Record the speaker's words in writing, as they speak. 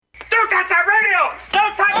touch that radio!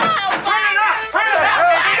 Don't touch it! Turn it up! Turn it up!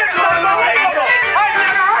 This is unbelievable! I've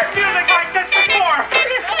never heard music like this before!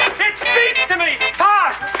 It speaks to me!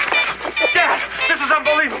 Todd! Dad, this is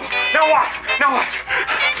unbelievable! Now watch! Now watch!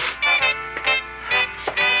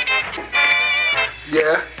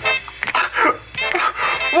 Yeah?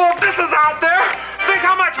 Well, if this is out there, think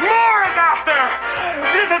how much more is out there!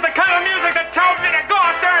 This is the kind of music that tells me to go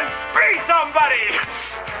out there and be somebody!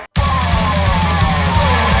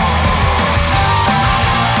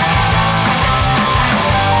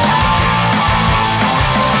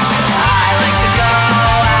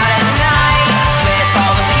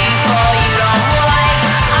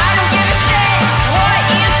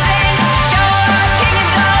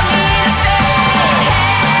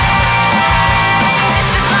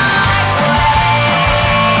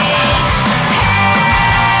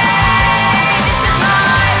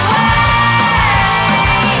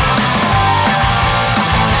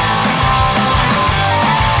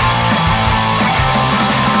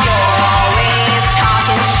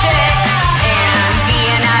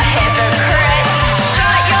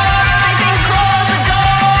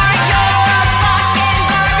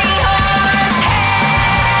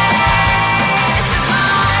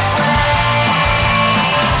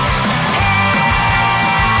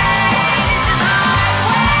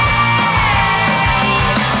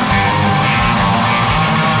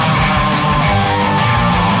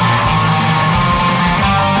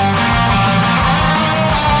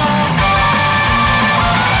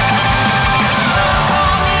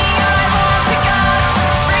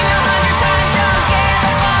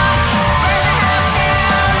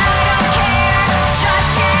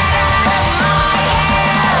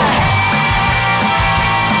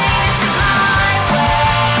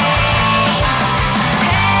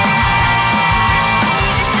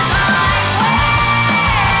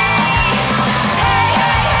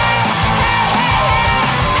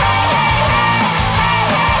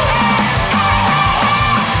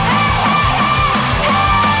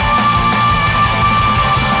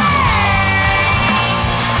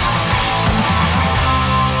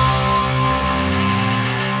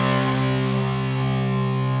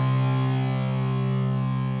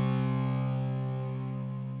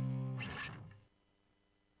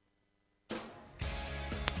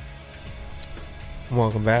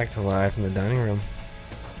 Welcome back to Live from the Dining Room.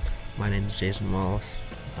 My name is Jason Wallace.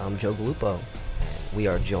 I'm Joe Gallupo. We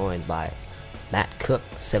are joined by Matt Cook,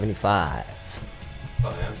 75. What's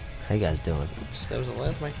up, man? How you guys doing? That was the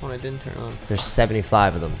last microphone I didn't turn on. There's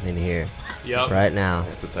 75 of them in here right now.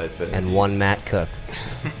 It's a tight fit. And one Matt Cook.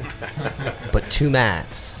 But two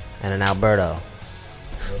Matts and an Alberto.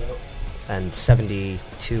 And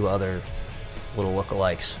 72 other little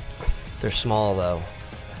lookalikes. They're small, though.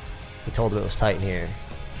 We told them it was tight in here,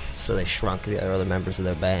 so they shrunk the other members of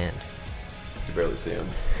their band. You barely see them.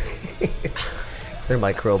 They're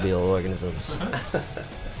microbial organisms.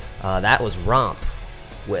 That was Romp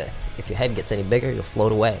with If Your Head Gets Any Bigger, You'll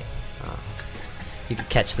Float Away. You could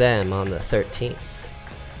catch them on the 13th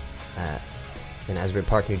in Asbury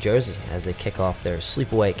Park, New Jersey, as they kick off their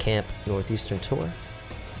Sleepaway Camp Northeastern Tour.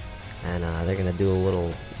 And they're going to do a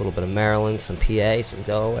little bit of Maryland, some PA, some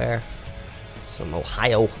Delaware, some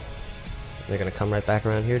Ohio. They're going to come right back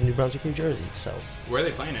around here to New Brunswick, New Jersey. So where are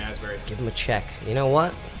they playing in Asbury? Give them a check. You know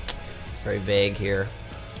what? It's very vague here.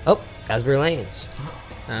 Oh, Asbury Lanes.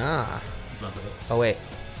 Ah. It's not the Oh, wait.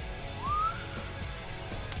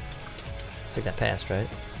 I think that passed, right?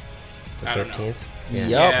 The I don't know. 13th? Yup.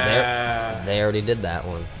 Yeah. They already did that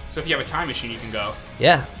one. So if you have a time machine, you can go.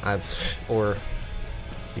 Yeah, or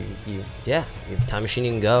you have a time machine,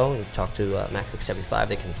 you can go and talk to MacBook 75.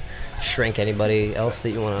 They can shrink anybody else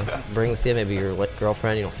that you want to bring with you. Maybe your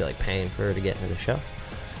girlfriend, you don't feel like paying for her to get into the show.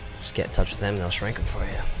 Just get in touch with them and they'll shrink them for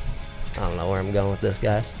you. I don't know where I'm going with this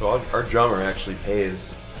guy. Well, our drummer actually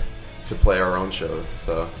pays to play our own shows,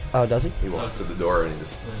 so Oh, does he? he walks to the door and he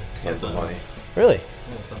just hands the money. Really?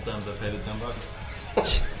 Yeah, sometimes I pay the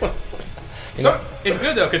 $10. So it's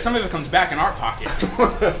good though, because some of it comes back in our pocket.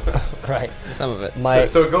 Right. Some of it.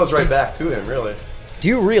 So it goes right back to him, really. Do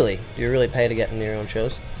you really pay to get into your own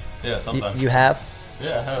shows? Yeah, sometimes. You have?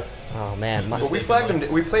 Yeah, I have. Oh man, Well, we flagged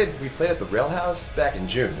him. We played at the Rail House back in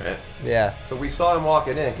June, right? yeah. So we saw him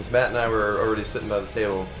walking in because Matt and I were already sitting by the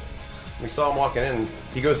table. We saw him walking in.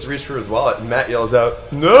 He goes to reach for his wallet, and Matt yells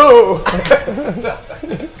out, "No!"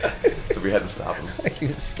 So we had to stop him. He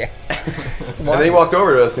was scared. And then he walked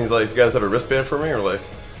over to us, and he's like, "You guys have a wristband for me?" Or like,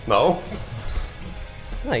 "No."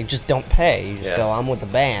 No, you just don't pay. You just Yeah. go, I'm with the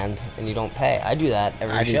band, and you don't pay. I do that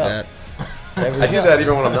every I show. do that. Every I do show. that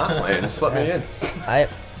even when I'm not playing. Just let me in. I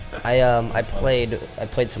I played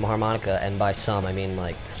some harmonica, and by some I mean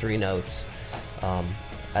like 3 notes,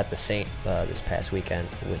 at the Saint this past weekend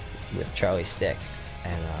with Charlie Stick,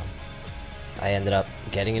 and I ended up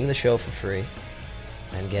getting into the show for free,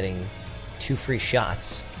 and getting 2 free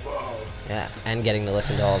shots. Whoa. Yeah, and getting to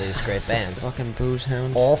listen to all these great bands, Fucking booze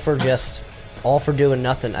hound. all for doing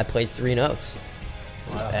nothing. I played 3 notes,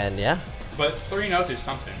 and yeah. But 3 notes is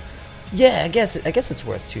something. Yeah, I guess it's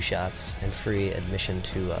worth 2 shots and free admission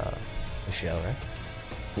to the show, right?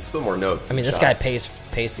 It's still more notes. I mean, than this guy shots.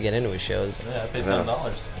 pays to get into his shows. Yeah, I paid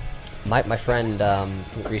 $10. My friend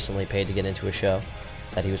recently paid to get into a show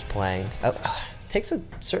that he was playing. It takes a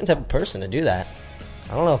certain type of person to do that.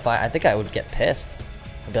 I don't know if I think I would get pissed.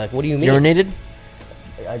 I'd be like, "What do you mean?" Urinated?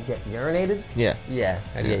 I'd get urinated. Yeah. Yeah,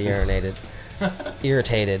 I'd get urinated,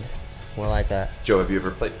 irritated, more like that. Joe, have you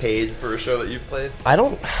ever paid for a show that you've played? I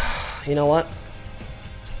don't. You know what?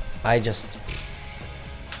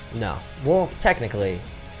 No. Well, technically,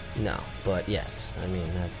 no. But yes. I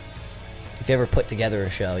mean, if you ever put together a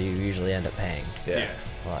show, you usually end up paying Yeah.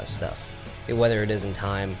 a lot of stuff. Whether it is in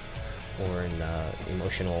time or in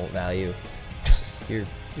emotional value, it's just, you're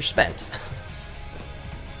spent.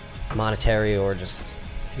 Monetary or just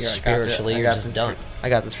Here, I got spiritually, thi- I you're got just this done. I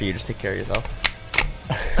got this for you. Just take care of yourself.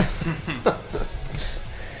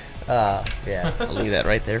 Yeah. I'll leave that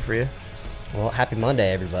right there for you. Well, happy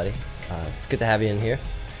Monday, everybody. It's good to have you in here.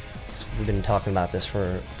 We've been talking about this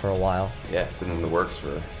for a while. Yeah, it's been in the works for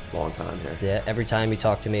a long time here. Yeah. Every time you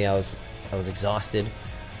talk to me, I was exhausted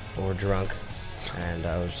or drunk, and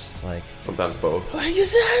I was just like, Sometimes both. "You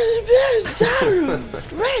said it's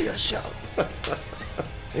a radio show."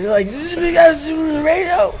 And you're like, "This is because of the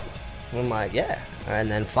radio." And I'm like, "Yeah."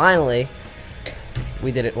 And then finally,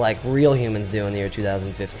 we did it like real humans do in the year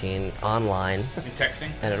 2015, online, You texting?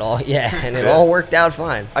 and it all worked out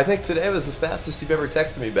fine. I think today was the fastest you've ever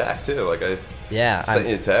texted me back, too. Like, I Yeah, sent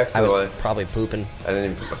you a text. I and was like, probably pooping. I didn't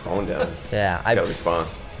even put my phone down. Yeah, Got a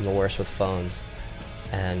response. I'm the worst with phones,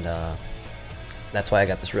 and that's why I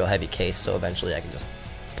got this real heavy case. So eventually, I can just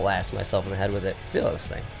blast myself in the head with it. Feel this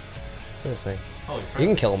thing. Feel this thing. Holy crap. You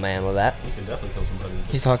can kill a man with that. You can definitely kill somebody.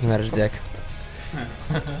 He's talking about his dick.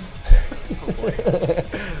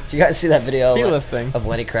 Did you guys see that video Feel this thing. of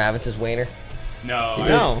Lenny Kravitz's wiener? No.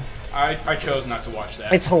 No. I chose not to watch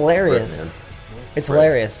that. It's hilarious. Right, man. It's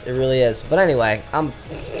hilarious. It really is. But anyway,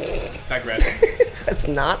 Digressing. let's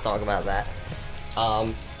not talk about that.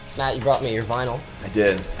 Matt, you brought me your vinyl. I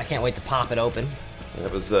did. I can't wait to pop it open.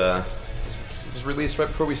 It was released right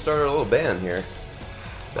before we started a little band here.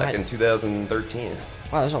 Back Right. in 2013.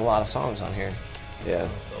 Wow, there's a lot of songs on here. Yeah.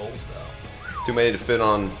 That's the old style. Too many to fit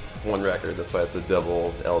on one record. That's why it's a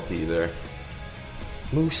double LP there.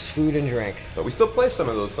 Moose, food, and drink. But we still play some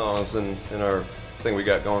of those songs in our thing we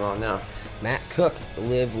got going on now. Matt Cook,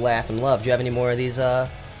 Live, Laugh, and Love. Do you have any more of these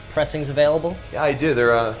pressings available? Yeah, I do.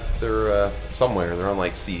 They're somewhere. They're on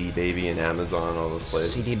like CD Baby and Amazon, all those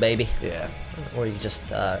places. CD Baby. Yeah. Or you just,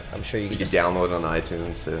 I'm sure you You could can just... download it on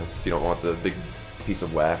iTunes too, if you don't want the big piece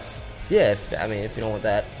of wax. Yeah, if you don't want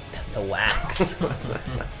that, the wax.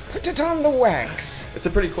 Put it on the wax. It's a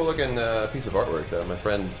pretty cool looking piece of artwork, though.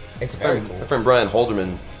 It's very cool. My friend Brian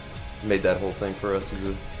Holderman made that whole thing for us. He's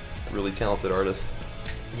a really talented artist.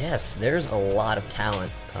 Yes, there's a lot of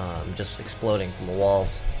talent just exploding from the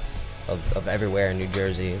walls of everywhere in New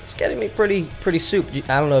Jersey. It's getting me pretty souped.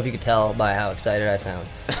 I don't know if you could tell by how excited I sound.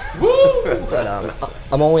 Woo! But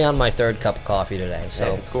I'm only on my 3rd cup of coffee today, so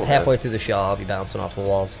Hey, it's cool, halfway man. through the show I'll be bouncing off the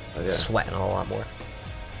walls, Oh, yeah. sweating a whole lot more.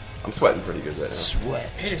 I'm sweating pretty good right now. Sweat.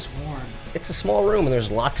 It is warm. It's a small room and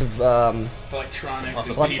there's lots of Electronics Lots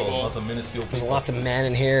and of people. people. Lots of minuscule people. there's lots of men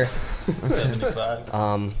in here.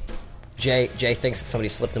 75. Jay thinks that somebody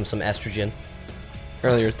slipped him some estrogen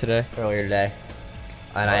Earlier today. earlier today,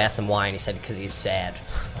 and I asked him why, and he said because he's sad.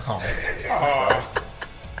 Oh,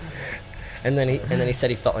 And then he said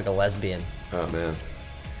he felt like a lesbian. Oh man,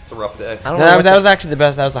 it's a rough day. I don't know. What That was actually the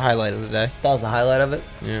best. That was the highlight of the day. that was the highlight of it.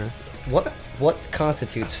 Yeah. What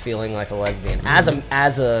constitutes feeling like a lesbian as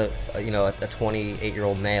a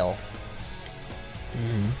 28-year-old male?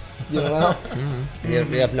 You don't know.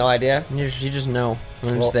 You have no idea. You just know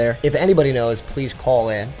when Well, it's there. If anybody knows, please call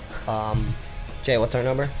in. Jay, what's our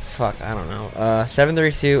number? Fuck, I don't know.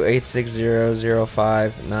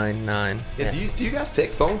 732-860-0599. Yeah, do you guys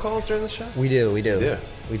take phone calls during the show? We do. Yeah.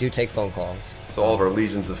 We do take phone calls. So all of our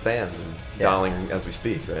legions of fans are Yeah. dialing as we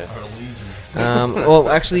speak, right? Our legions. Well,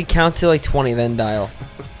 actually, count to like 20, then dial.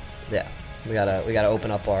 Yeah. We gotta open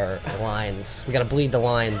up our lines. We gotta bleed the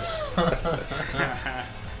lines.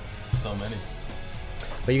 So many.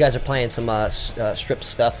 But you guys are playing some strip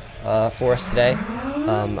stuff for us today.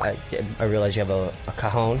 I realize you have a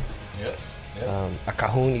cajon. Yep. A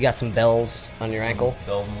cajon. You got some bells on your ankle.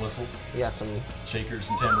 Bells and whistles, You got some. shakers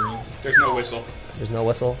and tambourines. There's no whistle. There's no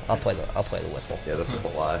whistle. I'll play the whistle. Yeah, that's just a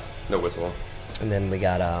lie. No whistle. And then we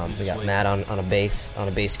got wait. Matt on a bass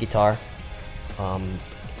guitar.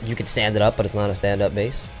 You can stand it up, but it's not a stand-up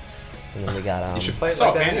bass. And then we got You should play I it saw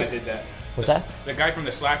like that. Panda dude. did that. what's that? The guy from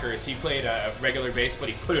the Slackers, he played a regular bass, but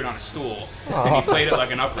he put it on a stool, Oh. and he played it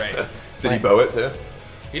like an upright. Did he bow it too?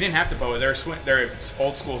 He didn't have to bow it. They're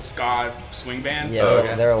old school ska swing band. Yeah, So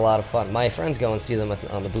okay. they're a lot of fun. My friends go and see them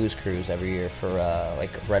on the booze cruise every year for like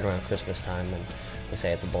right around Christmas time, and they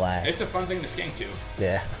say it's a blast. it's a fun thing to skank to.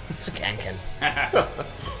 Yeah, skanking.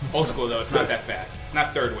 Old school though, it's not that fast. It's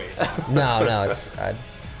not third wave. No, it's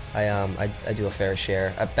I do a fair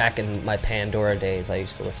share. Back in my Pandora days, I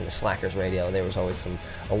used to listen to Slackers Radio. There was always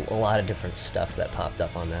a lot of different stuff that popped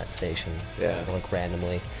up on that station, Yeah. like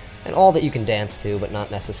randomly, and all that you can dance to, but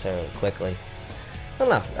not necessarily quickly. I don't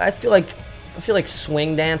know. I feel like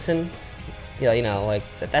swing dancing. You know, like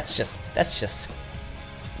that's just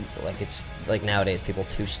like it's like nowadays people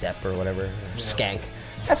two-step or whatever, or skank.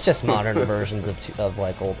 That's just modern versions of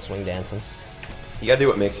like old swing dancing. You gotta do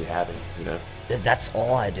what makes you happy, you know? That's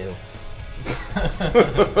all I do.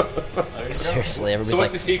 There you Seriously, everybody's So what's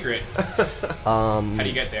like the secret? How do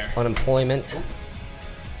you get there? unemployment,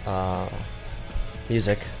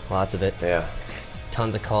 music, lots of it, Yeah.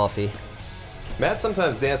 tons of coffee. Matt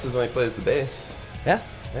sometimes dances when he plays the bass. Yeah,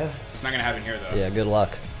 Yeah. It's not gonna happen here though. yeah. Good luck.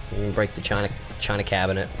 You can break the china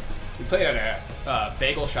cabinet. We played at a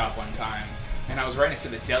bagel shop one time, and I was right next to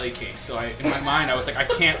the deli case. So in my mind, I was like, I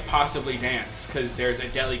can't possibly dance because there's a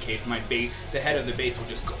deli case. The head of the bass will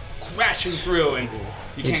just go crashing through, and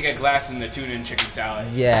you can't get glass in the tuna and chicken salad.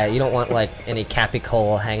 Yeah, you don't want like any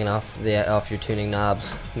capicola hanging off your tuning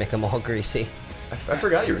knobs. Make them all greasy. I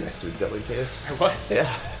forgot you were next to a deli case. I was.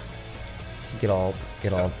 Yeah. You get all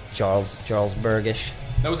Charles Bergish.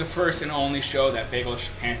 That was the first and only show that bagel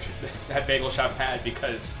shop had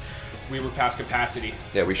because we were past capacity.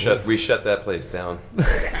 Yeah, we shut that place down.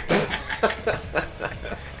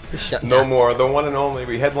 Shut No down. more. The one and only.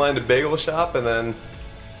 We headlined a bagel shop, and then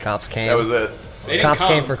Cops came. that was it. They didn't Cops come.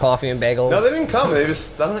 came for coffee and bagels. No, they didn't come. They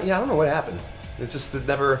just I don't know what happened. It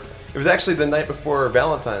never. It was actually the night before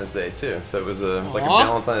Valentine's Day too, so it was like a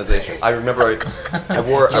Valentine's-ation. I remember I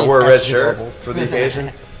wore a red shirt for the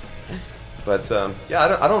occasion. But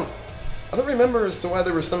yeah, I don't remember as to why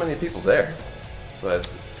there were so many people there. But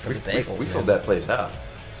we the bagels, filled man. that place out.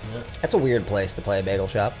 That's a weird place to play a bagel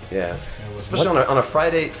shop. Yeah, especially on a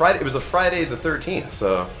Friday. It was a Friday the 13th,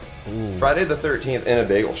 so Friday the 13th in a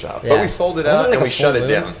bagel shop. But we sold it Wasn't out like and a we full shut it moon?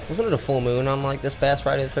 down. Wasn't it a full moon on like this past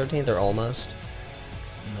Friday the 13th or almost?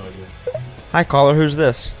 No idea. Hi, caller. Who's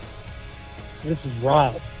this? This is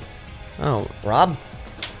Rob. Oh, Rob?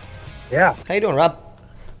 Yeah. How you doing, Rob?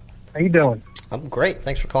 How you doing? I'm great.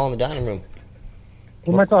 Thanks for calling the dining room.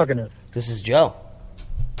 Who am I talking to? This is Joe.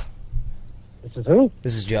 This is who?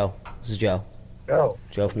 This is Joe. Joe.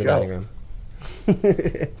 Joe from the Joe. dining room.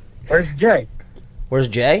 Where's Jay? Where's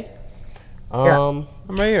Jay? Yeah. I'm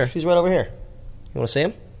right here. She's right over here. You want to see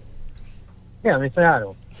him? Yeah, let me say hi to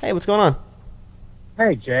him. Hey, what's going on?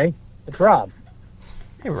 Hey, Jay. It's Rob.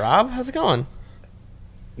 Hey, Rob. How's it going?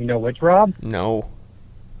 You know which Rob? No.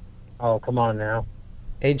 Oh, come on now.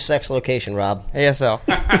 Age, sex, location, Rob. ASL.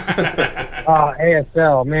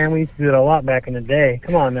 ASL. Man, we used to do it a lot back in the day.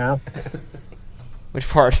 Come on now. Which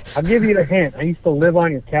part? I'll give you a hint. I used to live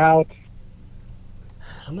on your couch.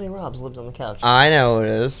 How many Robs lived on the couch? I know what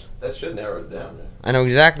it is. That should narrow it down. Man. I know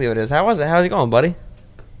exactly what it is. How was it? How's it going, buddy?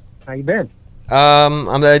 How you been?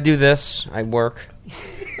 I do this. I work.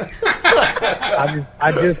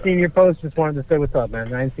 I just seen your post. Just wanted to say what's up,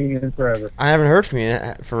 man. I ain't seen you in forever. I haven't heard from you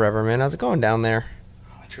in forever, man. How's it going down there?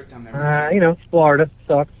 A trip down there. You know, Florida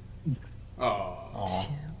sucks. Oh.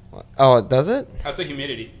 Oh, does it? How's the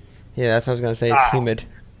humidity? Yeah, that's what I was gonna say. It's humid.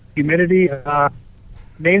 Humidity.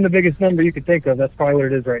 Name the biggest number you could think of. That's probably what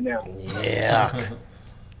it is right now. Yeah.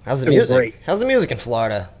 How's the It was music? great. How's the music in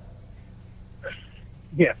Florida?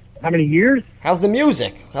 Yeah. How many years? How's the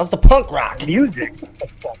music? How's the punk rock? Music. What the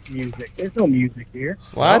fuck music? There's no music here.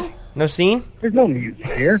 What? No scene? There's no music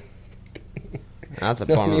here. That's a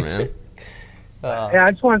No bummer, music. man. Yeah,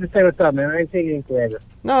 I just wanted to say what's up, man. I ain't seen you in forever.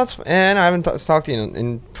 No, and I haven't talked to you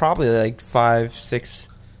in probably like 5, 6,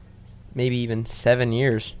 maybe even 7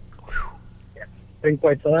 years. Been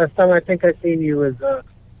quite. The last time I think I seen you was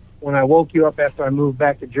when I woke you up after I moved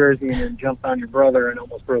back to Jersey and then jumped on your brother and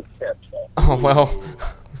almost broke his hip. So. Oh well.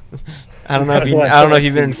 I don't know if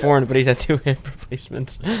you've been informed, but he's had 2 hip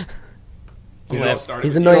replacements. It all started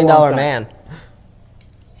He's the with $1 million long time. man.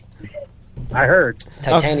 I heard.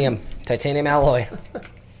 Titanium alloy,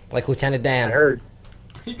 like Lieutenant I Dan. heard.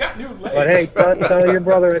 You got new legs. But hey, tell your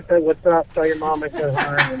brother I said what's up. Tell your mom I said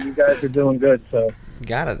hi, and you guys are doing good. So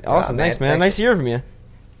Got it. Awesome. man, Thanks, man. thanks. Nice to hear from you.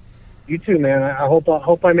 you too, man. I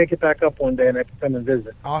hope I make it back up one day and I can come and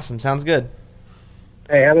visit. Awesome. Sounds good.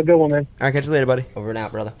 Hey, have a good one, man. All right, catch you later, buddy. Over and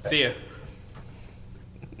out, brother. See ya.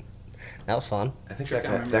 That was fun. I think that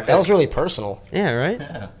guy. That was really personal. Yeah, right?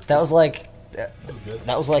 That was like, That was good.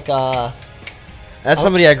 that was like, That's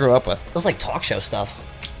somebody I grew up with. it was like talk show stuff.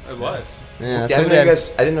 It was. Yeah, Yeah, I somebody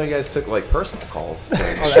didn't know you guys took like personal calls.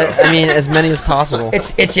 I mean, as many as possible.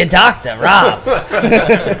 It's your doctor, Rob.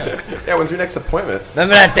 Yeah, when's your next appointment?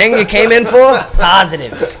 Remember that thing you came in for?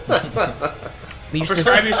 Positive. We used,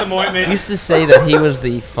 Prescribe you some ointment. used to say that he was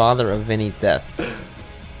the father of Vinny Death.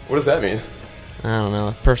 What does that mean? I don't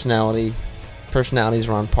know. Personalities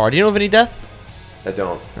are on par. Do you know Vinny Death? I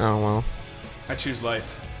don't. Oh, well. I choose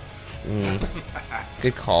life.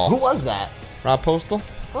 Good call. Who was that? Rob Postal?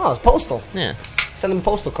 Oh, it's Postal. Yeah. Send him a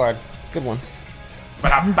postal card. Good one.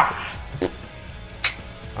 Ba-da-ba.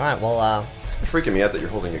 All right, well, It's freaking me out that you're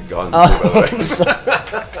holding a gun. Oh, too, by the way. I'm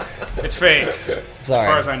sorry. It's fake. Sorry. As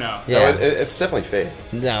far as I know. Yeah. No, it's definitely fake.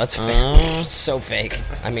 No, it's fake. Oh. It's so fake.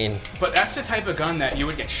 I mean, But that's the type of gun that you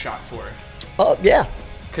would get shot for. oh, yeah.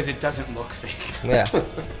 Because it doesn't look fake. Yeah.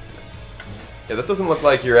 Yeah, that doesn't look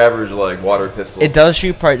like your average like water pistol. It does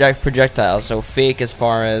shoot projectiles, so fake as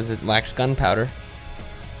far as it lacks gunpowder.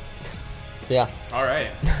 Yeah. All right.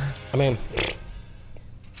 I mean,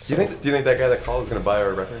 Do you think that guy that called is gonna buy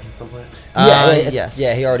our record at some point? Yes.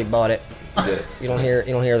 Yeah, he already bought it. He did. You don't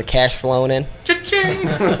hear the cash flowing in. Cha-ching! Check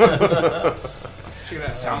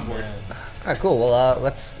that soundboard. All right, cool. Well,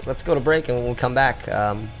 let's go to break, and when we come back,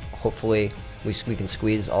 hopefully we can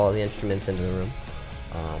squeeze all of the instruments into the room.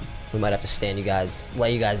 We might have to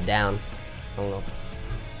lay you guys down. I don't know. What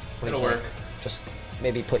do you It'll think? work. Just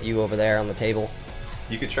maybe put you over there on the table.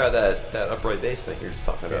 You could try that upright bass thing you're just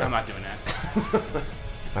talking about. I'm not doing that.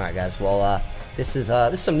 All right, guys. Well, this is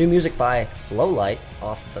some new music by Lowlight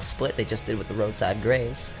off of a split they just did with the Roadside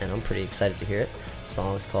Graves, and I'm pretty excited to hear it. The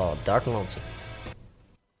song is called Dark and Lonesome.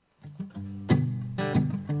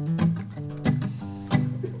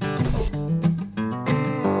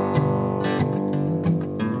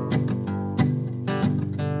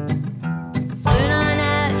 Turn on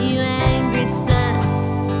out, you angry son.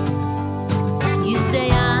 You stay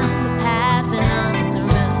on the path and on the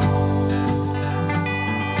run.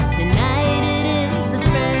 The night it is a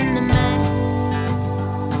friend of mine.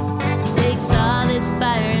 Takes all this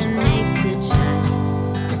fire and makes it shine.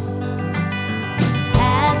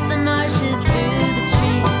 Past the marshes, through the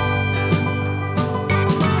trees,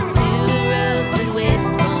 to a road that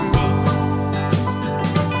waits for me.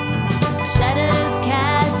 Shadows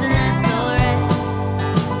cast and that's alright.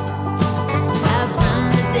 Out from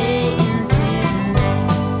the day into the night.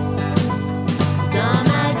 'Cause all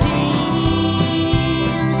my dreams,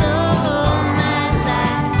 all my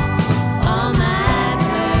lies, all my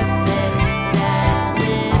perfect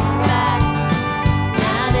alibis,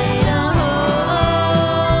 now they don't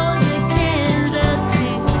hold the candle to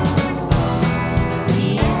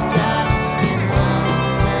these dark and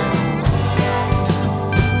lonesome skies.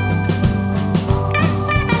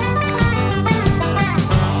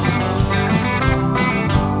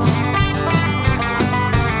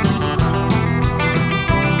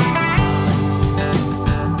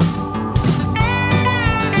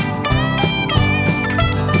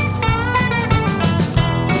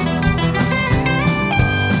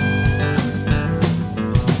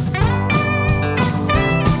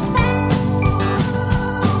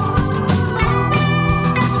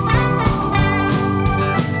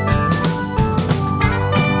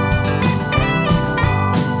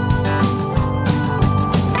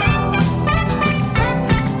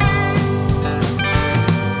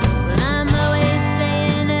 But I'm always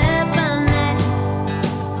staying up all night,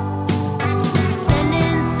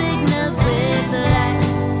 sending signals with the light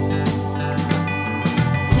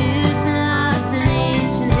to some lost and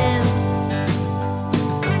ancient hills.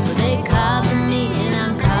 But they call to me and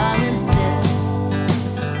I'm calling still.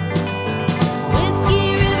 Whiskey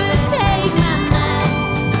River, take my mind.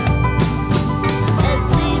 Let's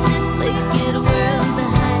leave this wicked world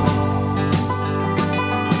behind.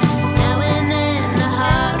 'Cause now and then the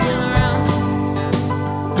heart will roam,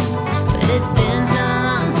 but it's been so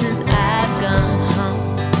long since I've gone home.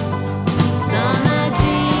 'Cause all my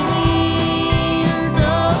dreams,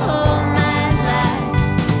 all my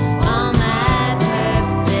lies, all my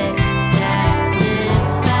perfect alibis,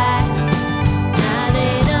 now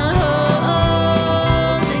they don't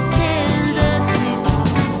hold the candle to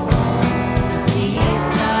these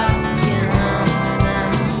dark and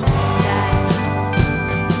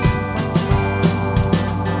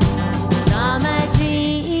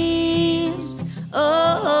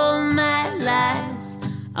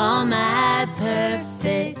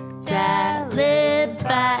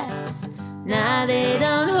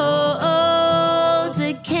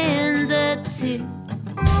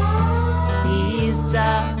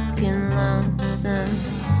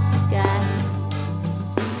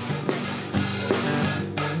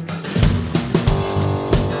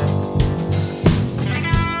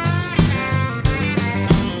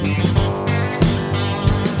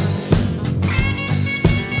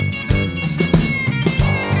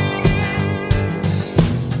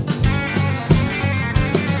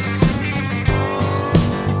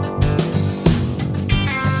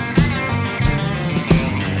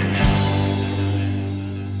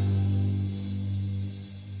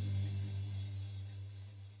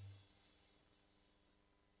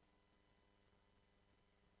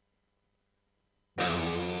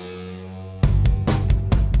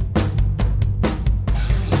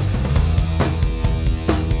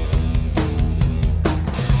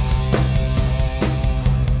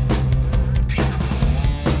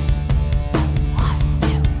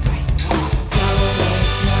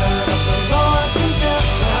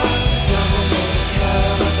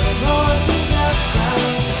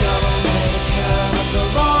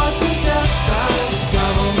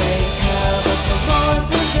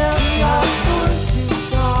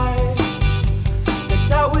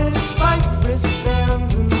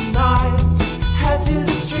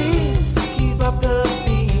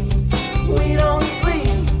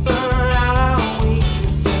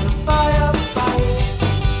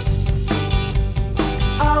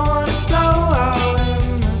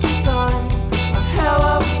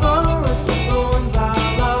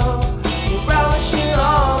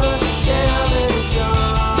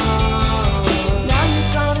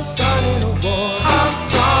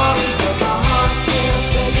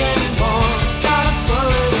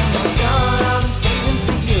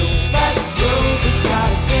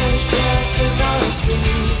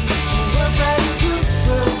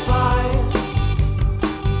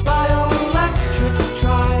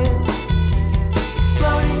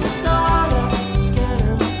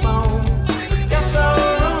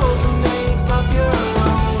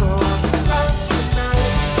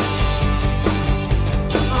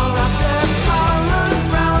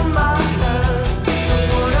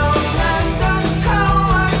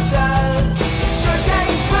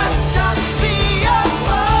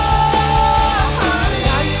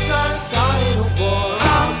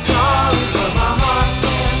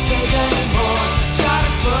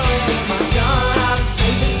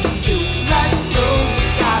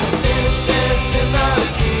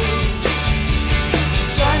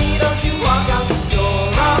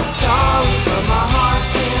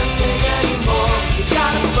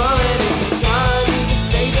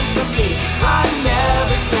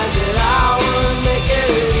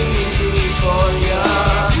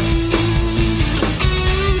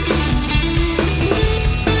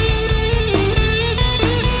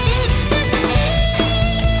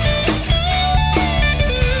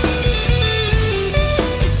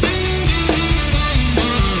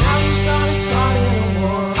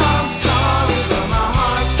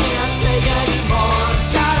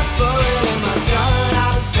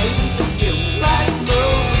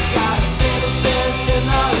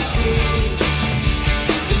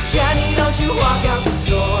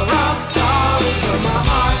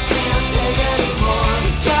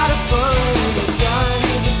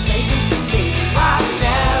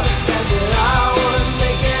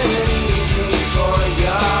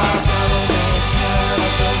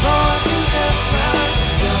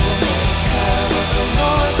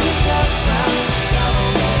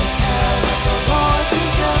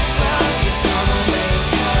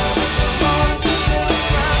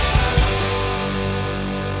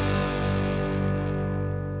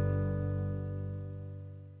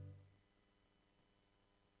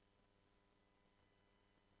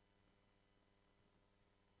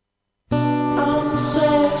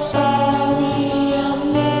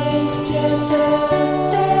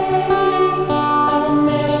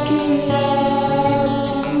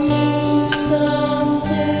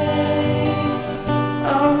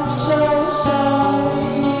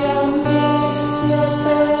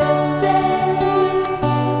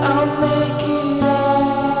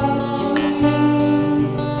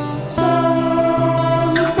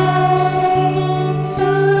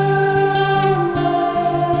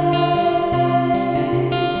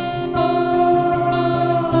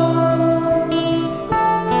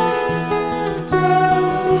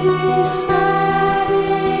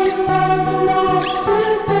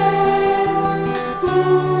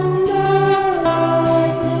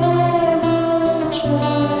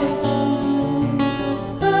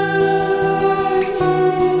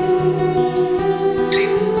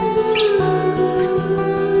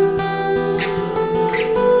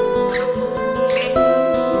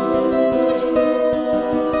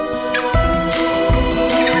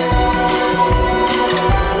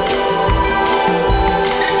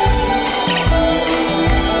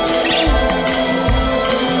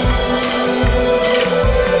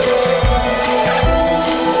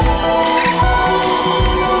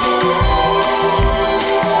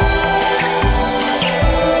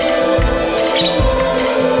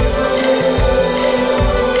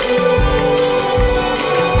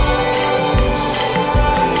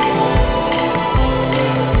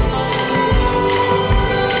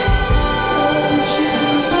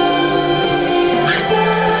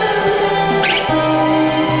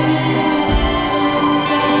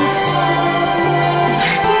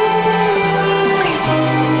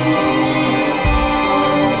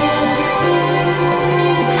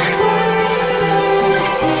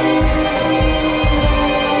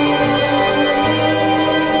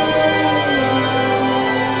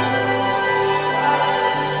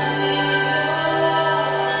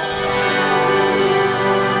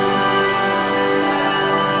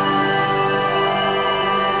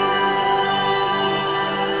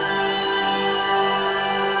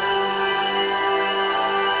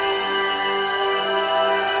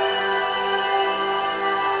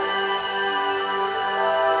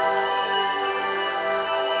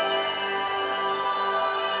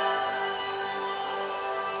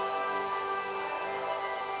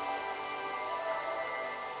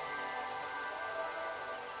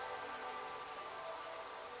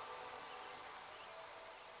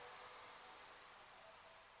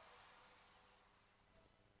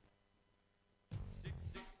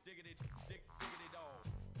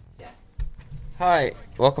Hi,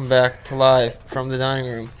 welcome back to Live from the Dining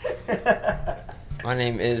Room. My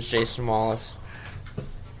name is Jason Wallace.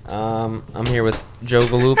 I'm here with Joe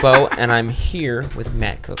Gallupo, and I'm here with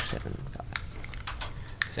Matt Cook 75.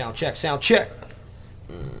 Sound check, sound check.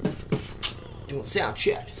 Doing sound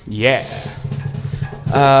checks. Yeah.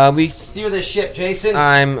 We Steer this ship, Jason.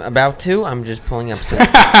 I'm about to. I'm just pulling up some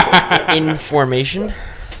information.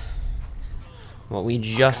 What we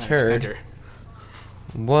just heard Extender.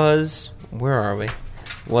 was, where are we?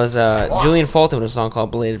 Was Julian Fulton with a song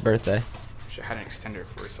called "Belated Birthday." Should have had an extender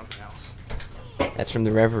for something else. That's from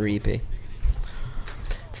the Reverie EP.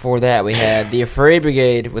 Before that, we had the Afraid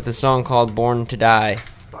Brigade with a song called "Born to Die."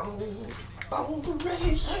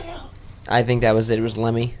 I think that was it. It was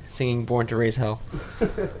Lemmy singing "Born to Raise Hell."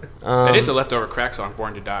 It is a leftover crack song,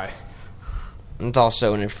 Born to Die. It's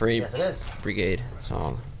also an Afraid Yes, it is. Brigade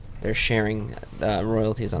song. They're sharing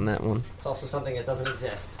royalties on that one. It's also something that doesn't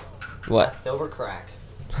exist. What? Leftover crack.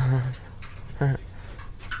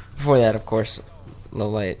 Before that, of course, Low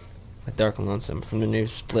Light with Dark and Lonesome from the new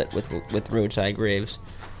split with Roadside Graves.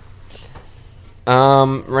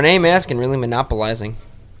 Renee Maskin really monopolizing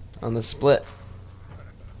on the split.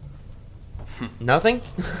 Nothing?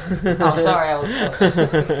 I'm sorry,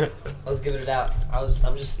 I was giving it out.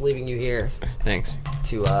 I'm just leaving you here Thanks.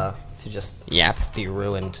 to just Yap. be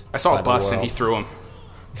ruined. I saw by a the bus and world. he threw him.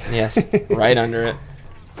 Yes, right under it.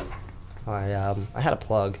 I had a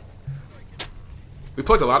plug. We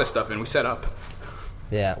plugged a lot of stuff in. We set up.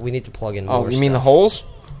 Yeah, we need to plug in Oh, more you mean the stuff. holes?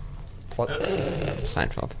 Plug-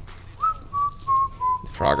 Seinfeld.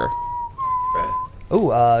 Frogger. Right.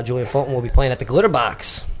 Ooh, Julian Fulton will be playing at the Glitter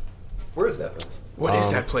Box. Where is that place? What is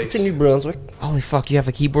that place? It's in New Brunswick. Holy fuck, you have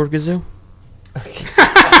a keyboard kazoo?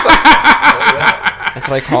 That's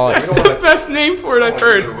what I call it. That's the best name for it I've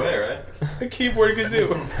Either heard. way, right? A keyboard kazoo.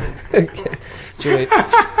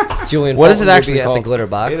 Julian What is Fulton it will actually be at the called? Glitter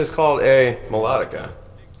Box. It is called a melodica.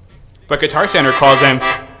 But Guitar Center calls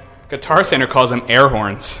them air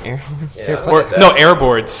horns. Air horns? Yeah, I Or like that. no,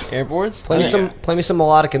 airboards. Airboards? Play me some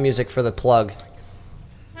melodica music for the plug.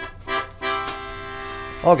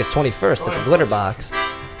 August 21st at the Glitter Box.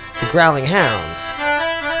 The Growling Hounds.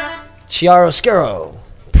 Chiaroscuro,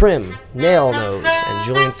 Prim, Nail Nose, and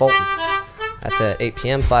Julian Fulton. That's at 8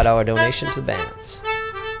 p.m. $5 donation to the bands.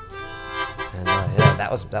 And yeah,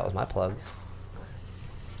 that was my plug.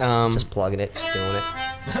 Just plugging it, just doing it.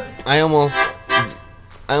 I almost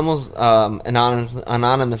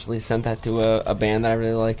anonymously sent that to a band that I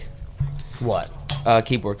really like. What?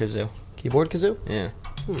 Keyboard kazoo. Keyboard kazoo? Yeah.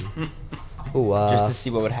 Ooh, Just to see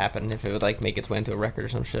what would happen if it would like make its way into a record or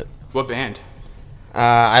some shit. What band?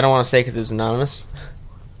 I don't want to say because it was anonymous.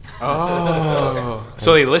 Oh,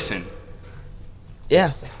 so they listen.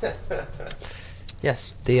 Yeah.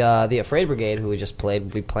 Yes. the Afraid Brigade, who we just played,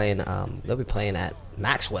 will be playing. They'll be playing at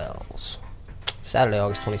Maxwell's Saturday,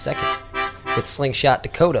 August 22nd, with Slingshot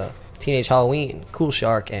Dakota, Teenage Halloween, Cool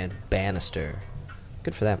Shark, and Bannister.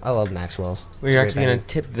 Good for them. I love Maxwell's. We're It's a actually great going to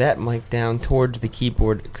tip that mic down towards the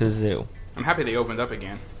keyboard kazoo. I'm happy they opened up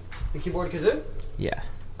again. venue. The keyboard kazoo? Yeah.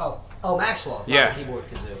 Oh, Maxwell's. Yeah. Not the keyboard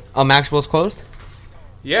kazoo. Oh, Maxwell's closed?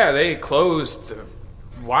 Yeah, they closed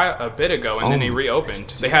a bit ago, and then they reopened.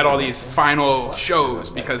 They had all these final shows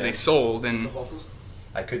because they sold, and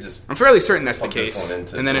I could just. I'm fairly certain that's the plug this case. one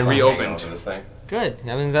into And then it some reopened. over this thing. Good.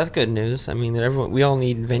 I mean, that's good news. I mean, we all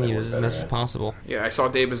need venues as better, much as right? possible. Yeah, I saw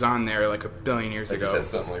Dave Bazan there like a billion years I just ago. had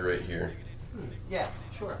something like right here. Yeah,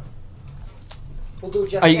 sure. We'll do it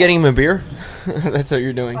just Are you then. getting him a beer? That's what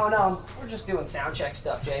you're doing. Oh, no. We're just doing sound check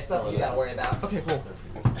stuff, Jay. It's nothing you got to worry about. Okay, cool.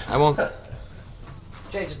 I won't.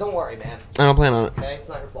 Jay, just don't worry, man. I don't plan on it. Okay? It's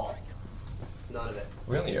not your fault. None of it.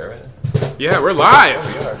 We're in the air, right? Yeah, we're live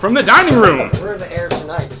from the dining room. We're in the air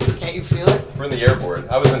tonight. Can't you feel it? We're in the airboard.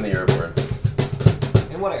 I was in the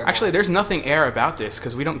airboard. In what air? Actually, there's nothing air about this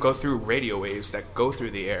because we don't go through radio waves that go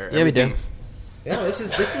through the air. Yeah, we do. Everything's- Yeah, this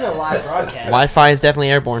is a live broadcast. Wi-Fi is definitely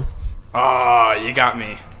airborne. Oh, you got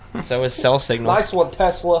me. So is cell signal. Nice one,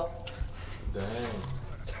 Tesla.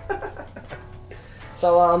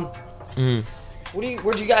 So,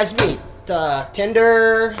 where'd you guys meet?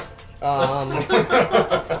 Tinder,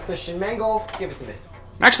 Christian Mingle. Give it to me.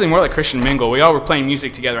 Actually, more like Christian Mingle. We all were playing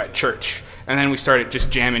music together at church, and then we started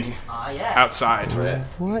just jamming Yes. outside. Right.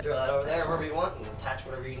 What? Throw that over there wherever you want and attach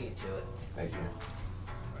whatever you need to it. Thank you.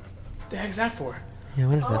 The heck's that for? Yeah,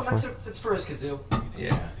 what is Oh, that for? it's for his kazoo.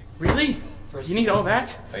 Yeah. Really? You need all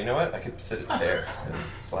that? Oh, you know what? I could sit it there and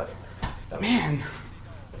slide it. That would- Man.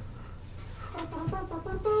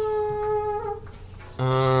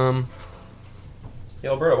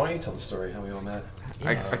 Yo, Alberto, why don't you tell the story how we all met?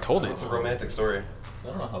 I told it. It's a romantic story. I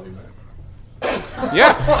don't know how we met.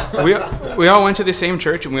 Yeah, we all went to the same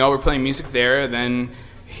church and we all were playing music there. Then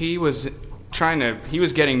he was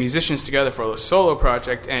getting musicians together for a solo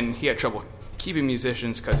project, and he had trouble keeping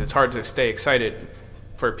musicians because it's hard to stay excited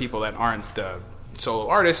for people that aren't the solo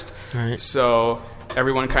artist. Right. So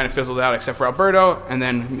everyone kind of fizzled out except for Alberto, and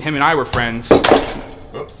then him and I were friends.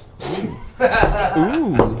 Oops.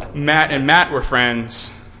 Matt and Matt were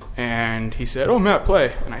friends, and he said, "Oh, Matt,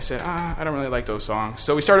 play." And I said, "I don't really like those songs."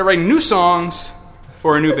 So we started writing new songs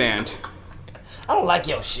for a new band. I don't like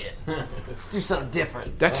your shit. Let's do something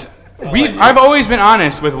different. I've always been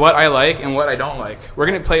honest with what I like and what I don't like. We're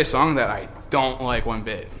gonna play a song that I don't like one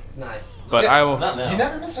bit, Nice. but I will. Not now. You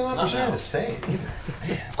never miss an opportunity to say it either.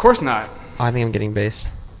 Of course not. I think I'm getting bass.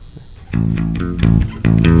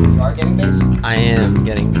 You are getting bass? I am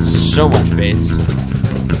getting so much bass.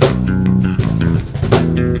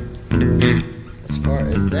 As far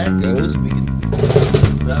as that goes, we can.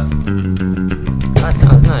 That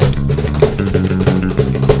sounds nice.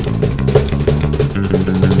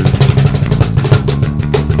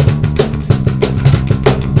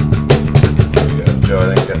 Joe,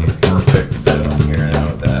 I think you got the perfect setup here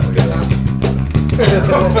now with that.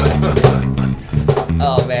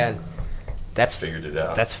 Oh man, that's Figured it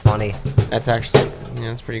out. That's funny. That's actually,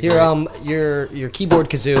 that's pretty cool. Your keyboard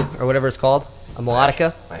kazoo or whatever it's called, a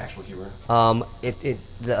melodica. My actual keyboard.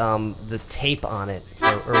 The tape on it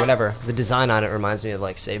or whatever, the design on it reminds me of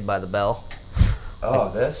like Saved by the Bell,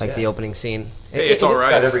 Oh, this? like yeah. the opening scene. Hey, it's all It's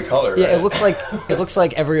right. got every color. Yeah, right? it looks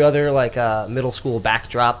like every other like middle school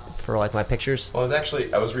backdrop for like my pictures. Well,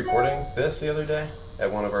 I was recording this the other day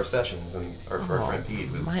at one of our sessions, and our friend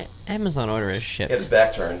Pete was. My Amazon order is He had shipped. his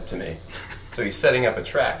back turned to me, so he's setting up a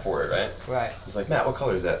track for it, right? Right. He's like, Matt, what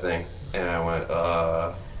color is that thing? And I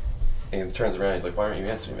went, And he turns around, he's like, why aren't you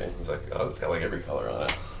answering me? He's like, oh, it's got like every color on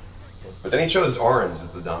it. But then he chose orange as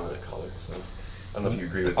the dominant color, so I don't know if you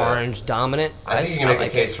agree with that. Orange dominant. I think you can make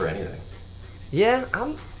a case for anything. Yeah,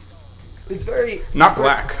 it's very Not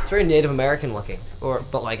black. It's very Native American looking,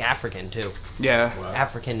 but like African too. Yeah,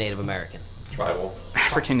 African Native American. Tribal.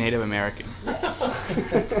 African Native American.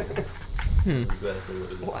 Exactly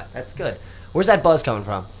what it is. What? That's good. Where's that buzz coming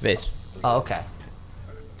from? Bass. Oh, okay.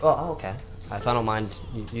 Oh, okay. If I don't mind,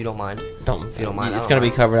 you don't mind. Don't. If you don't mind, I It's don't gonna be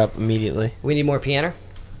mind. covered up immediately. We need more piano.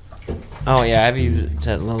 Oh yeah, I've used it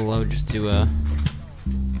set a little low just to.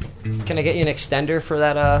 Can I get you an extender for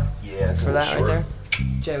that? Yeah, it's a For little that right short. there.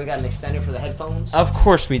 Jay, we got an extender for the headphones. Of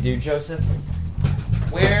course we do, Joseph.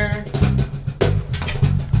 Where?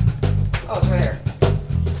 Oh, it's right here.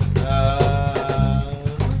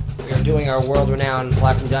 We are doing our world-renowned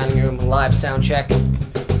live from dining room live sound check.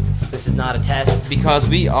 This is not a test. Because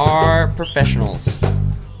we are professionals.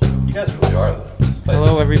 You guys really are, though. This place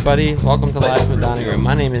Hello, is- everybody. Welcome to Place Live is from the real Dining deal. Room.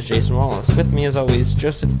 My name is Jason Wallace. With me, as always,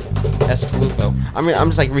 Joseph S. Calupo. I'm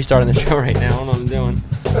just like restarting the show right now. I don't know what I'm doing.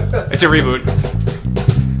 It's a reboot.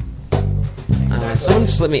 Someone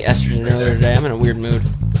slipped me estrogen earlier today. I'm in a weird mood.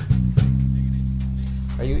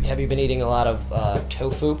 Have you been eating a lot of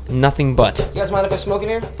tofu? Nothing but. You guys mind if I smoke in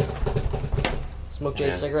here? Smoke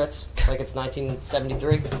Jay's Yeah. cigarettes like it's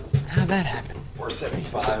 1973. How'd that happen? We're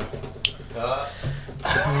 75.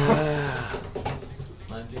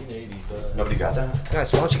 1985. Nobody got that?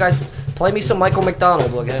 Guys, why don't you guys play me some Michael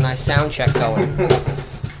McDonald? We'll get a nice sound check going.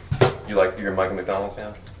 You're a Michael McDonald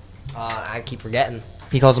fan? I keep forgetting.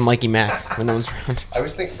 He calls him Mikey Mac when no one's around. I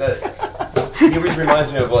always think that he always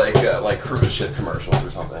reminds me of like cruise ship commercials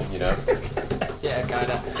or something, you know? Yeah,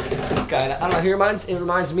 kinda. I don't know. It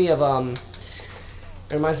reminds me of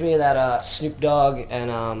that Snoop Dogg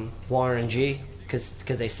and Warren G. Because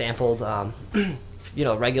they sampled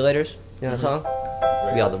Regulators. You know the song?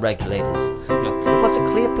 We are the Regulators. It was a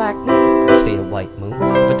clear black moon, a clear white moon.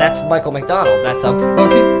 But that's Michael McDonald. That's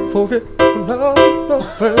Lucky Forget.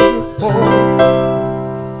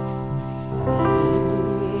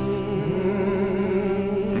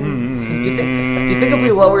 Do you think if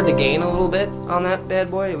we lowered the gain a little bit on that bad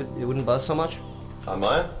boy, it wouldn't buzz so much? On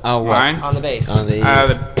mine? Oh, what? Mine? On the bass. On the. I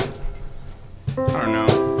don't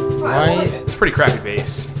know. Right? It's pretty crappy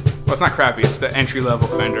bass. Well, it's not crappy. It's the entry level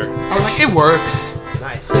Fender. I was like, it works.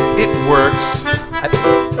 Nice. It works.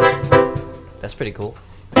 That's pretty cool.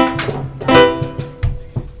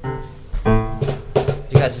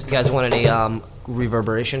 You guys want any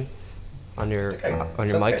reverberation on your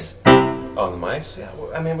mics? On the mics? Yeah, well,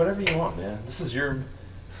 I mean, whatever you want, man. This is your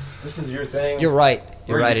thing. You're right.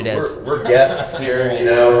 You're right. It is. We're guests here, you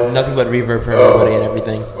know. Nothing but reverb for everybody and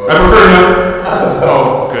everything.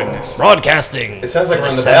 Oh, goodness. Broadcasting. It sounds like we're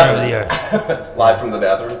in the center of bathroom. the earth. Live from the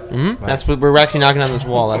bathroom. Mm-hmm. That's what we're actually knocking on this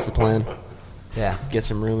wall. That's the plan. Yeah. Get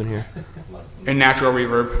some room in here. And natural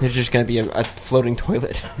reverb. There's just gonna be a floating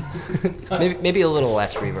toilet. Maybe a little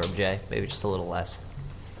less reverb, Jay. Maybe just a little less.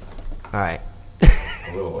 All right.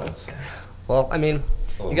 A little less. Well, I mean,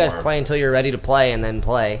 little you guys more. play until you're ready to play, and then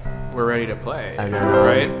play. We're ready to play. I know.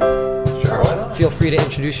 Right? Sure, why not? Feel free to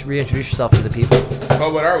reintroduce yourself to the people.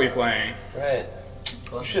 Well, what are we playing? Right.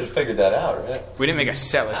 You should have figured that out, right? We didn't make a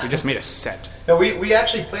set list. We just made a set. No, we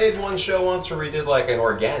actually played one show once where we did like an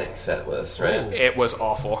organic set list, right? It was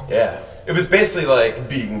awful. Yeah. It was basically like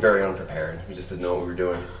being very unprepared. We just didn't know what we were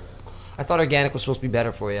doing. I thought organic was supposed to be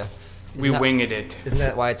better for you. We winged it. Isn't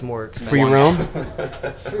that why it's more expensive? Free roam.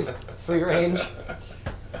 Free range.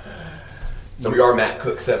 So we are Matt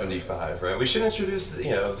Cook 75, right? We should introduce,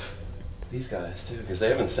 these guys too, because they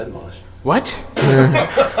haven't said much. What?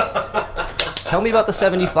 Tell me about the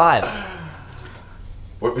 75.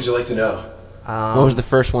 What would you like to know? What was the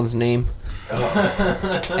first one's name?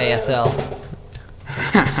 ASL.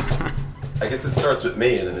 I guess it starts with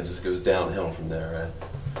me and then it just goes downhill from there, right?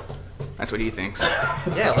 That's what he thinks.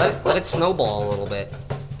 Yeah, let it snowball a little bit.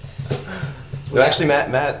 No, actually,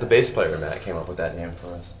 Matt, the bass player, Matt, came up with that name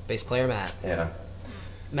for us. Bass player Matt. Yeah.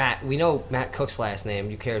 Matt, we know Matt Cook's last name.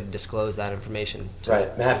 You care to disclose that information?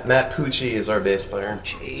 Right. Matt Pucci is our bass player.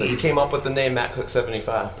 Pucci. So he came up with the name Matt Cook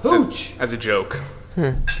 75. Pooch. As a joke.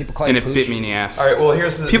 People call And you it Pooch. bit me in the ass. All right, well,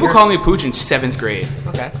 here's People call me Pooch in 7th grade.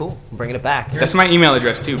 Okay, cool. I'm bringing it back. That's my email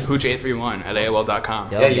address too,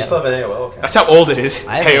 pooch831@aol.com. Yep. Yeah, you still have an AOL account. That's how old it is.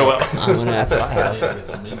 I have AOL. I'm gonna have That's what I have. Get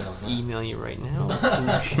some emails. email you right now.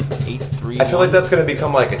 831. I feel like that's going to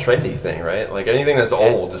become like a trendy thing, right? Like anything that's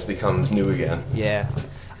old just becomes new again. Yeah.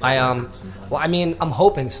 Well, I mean, I'm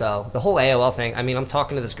hoping so. The whole AOL thing. I mean, I'm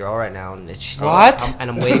talking to this girl right now, and it's What?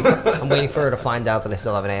 I'm waiting for her to find out that I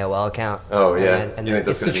still have an AOL account. Oh, yeah? And You think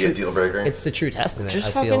that's it's gonna the be a true- deal breaker? It's the true testament. Just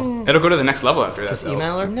I feel. fucking. It'll go to the next level after that. Just though.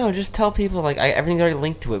 email her. No, just tell people like everything's already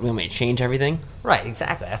linked to it. We want me to change everything. Right.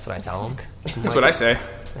 Exactly. That's what I tell them. That's what I say.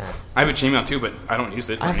 I have a Gmail too, but I don't use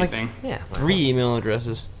it for I have like anything. Yeah. 3 email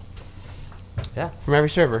addresses Yeah. from every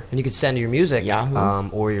server. And you can send your music, Yahoo.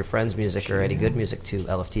 or your friend's music, or any good music to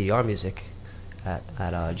LFTDRmusic at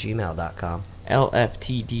gmail.com.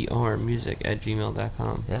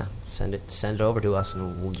 LFTDRmusic@gmail.com. Yeah, send it over to us,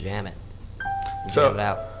 and we'll jam it. So- Jam it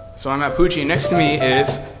out. So I'm at Poochie. Next to me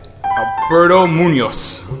is Alberto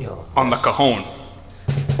Munoz on the cajon.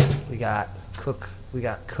 We got Cook,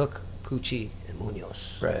 Pucci, and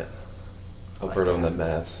Munoz. Right. Alberto and the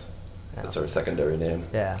Matts. That's our secondary name.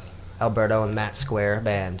 Yeah, Alberto and Matt Square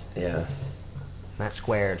band. Yeah. Matt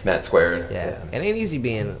Squared. Matt Squared. Yeah. It ain't easy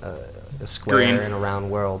being a square Green. in a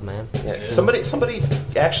round world, man. Yeah. Somebody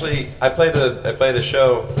actually, I played the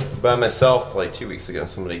show by myself like 2 weeks ago.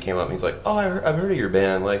 Somebody came up and he's like, "Oh, I've heard of your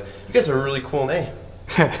band. Like, you guys have a really cool name."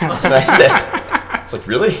 And I said, "It's like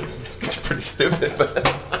really? It's pretty stupid, but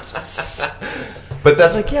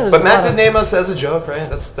that's like, yeah, there's but a Matt lot did of- name us as a joke, right?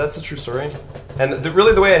 That's a true story." And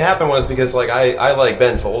really the way it happened was because like I like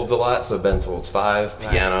Ben Folds a lot, so Ben Folds 5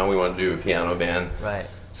 piano. We wanted to do a piano band. Right.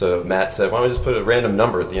 So Matt said, "Why don't we just put a random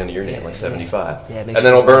number at the end of your name, like 75?" Yeah, it and makes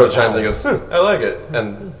then sense. Alberto chimes in and goes, "I like it."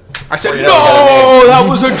 And I said, Well, you no, know, you got that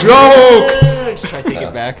was a joke. I take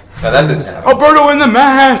it back. now that didn't happen. Alberto in the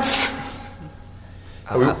mats.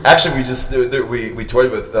 Actually, we just we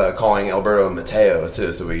toyed with calling Alberto Mateo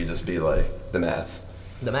too, so we could just be like the Mats,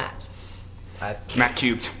 The Matt. I Matt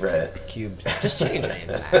cubed. right? cubed. Just change your name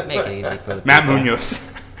to Matt. Make it easy for the Matt people. Munoz.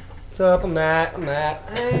 What's up, Matt?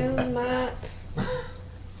 Hey, this is Matt.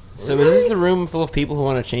 So is this a room full of people who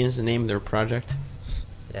want to change the name of their project?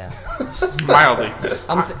 Yeah. Mildly.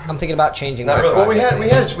 I'm thinking about changing Not my really. Well,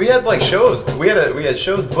 project. we had like shows. We had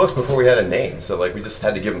shows booked before we had a name, so like we just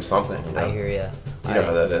had to give them something. You know, I hear you. you know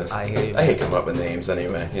how that is. I hear you. I hate coming up with names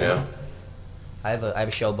anyway. You know. I have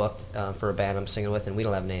a show booked for a band I'm singing with, and we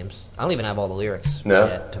don't have names. I don't even have all the lyrics No?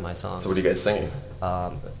 yet to my songs. So what are you guys singing?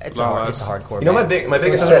 It's a hardcore. You know my band. biggest So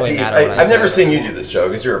it doesn't pet really peeve. matter what I I've never say. seen you do this, Joe,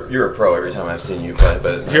 because you're a pro every time I've seen you play.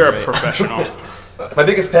 But You're a professional. my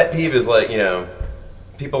biggest pet peeve is like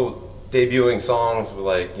people debuting songs with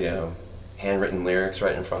like handwritten lyrics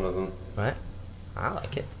right in front of them. Right? I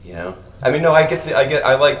like it. I mean, no,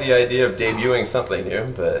 I like the idea of debuting something new,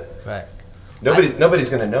 but Right. nobody's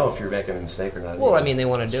gonna know if you're making a mistake or not. Well, I mean, they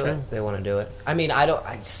want to do it. They want to do it. I mean,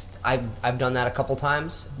 I've done that a couple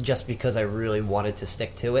times just because I really wanted to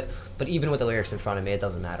stick to it. But even with the lyrics in front of me, it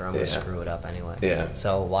doesn't matter. I'm Yeah. gonna screw it up anyway. Yeah.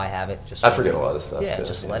 So why have it? Just I forget a lot of stuff. Yeah, too,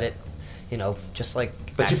 just let it. Just like.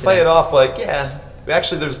 But you play it off like, yeah.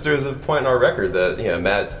 Actually, there's a point in our record that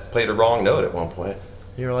Matt played a wrong note at one point,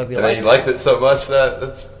 You're like, and then he liked it so much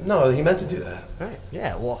that he meant to do that. Right.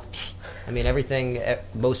 Yeah. Well, I mean,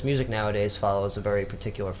 most music nowadays follows a very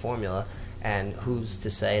particular formula, And who's to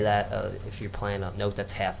say that if you're playing a note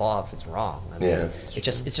that's half off, it's wrong? I mean, Yeah.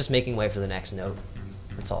 it's just making way for the next note.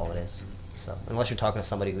 That's all it is. So unless you're talking to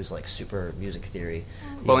somebody who's like super music theory.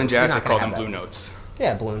 Well, in jazz, you're they not call gonna them have blue that. notes.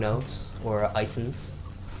 Yeah, blue notes or Isons.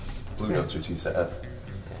 Blue notes are too sad.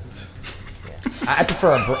 I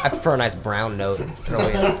prefer a nice brown note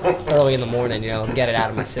early in the morning. You know, get it out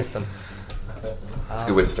of my system. That's a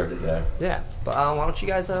good way to start it. Yeah. Yeah, but why don't you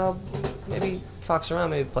guys maybe fox around,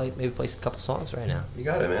 maybe play a couple songs right now. You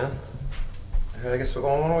got it, man. All right, I guess why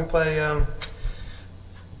don't we play?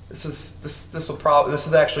 This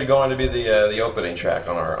is actually going to be the opening track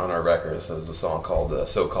on our record. So there's a song called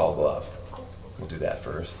 "So-Called Love." We'll do that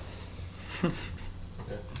first. Okay.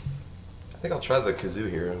 I think I'll try the kazoo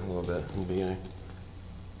here a little bit in the beginning.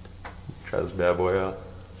 Try this bad boy out.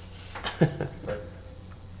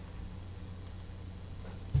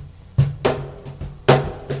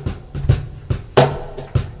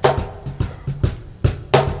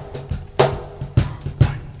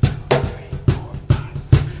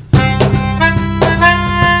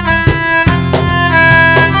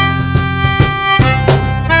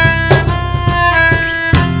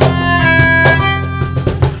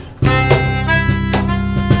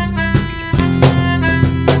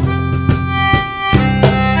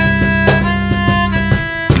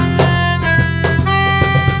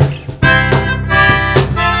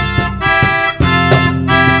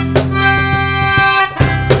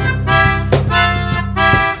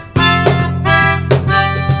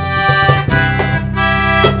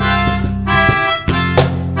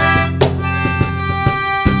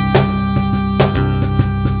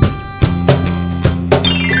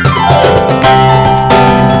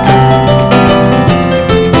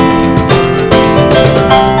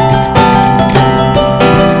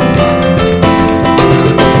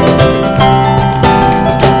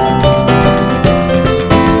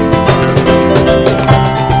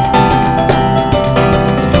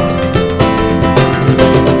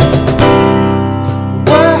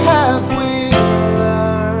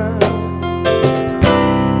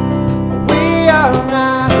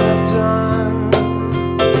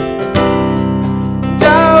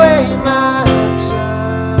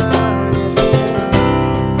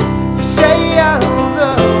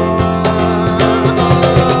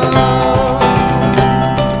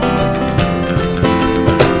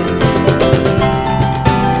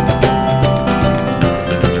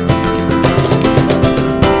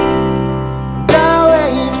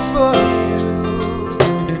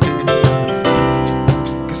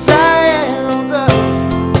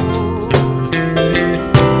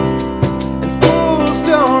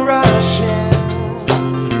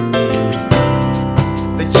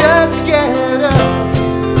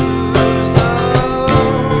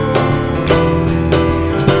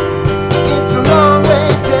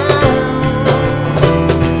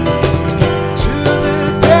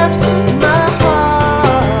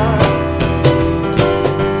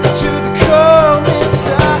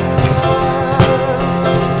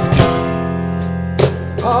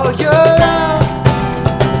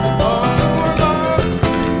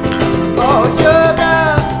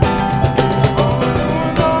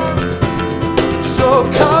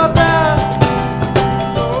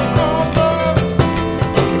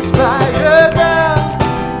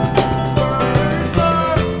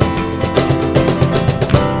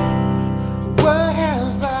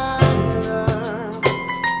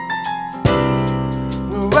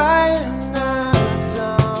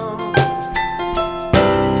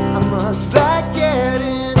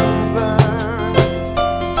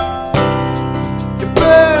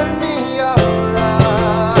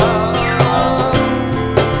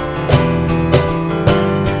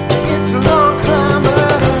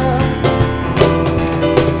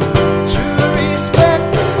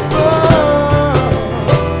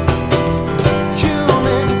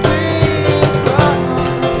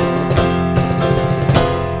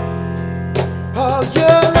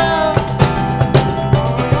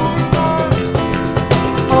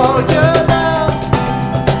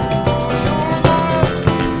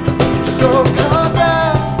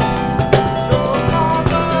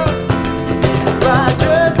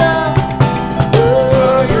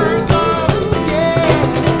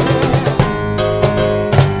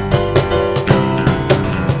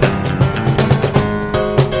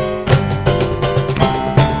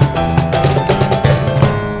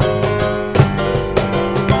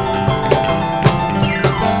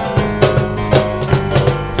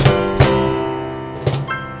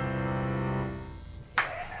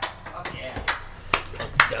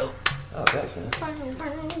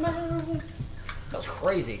 That was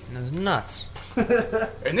crazy. It was nuts.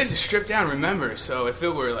 And this is stripped down, remember? So if it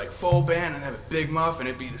were like full band and have a big muff and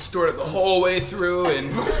it'd be distorted the whole way through, and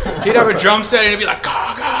he'd have a drum set and it'd be like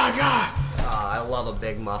ga ga ga. I love a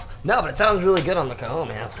big muff. No, but it sounds really good on the cajon,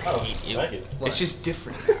 man. I hate you. Thank you. It's just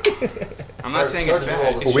different now. I'm not saying it's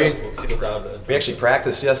bad. It's Well, just we actually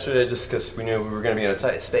practiced yesterday just because we knew we were going to be in a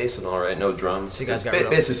tight space and all right, no drums. So you guys got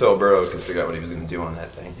basically so Burrows could figure out what he was going to do on that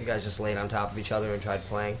thing. You guys just laid on top of each other and tried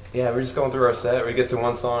playing. Yeah, we're just going through our set. We get to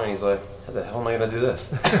one song and he's like, how the hell am I going to do this?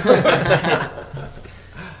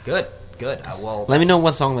 Good. Well, Let me know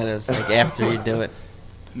what song that is, like after you do it.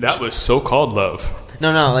 That was so-called love.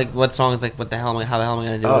 No, like what song is like? How the hell am I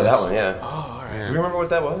gonna do Oh, this? that one, yeah. Oh, all right. Do you remember what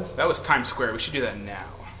that was? That was Times Square. We should do that now.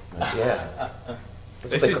 Yeah.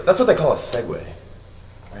 This is That's what they call a segue,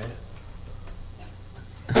 right?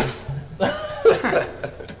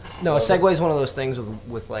 No, a Segway is one of those things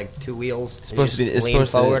with like two wheels. It's supposed to be- it's lean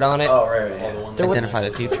supposed to- forward on it. Oh, right, yeah. Identify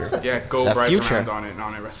the future. yeah, go The rides future. around on it and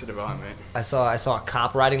on Arrested Development. I saw a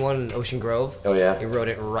cop riding one in Ocean Grove. Oh, yeah? He rode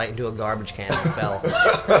it right into a garbage can and fell.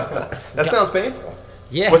 That sounds painful.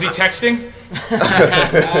 Yeah. Was he texting?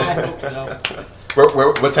 I hope so.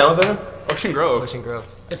 What town is that in? Ocean Grove. Ocean Grove.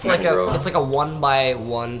 It's Ocean like Grove. a 1x1 guys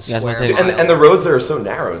wanna square. take- mile. And the roads there are so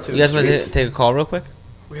narrow, too. You guys want to Streets. take a call real quick?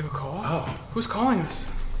 We have a call? Oh. Who's calling us?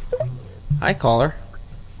 Hi, caller.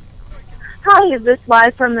 Hi, is this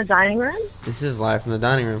live from the dining room? This is live from the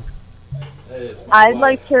dining room. Hey, it's my I'd wife.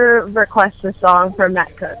 like to request a song from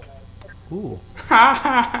Matt Cook. Ooh.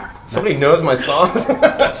 Somebody knows my songs?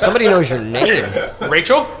 Somebody knows your name.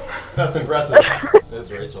 Rachel? That's impressive. It's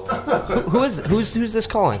Rachel. Who's this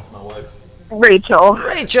calling? My wife. Rachel.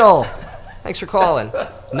 Rachel. Thanks for calling.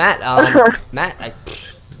 Matt,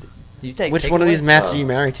 you take Which take one of away? these Matts are you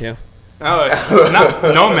married to? Oh,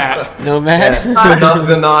 no, Matt. No, Matt.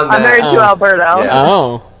 the non I'm married to Alberto. Yeah.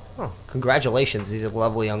 Oh, Oh, congratulations. He's a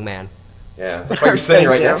lovely young man. Yeah, that's why you're sitting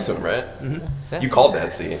right Thank you. next to him, right? Yeah. You called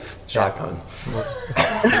that seat. Shotgun.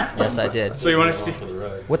 Yes, I did. So you want us to... For the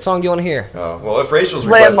ride. What song do you want to hear? Oh, well, if Rachel's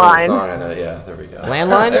requesting a Landline. song, I know. Yeah, there we go.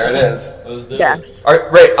 Landline? There it is. Let's do Yeah. it. All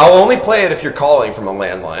right, Ray, I'll only play it if you're calling from a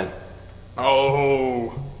landline.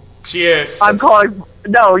 Oh, she is. I'm calling.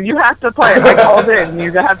 No, you have to play it. I called in.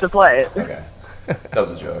 You have to play it. Okay. That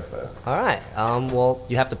was a joke, but. All right. Well,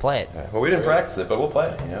 you have to play it. All right. Well, we didn't practice it, but we'll play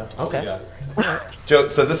it, you know. Okay. Yeah. Joe,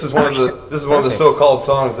 so this is one of the so-called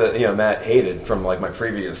songs that Matt hated from like my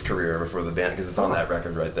previous career before the band because it's on that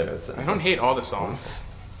record right there. I don't hate all the songs.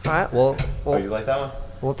 All right. Well, Oh, you like that one?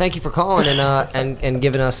 well. Thank you for calling and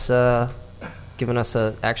giving us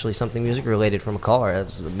actually something music related from a caller. That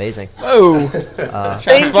was amazing. oh!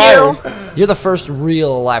 Thank you. You're the first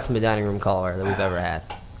real live from the dining room caller that we've ever had.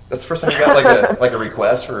 That's the first time you got like a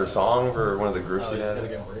request for a song for one of the groups you Just gotta had.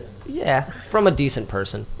 get more in. Yeah, from a decent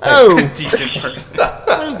person. Oh! Decent person.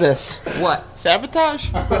 What is this? What? Sabotage?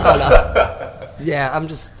 Yeah,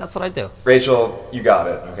 that's what I do. Rachel, you got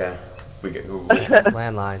it. Okay.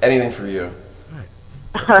 Landline. Anything for you.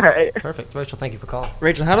 All right. Perfect. Rachel, thank you for calling.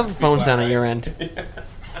 Rachel, how does the phone sound on your end?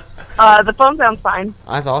 The phone sounds fine.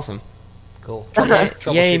 That's awesome. Cool.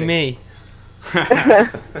 Yay, me.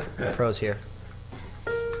 Pros here.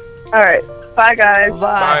 All right. Bye, guys.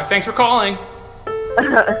 Bye. Thanks for calling.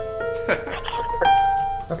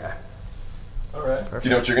 Okay. All right. Do you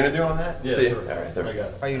know what you're gonna do on that? Yeah, See? sure. All right. There we I go.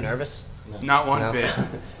 got it. Are you nervous? Not one No. bit.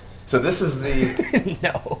 So this is the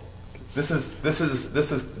No. this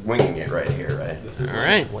is winging it right here, right? All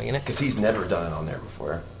right. Winging it. Because he's never done it on there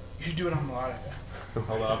before. You should do it on melodic.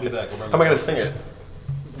 Hold on, I'll be back. I'll How am I gonna sing it?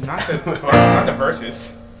 Not the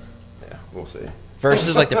verses. Yeah, we'll see.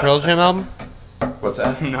 Versus like the Pearl Jam album? What's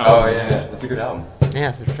that? No. Oh yeah, it's a good album. Yeah,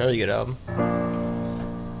 it's a very good album.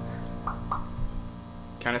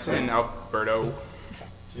 Count us in, Alberto.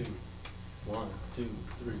 2, 1, 2,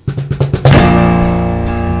 3.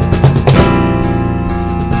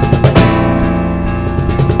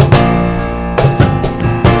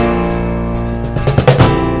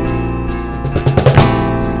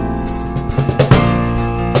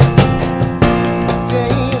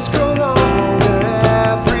 Days grow longer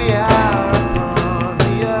every hour upon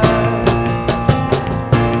the earth.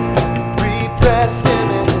 Repressed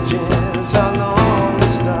images are lonely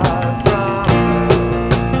start from.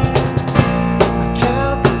 I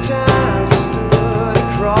count the time.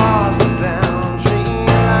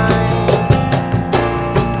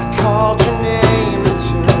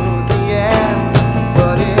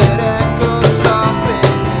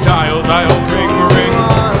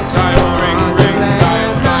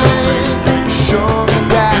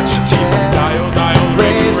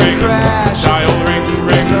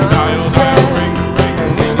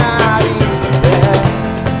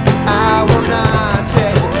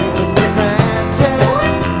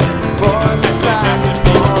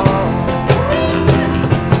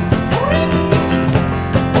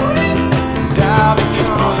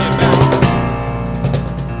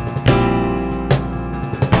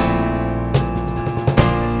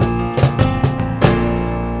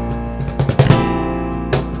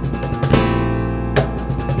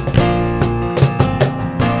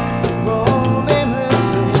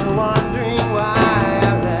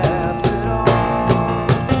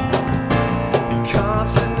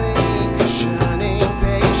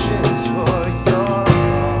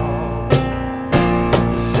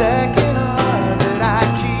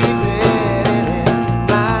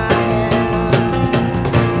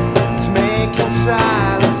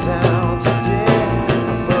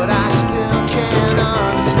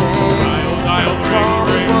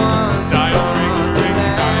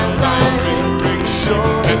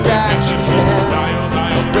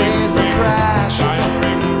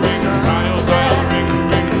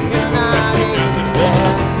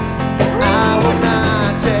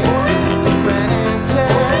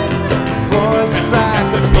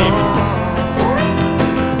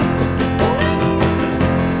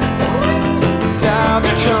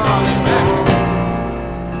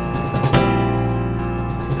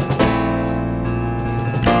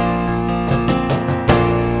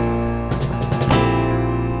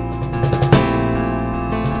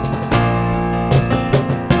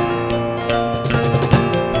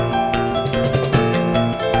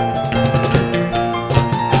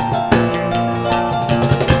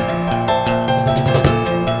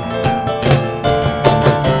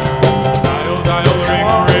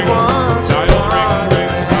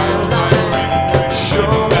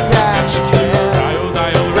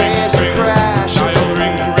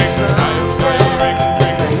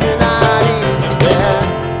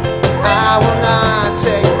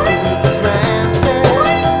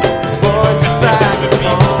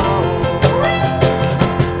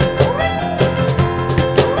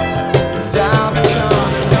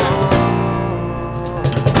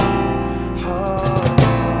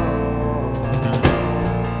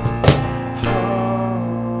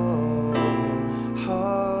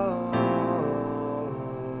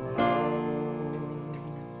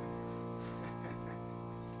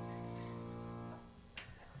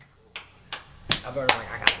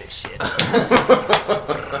 shit.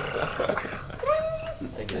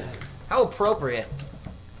 How appropriate.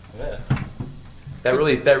 Yeah.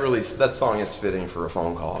 That song is fitting for a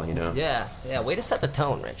phone call, you know. Yeah, yeah. Way to set the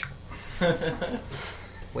tone, Rich.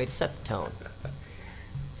 Way to set the tone.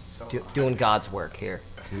 Doing God's work here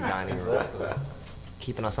in the dining room.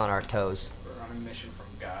 Keeping us on our toes. We're on a mission from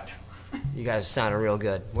God. You guys are sounding real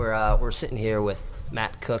good. We're sitting here with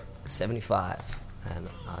Matt Cook, 75, and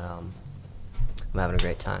I'm having a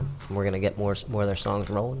great time. And we're gonna get more of their songs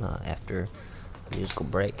rolling after a musical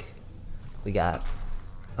break. We got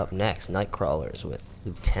up next Nightcrawlers with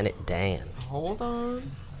Lieutenant Dan. Hold on.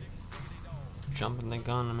 Jumping the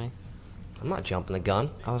gun on me. I'm not jumping the gun.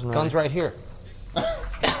 I was Gun's right here. I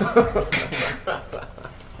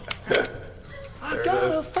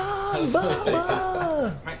gotta find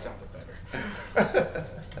Baba. Might sound better.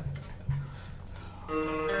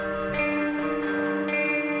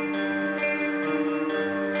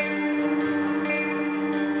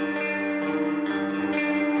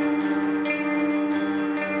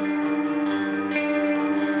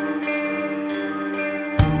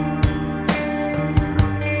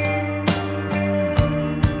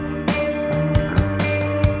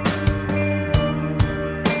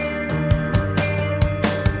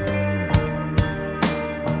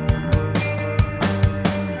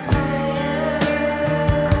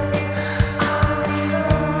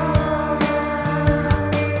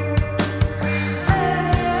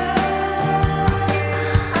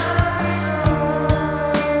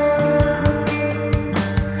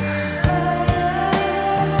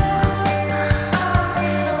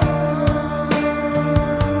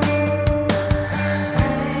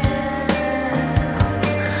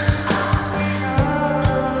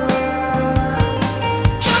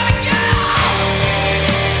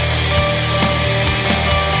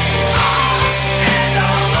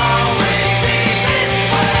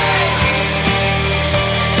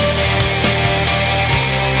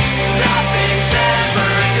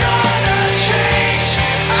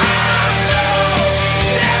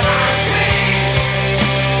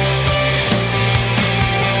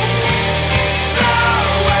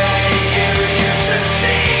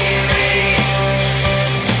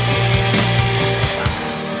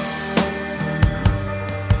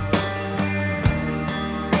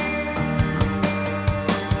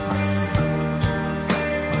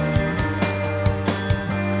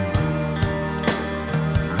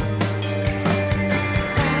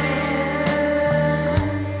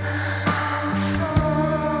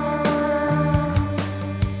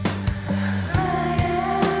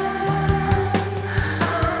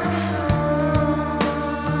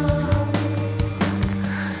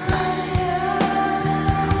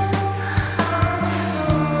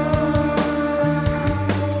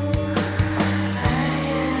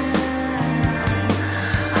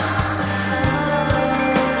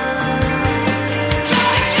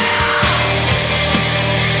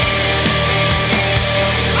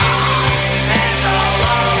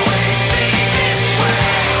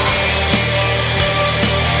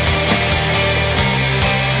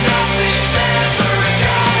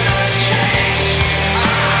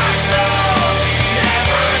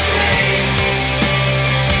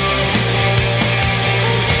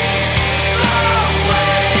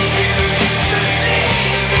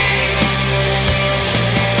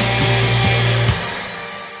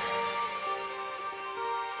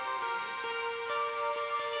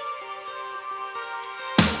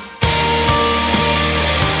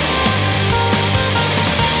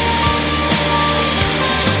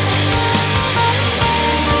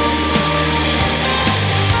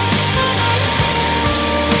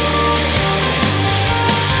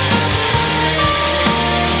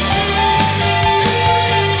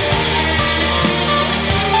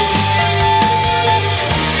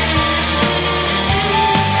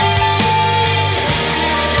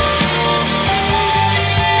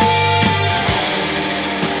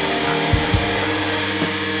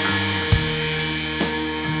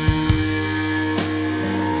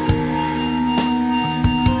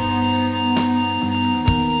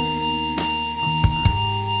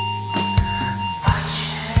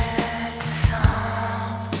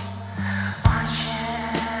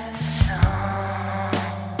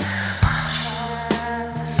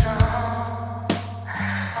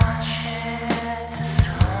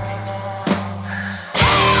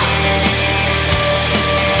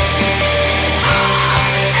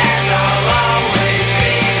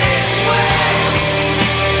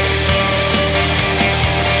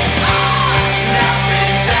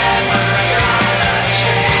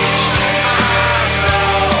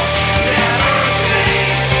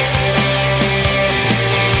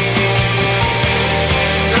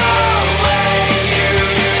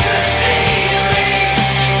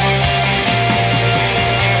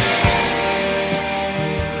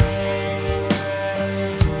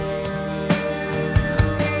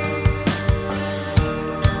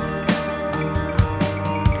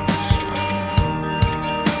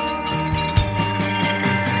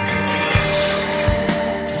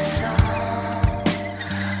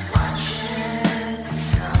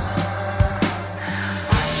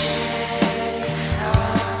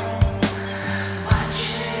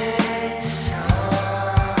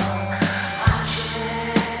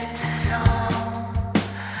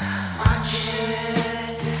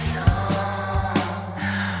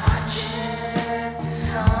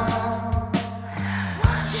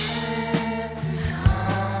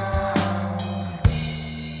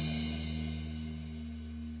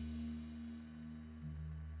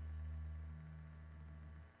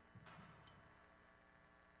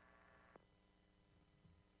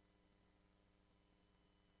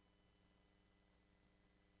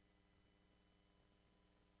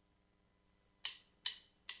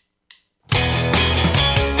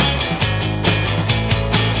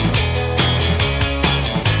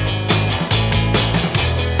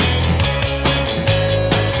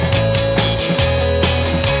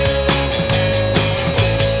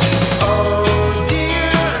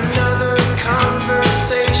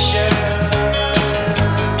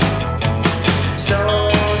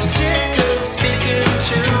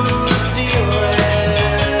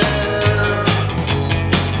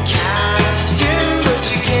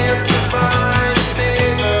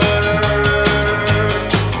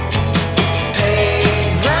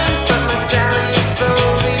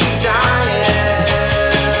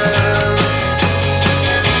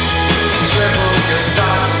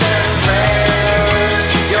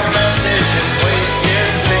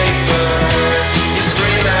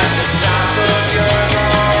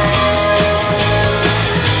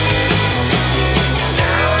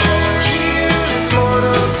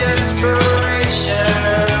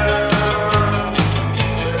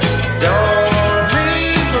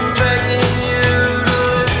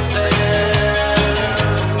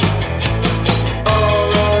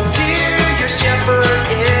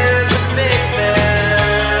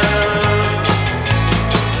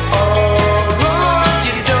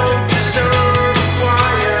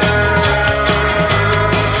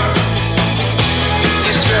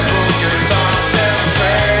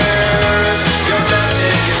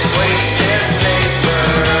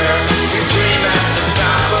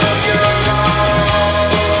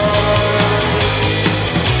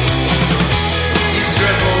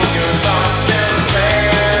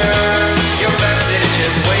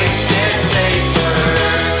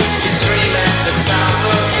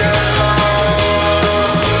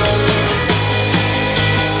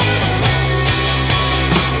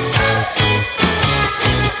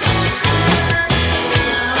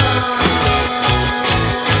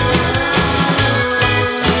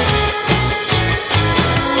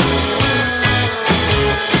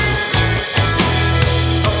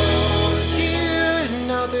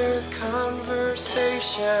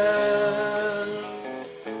 conversation.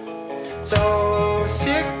 So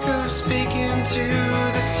sick of speaking to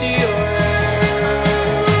the ceiling.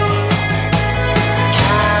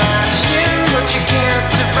 Cash in, but you can't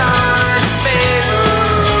divine favor.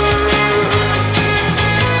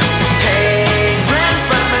 Paid rent,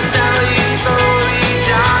 but my salary's slowly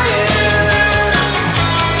dying.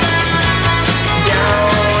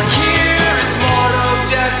 Down here, it's mortal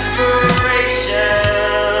desperation.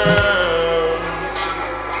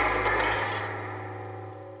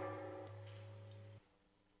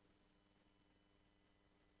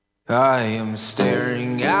 I am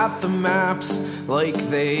staring at the maps like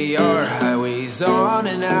they are highways on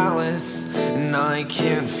an atlas, and I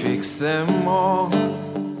can't fix them all.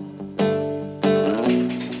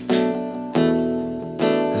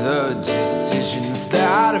 The decisions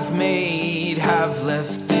that I've made have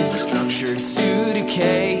left this structure to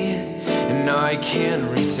decay, and I can't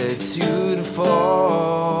reset to the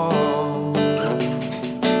fall.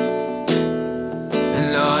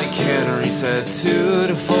 And I can't reset to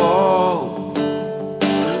the fall.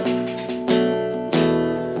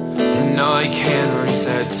 And I can't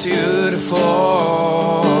reset to the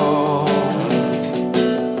fall.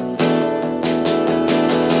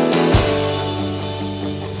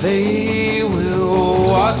 They will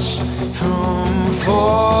watch from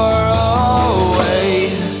far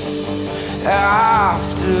away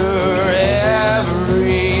after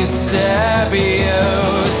every step you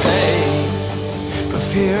take. But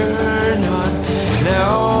fear not,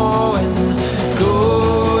 knowing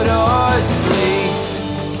good or sleep.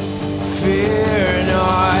 Fear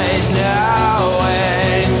not,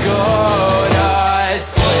 knowing good or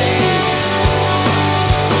sleep.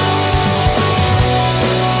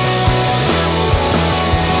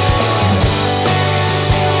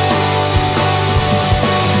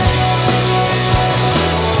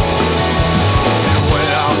 When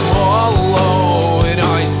I'm all alone,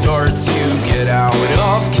 I start to get out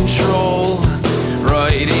of control,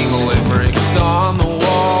 writing limericks on the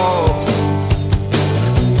walls.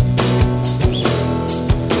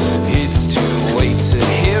 It's too late to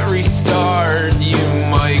hit restart. You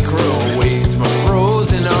microwaved my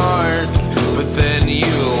frozen art, but then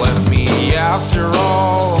you left me after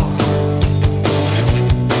all.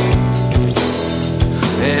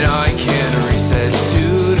 And I can't reset to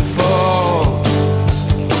the fall.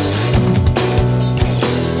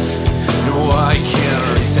 No, I can't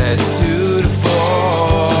reset to the fall.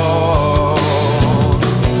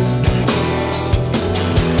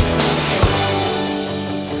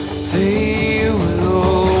 They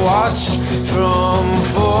will watch from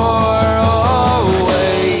far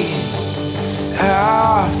away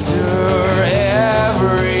after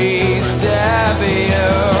every step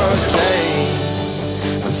you take.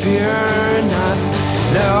 Fear not,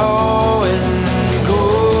 knowing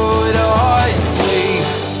good or sleep.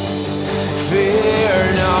 Fear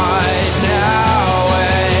not,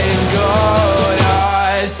 knowing good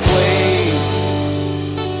or sleep.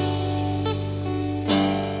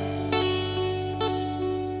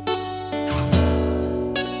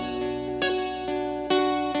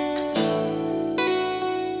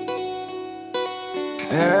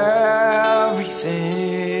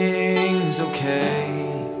 Everything's okay.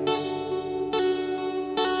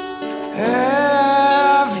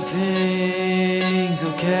 Everything's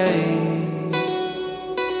okay.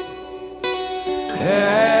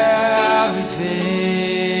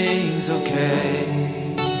 Everything's okay.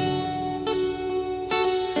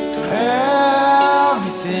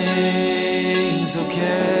 Everything's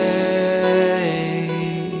okay.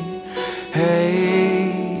 Hey.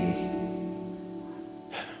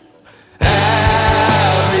 Everything's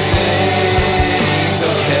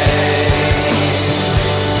okay.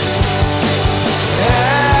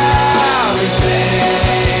 Everything's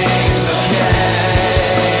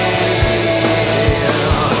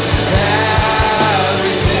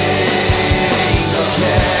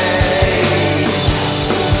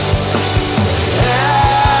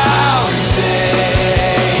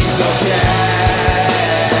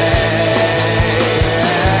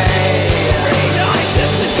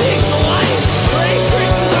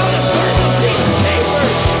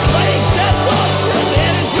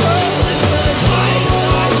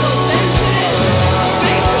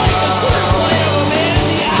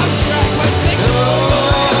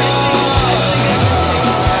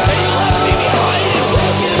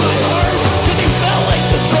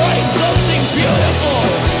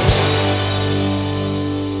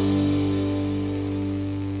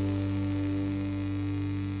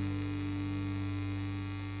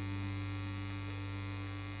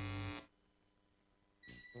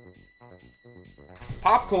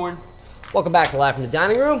Popcorn. Welcome back to Live from the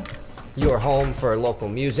Dining Room. Your home for local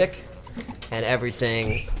music and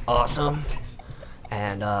everything awesome.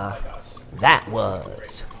 And that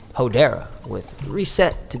was Hodera with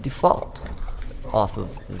Reset to Default off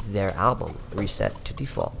of their album Reset to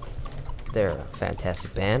Default. They're a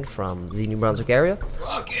fantastic band from the New Brunswick area.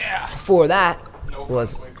 Fuck yeah! Before that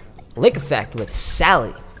was Lake Effect with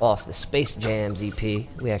Sally off the Space Jams EP.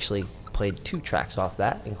 We actually played 2 tracks off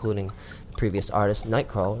that, including the previous artist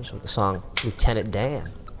Nightcrawlers with the song Lieutenant Dan.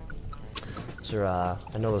 So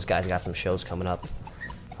I know those guys got some shows coming up.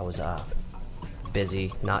 I was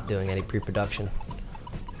busy not doing any pre-production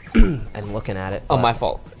and looking at it. Oh, my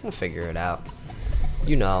fault. We'll figure it out.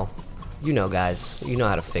 You know, guys. You know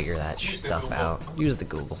how to figure that stuff out. Use the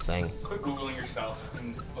Google thing. Quit Googling yourself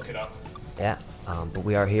and look it up. Yeah. But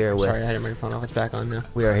we are here with. Sorry, I had my phone off. It's back on now.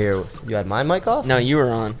 We are here with. You had my mic off? No, you were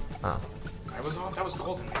on. Oh. I was off. That was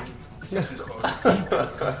golden, man. Simpsons quote.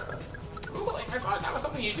 Googling. I thought that was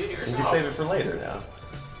something you did yourself. You can save it for later now.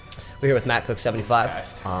 We're here with Matt Cook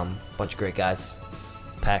 75. Bunch of great guys,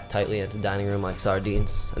 packed tightly into the dining room like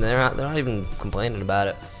sardines, and they're not even complaining about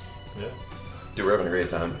it. Yeah. Dude, we're having a great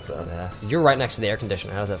time. So. Yeah. You're right next to the air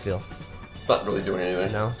conditioner. How does that feel? It's not really doing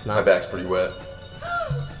anything. No, it's not. My back's pretty wet.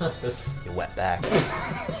 Your wet back.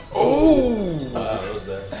 Oh! Wow, that was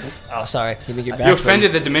bad. Oh, sorry. You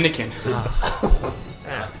offended the Dominican.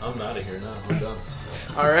 I'm out of here now. I'm done.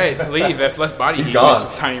 All right, leave. That's less body He's heat gone. in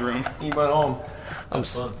this tiny room. He went home. I'm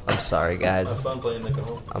sorry, guys. Have fun playing Nick at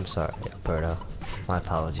home. I'm sorry, Berto. My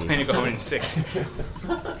apologies. Planning to go home in 6.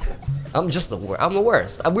 I'm just the worst. I'm the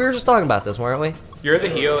worst. We were just talking about this, weren't we? You're the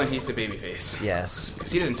heel and he's the babyface. Yes.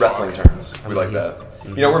 Because he doesn't Wrestling talk. terms. We like that.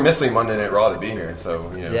 You know, we're missing Monday Night Raw to be here,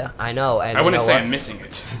 so, you know. Yeah, I know. And I wouldn't you know say what? I'm missing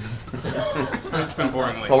it. It's been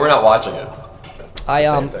boring lately. Well, we're not watching it. I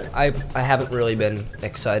Same thing. I haven't really been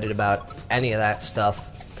excited about any of that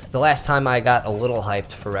stuff. The last time I got a little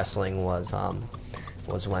hyped for wrestling was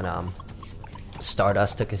when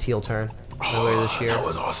Stardust took his heel turn earlier this year. That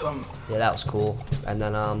was awesome. Yeah, that was cool. And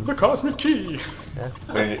then The Cosmic Key. yeah.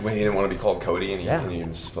 When he didn't want to be called Cody and he, Yeah. and he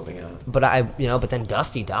was flipping out. But then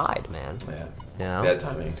Dusty died, man. Yeah. You know? Bad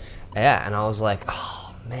timing. Yeah, and I was like,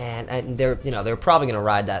 oh man, and they're probably gonna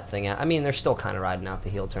ride that thing out. I mean, they're still kind of riding out the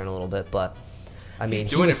heel turn a little bit, but I mean, He's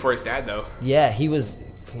doing it for his dad, though. Yeah, he was.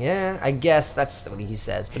 Yeah, I guess that's what he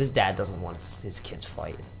says. But his dad doesn't want his kids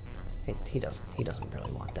fighting. He doesn't. He doesn't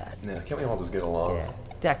really want that. Yeah, can't we all just get along? Yeah,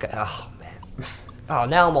 that guy. Oh man. Oh,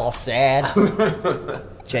 now I'm all sad.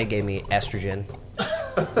 Jay gave me estrogen.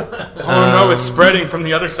 Oh no, it's spreading from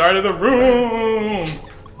the other side of the room.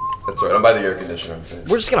 That's right. I'm by the air conditioner. I'm saying.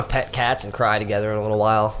 We're just gonna pet cats and cry together in a little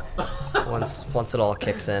while. Once it all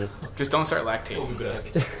kicks in. Just don't start lactating.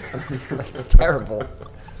 That's terrible.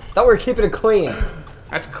 Thought we were keeping it clean.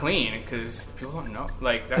 That's clean because people don't know.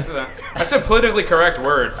 Like that's a politically correct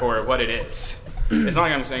word for what it is. It's not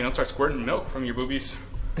like I'm saying don't start squirting milk from your boobies.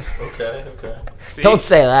 Okay. See? Don't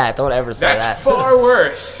say that. Don't ever say That's that. far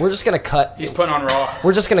worse. We're just gonna cut. He's putting on Raw.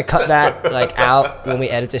 We're just gonna cut that out when we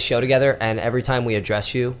edit this show together, and every time we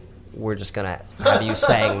address you, we're just gonna have you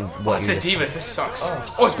saying what It's you the just Divas. This sucks.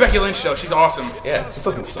 Oh, it's Becky Lynch though. She's awesome. Yeah, this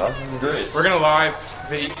doesn't suck. This is great. We're gonna live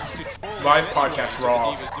podcast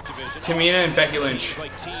Raw. Tamina and Becky Lynch. All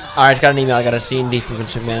right, got an email. I got a C&D from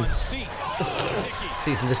Vince McMahon.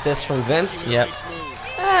 Cease and desist from Vince. Yep.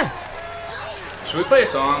 Should we play a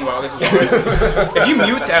song while this is on? If you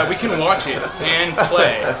mute that, we can watch it and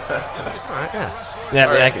play.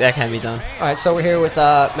 That can be done. All right, so we're here with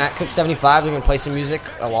Matt Cook 75. We're gonna play some music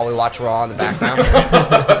while we watch Raw in the background.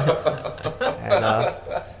 And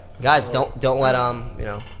guys, don't let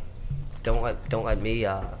don't let me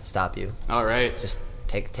stop you. All right. Just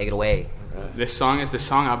take it away. This song is the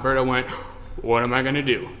song Alberta went, what am I going to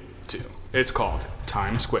do to? It's called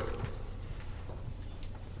Times Square.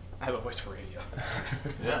 I have a voice for radio.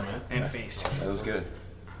 Yeah, man. And face. That was good.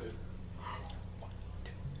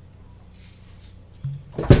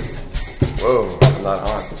 Whoa, I'm not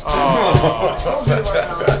on. Oh.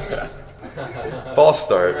 False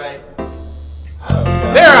start. There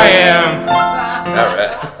I am. All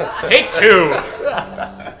right. Take 2.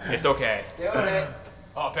 It's okay.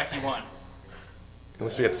 Oh, Becky won.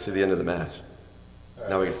 Unless we get to see the end of the match.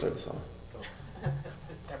 Now we can start the song.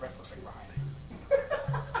 That ref looks like Ryan.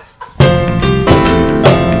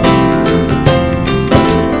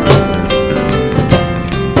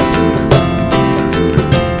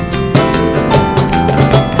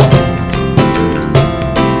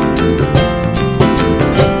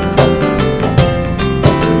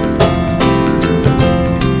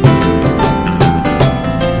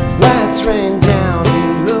 Lights rain down,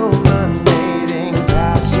 illuminating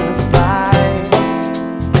passers-by.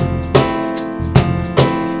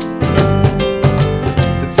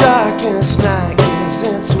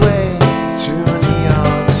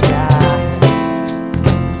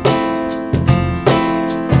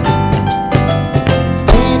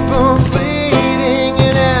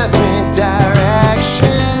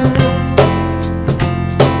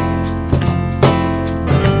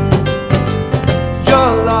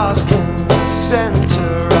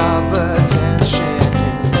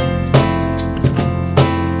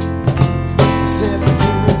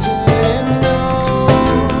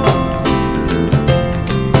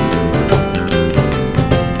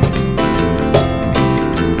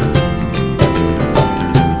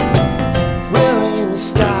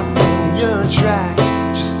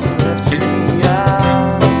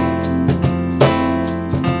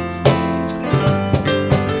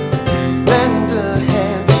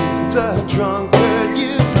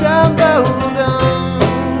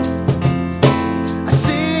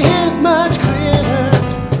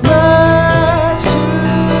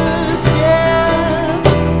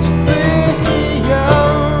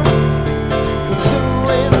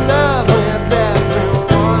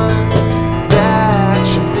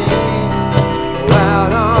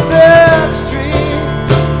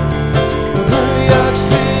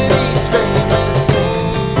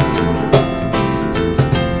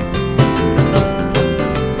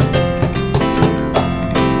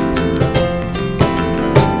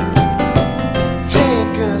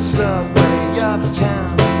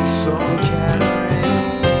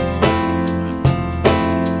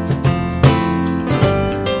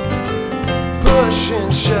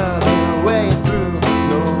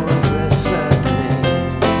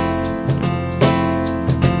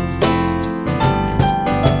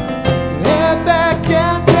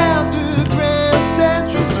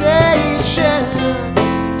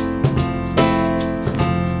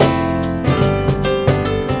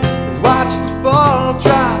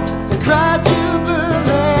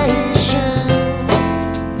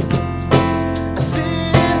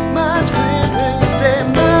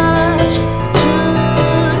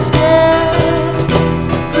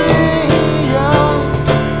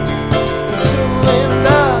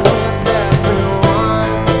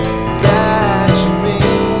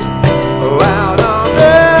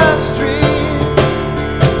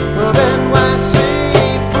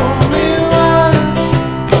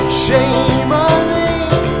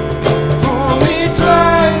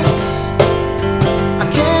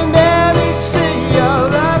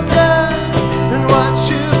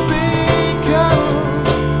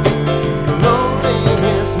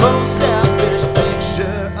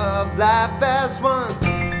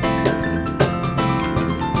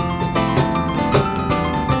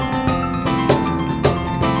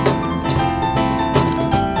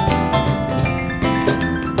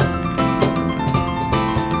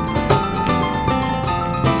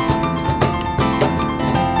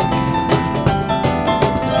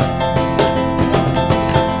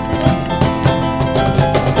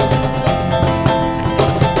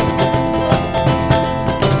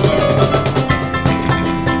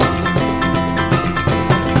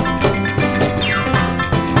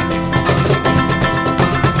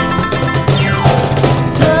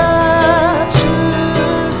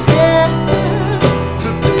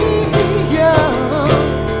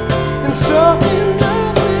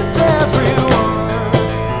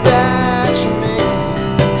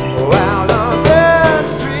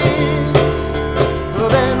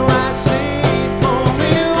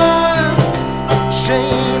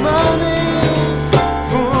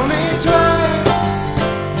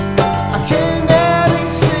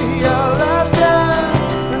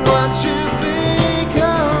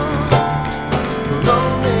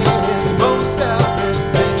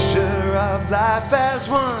 as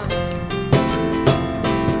one.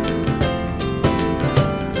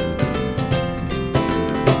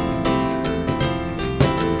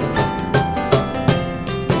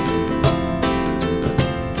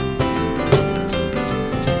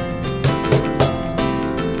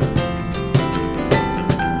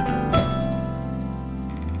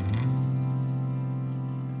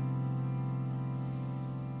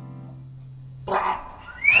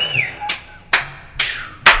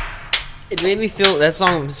 It made me feel, that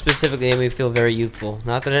song specifically made me feel very youthful.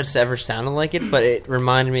 Not that it's ever sounded like it, but it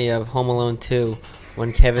reminded me of Home Alone 2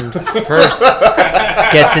 when Kevin first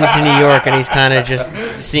gets into New York and he's kind of just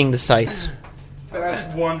seeing the sights.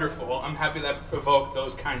 That's wonderful. I'm happy that evoked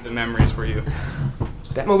those kinds of memories for you.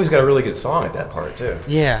 That movie's got a really good song at that part too.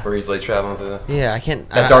 Yeah. Where he's like traveling through the... Yeah, I can't...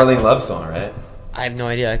 That Darlene Love song, right? I have no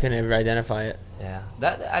idea. I couldn't ever identify it. Yeah.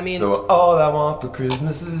 That, I mean... All I want for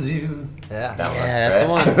Christmas is you. Yeah. That's the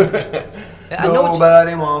one. I know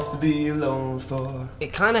Nobody wants to be alone for...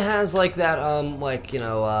 It kind of has like that, like, you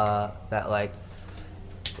know, that like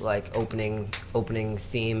opening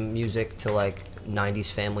theme music to like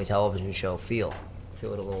 90s family television show feel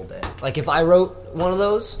to it a little bit. Like if I wrote one of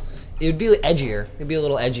those, it would be edgier. It'd be a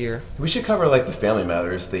little edgier. We should cover like the Family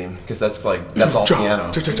Matters theme because that's all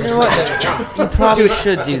piano. You know what? You probably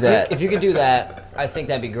should do that. If you could do that, I think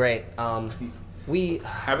that'd be great. We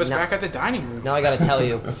have us back at the dining room. Now I got to tell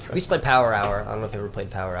you, we used to play Power Hour. I don't know if you ever played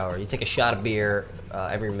Power Hour. You take a shot of beer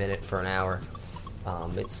every minute for an hour.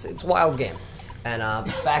 It's a wild game. And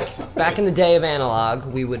back in the day of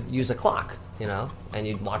analog, we would use a clock, you know, and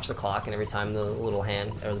you'd watch the clock, and every time the little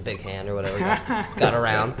hand or the big hand or whatever got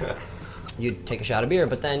around, you'd take a shot of beer.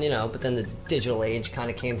 But then the digital age kind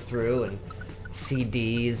of came through and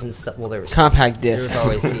CDs and stuff. Well, there was compact CDs. discs.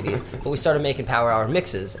 There was always CDs. But we started making Power Hour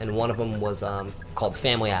mixes, and one of them was called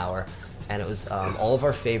Family Hour, and it was all of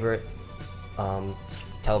our favorite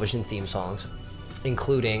television theme songs,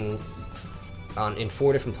 including in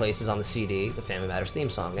 4 different places on the CD, the Family Matters theme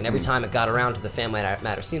song. And every time it got around to the Family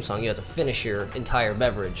Matters theme song, you had to finish your entire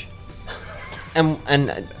beverage. And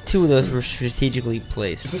 2 of those were strategically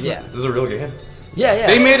placed. This is a real game? Yeah.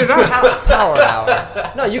 They made it up. Power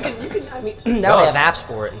Hour. No, you can. I mean, now they have apps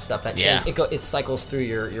for it and stuff. That change. Yeah. It cycles through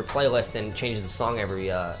your playlist and changes the song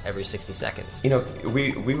every 60 seconds. You know,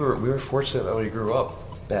 we were fortunate that we grew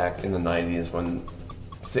up back in the 90s when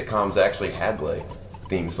sitcoms actually had like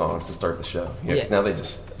theme songs to start the show. You know, 'cause now they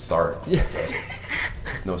just start. Yeah.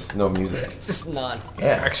 No music. It's just none.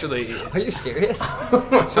 Yeah. Actually, Are you serious?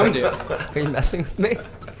 some do. Are you messing with me?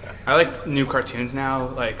 I like new cartoons now,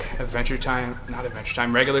 like not Adventure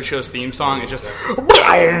Time, regular show's theme song. It's just.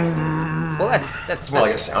 Well, that's more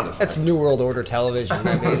like a sound effect. That's New World Order television.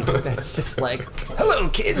 I mean, that's just like, hello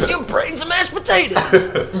kids, your brains are mashed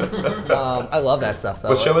potatoes. I love that stuff though.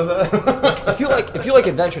 What show is that? If you like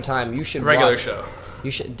Adventure Time, you should Regular watch, show.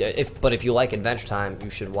 You should, if you like Adventure Time,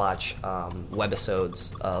 you should watch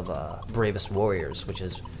webisodes of Bravest Warriors, which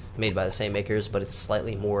is made by the same makers, but it's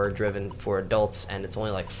slightly more driven for adults, and it's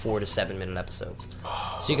only like 4 to 7 minute episodes.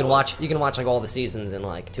 So you can watch like all the seasons in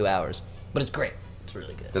like 2 hours, but it's great. It's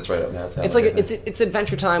really good. That's right up Matt's alley. It's like it's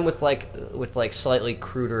Adventure Time with like slightly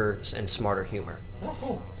cruder and smarter humor. Oh,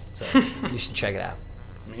 cool. So you should check it out.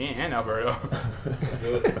 Me and Alberto.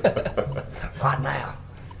 Right now.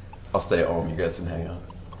 I'll stay at home. You guys can hang out.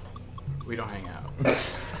 We don't hang out.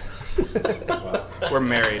 We're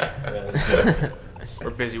married. We're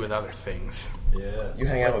busy with other things. Yeah. You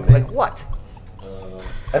hang out with me. Like what?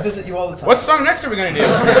 I visit you all the time. What song next are we gonna do?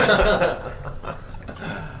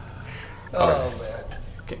 Oh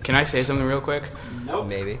man. Can I say something real quick? Nope.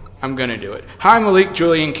 Maybe. I'm gonna do it. Hi, Malik,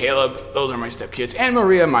 Julie, and Caleb. Those are my stepkids. And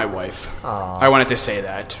Maria, my wife. Aww. I wanted to say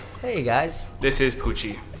that. Hey guys. This is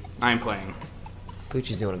Poochie. I'm playing.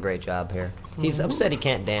 Poochie's doing a great job here. He's upset he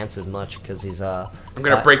can't dance as much because he's I'm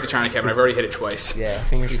gonna break the China cabinet. I've already hit it twice. Yeah.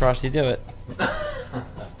 Fingers crossed you do it.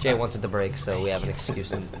 Jay wants it to break, so we have an excuse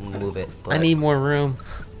to move it. But, I need more room.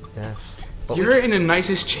 Yeah. You're in the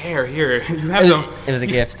nicest chair here. You have them. It was a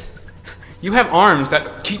gift. You have arms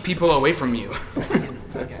that keep people away from you.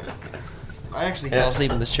 I actually fell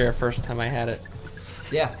asleep in this chair first time I had it.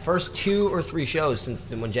 Yeah, first 2 or 3 shows since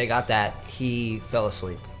when Jay got that, he fell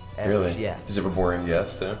asleep. Really? Yeah. Did you have a boring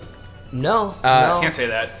guest too? No, I can't say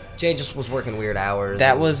that. Jay just was working weird hours.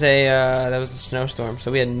 That was a snowstorm,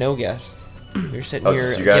 so we had no guests. We were sitting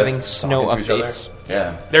here you guys giving snow talking to each updates. other?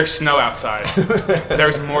 Yeah. There's snow outside.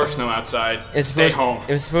 There's more snow outside. Stay home.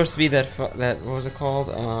 It was supposed to be that what was it called?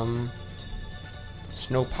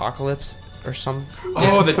 Snowpocalypse or some.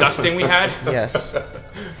 Oh, the dusting we had? Yes.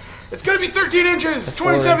 It's gonna be 13 inches,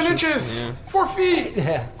 27 inches, inches, yeah. 4 feet.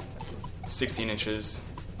 Yeah. 16 inches.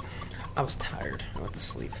 I was tired. I went to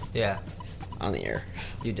sleep Yeah, on the air.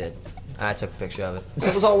 you did. I took a picture of it. So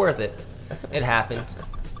it was all worth it. It happened.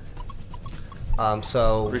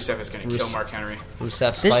 So Rusev is going to kill Mark Henry.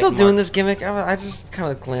 Rusev's They're fighting still doing Mark- this gimmick. I just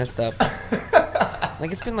kind of glanced up.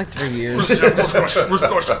 Like it's been like 3 years.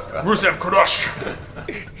 Rusev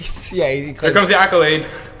Kudosh. Yeah, he Here claims, comes the accolade.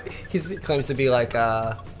 he claims to be like.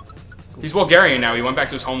 He's Bulgarian now. He went back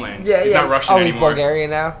to his homeland. Yeah, he's yeah. not Russian oh, anymore. he's Bulgarian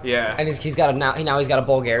now. Yeah. and he's got he's got a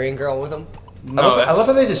Bulgarian girl with him. No, I love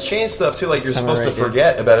how they just changed stuff too. Like you're supposed to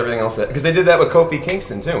forget about everything else because they did that with Kofi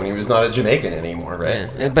Kingston too when he was not a Jamaican anymore, right?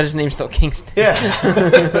 Yeah, but his name's still Kingston.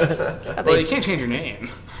 Yeah. Well, you can't change your name.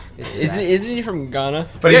 Isn't he from Ghana?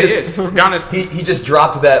 But Yeah, he he just, is. Ghana's- he just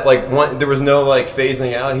dropped that like one. There was no like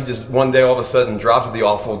phasing out. He just one day all of a sudden dropped the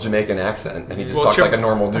awful Jamaican accent and he just talked like a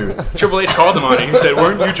normal dude. Triple H called him on it. He said,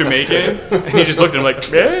 "Weren't you Jamaican?" And he just looked at him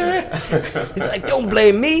like, "Eh." He's like, "Don't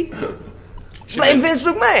blame me. Blame Vince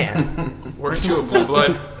McMahon." Weren't you a blue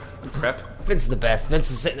blood prep? Vince is the best. Vince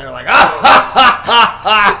is sitting there like, ah, ha, ha,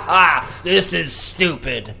 ha, ha. This is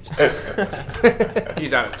stupid.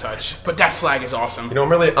 He's out of touch. But that flag is awesome. You know,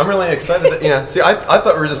 I'm really excited. That, see, I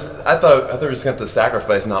thought we were just I thought we were just gonna have to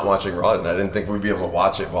sacrifice not watching Raw, and I didn't think we'd be able to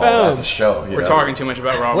watch it while at the show. We're talking too much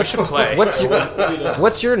about Raw. We should play.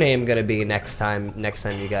 What's your name gonna be next time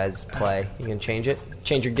you guys play? You gonna change it?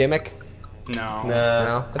 Change your gimmick? No.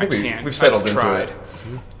 No? I think can't. we've settled I've into tried. it.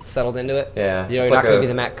 Settled into it? Yeah. You know, It's you're like not gonna a- be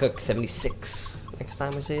the Matt Cook 76 next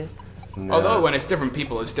time we see you. No. Although when it's different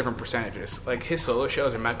people, it's different percentages. Like his solo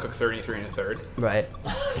shows are Matt Cook 33 and a third. Right.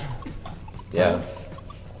 Yeah.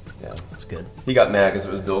 Yeah. That's good. He got mad because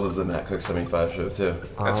it was billed as the Matt Cook 75 show too.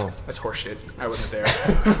 That's horseshit. I wasn't there.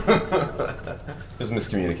 There's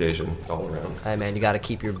miscommunication all around. Hey man, you got to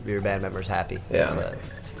keep your band members happy. Yeah.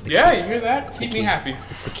 It's the Yeah, key. you hear that? It's the Keep me key. happy.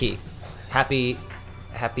 It's the key. Happy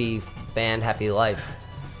band, happy life.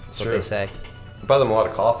 That's what true. they say. I buy them a lot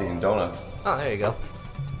of coffee and donuts. Oh, there you go.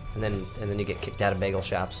 And then you get kicked out of bagel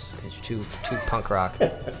shops because you're too punk rock.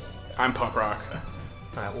 I'm punk rock.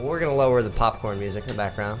 All right, well, we're gonna lower the popcorn music in the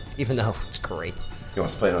background, even though it's great. You want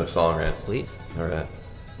us to play another song, right? Please. All right.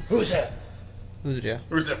 Who's that? Who's that?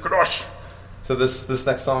 Kadosh. So this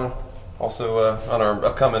next song, also on our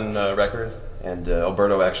upcoming record, and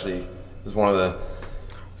Alberto actually is one of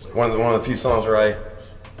the few songs where I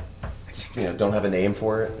don't have a name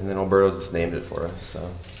for it, and then Alberto just named it for us. So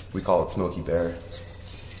we call it Smokey Bear.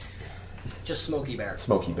 Just Smokey Bear.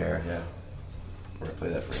 Smokey Bear, yeah. We're gonna play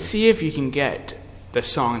that for you. See if you can get the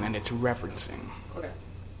song that it's referencing. Okay.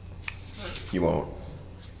 You won't.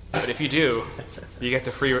 But if you do, you get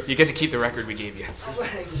to keep the record we gave you.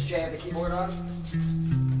 Just jab the keyboard on.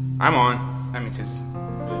 I'm on. That means his.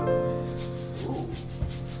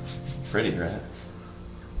 Pretty, right?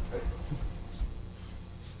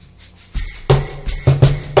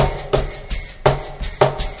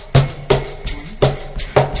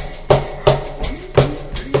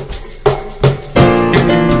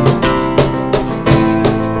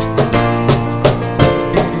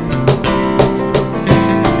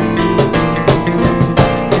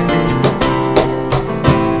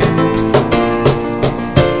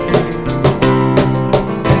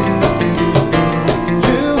 You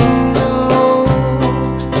know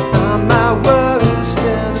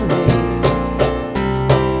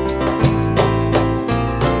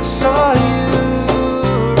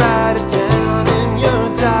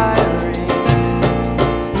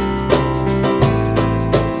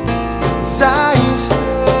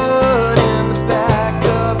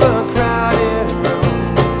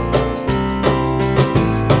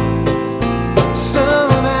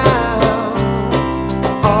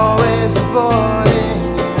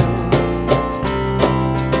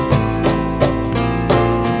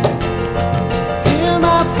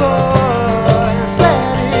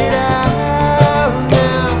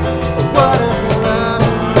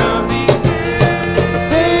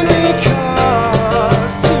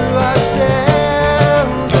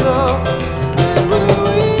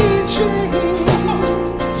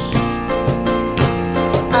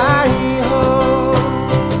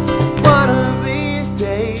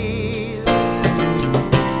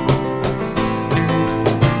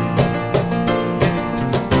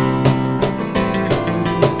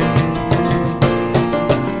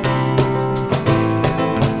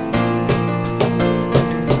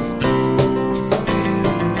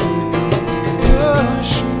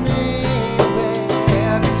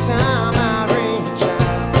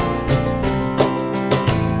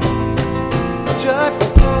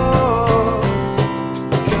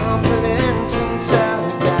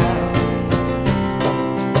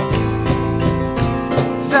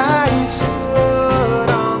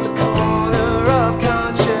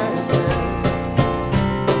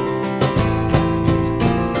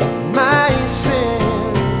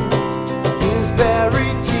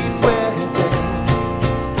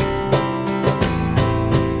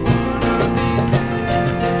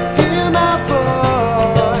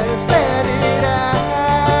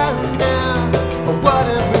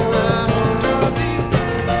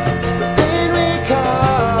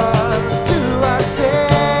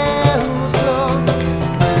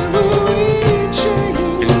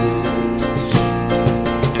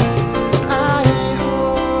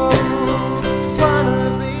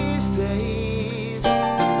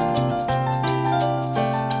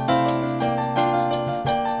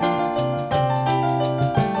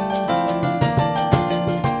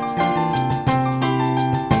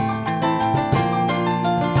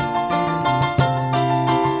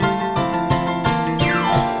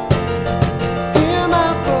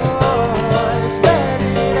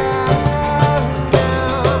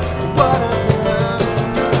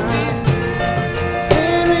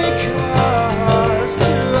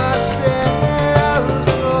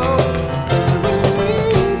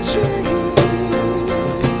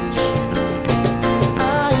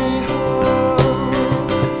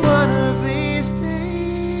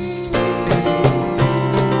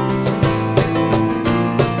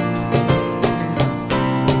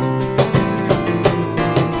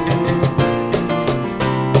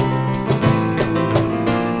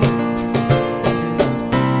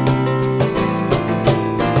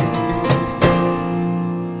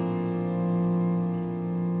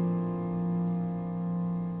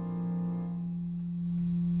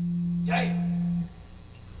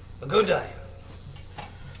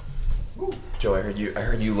Joe, I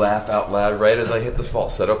heard you laugh out loud right as I hit the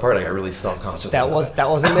falsetto part. I got really self-conscious. That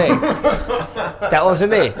wasn't me. That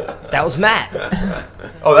wasn't me. That was Matt.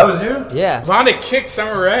 Oh, that was you? Yeah. Vonda kicked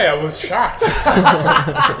Summer Rae. I was shocked.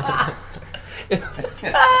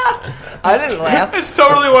 I didn't laugh. That's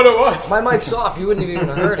totally what it was. My mic's off. You wouldn't have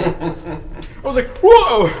even heard it. I was like,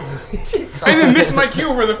 whoa! I even missed my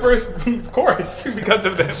cue for the first chorus because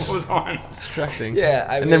of that what was on. Distracting.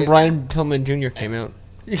 Yeah, and then Brian Pillman Jr. came out.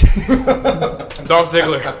 Dolph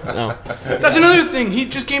Ziggler. No. That's another thing. He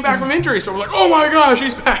just came back from injury, so we're like, oh my gosh,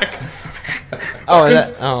 he's back.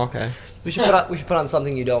 Okay. We should put on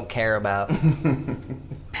something you don't care about.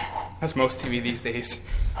 That's most TV these days.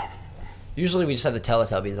 Usually we just have the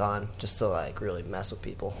Teletubbies on, just to like really mess with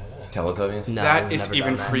people. Teletubbies? No, that we've is never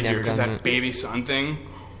even done that. freakier because done that it. baby son thing.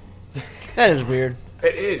 That is weird.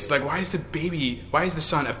 It is like, why is the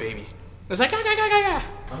son a baby? It's like,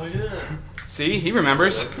 Oh yeah. see, he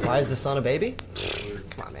remembers. Why is the son a baby?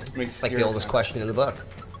 Come on, man. It's like the oldest question in the book.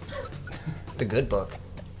 The good book.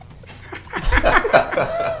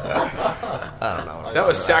 I don't know. That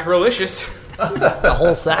was sacrilegious. The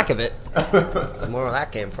whole sack of it. That's more where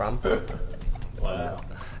that came from. Wow.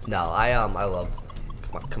 No, I love.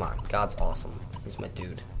 Come on. God's awesome. He's my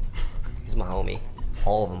dude. He's my homie.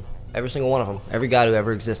 All of them. Every single one of them. Every God who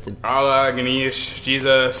ever existed. Allah, Ganesh,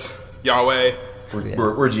 Jesus, Yahweh.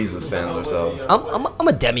 We're Jesus fans ourselves. I'm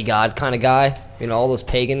a demigod kind of guy. You know, all those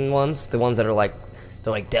pagan ones, the ones that are like,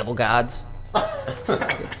 they're like devil gods.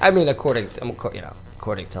 I mean, according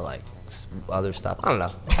to like other stuff. I don't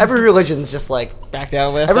know. Every religion's just like Backed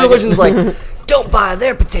out last every second. religion's like, don't buy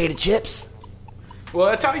their potato chips. Well,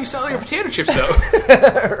 that's how you sell your potato chips, though.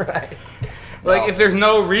 Right. Like, if there's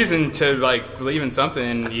no reason to like believe in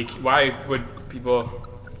something, why would people?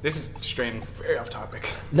 This is straying very off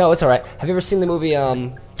topic. No, it's all right. Have you ever seen the movie?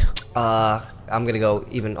 I'm gonna go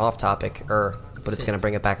even off topic, but it's gonna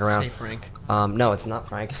bring it back around. Say Frank. No, it's not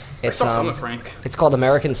Frank. It's I saw some of Frank. It's called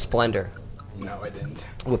American Splendor No, I didn't.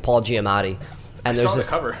 with Paul Giamatti. And I there's saw the this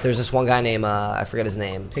cover. there's this one guy named I forget his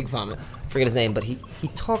name. Pig vomit. I forget his name, but he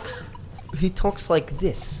talks like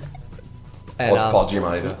this. And, Paul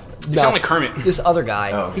Giamatti does. You sound like Kermit. This other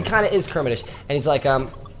guy. Oh, okay. He kind of is Kermitish, and he's like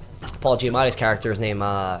Paul Giamatti's character's name.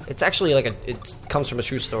 It's actually like it comes from a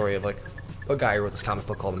true story of like a guy who wrote this comic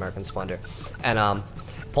book called American Splendor, and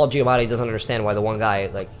Paul Giamatti doesn't understand why the one guy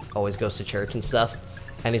like always goes to church and stuff,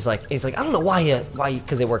 and he's like I don't know why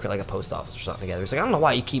because they work at like a post office or something together. He's like I don't know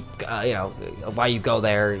why you keep why you go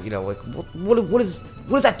there, like what does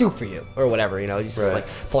that do for you or whatever, He's just Right. like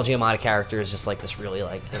Paul Giamatti character is just like this really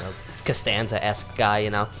like Costanza-esque guy,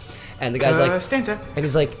 and the guy's like Costanza. and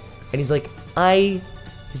he's like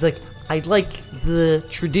I like the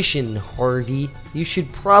tradition, Harvey. You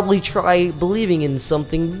should probably try believing in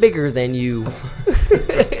something bigger than you.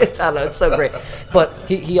 I don't know, it's so great. But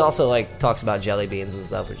he also like talks about jelly beans and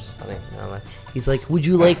stuff, which is funny. I don't know. He's like, would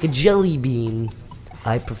you like a jelly bean?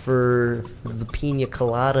 I prefer the pina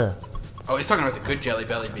colada. Oh, he's talking about the good Jelly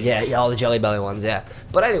Belly beans. Yeah, all the Jelly Belly ones, yeah.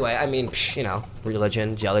 But anyway, I mean,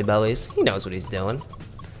 religion, Jelly Bellies. He knows what he's doing.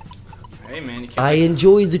 Hey, man, you can't. I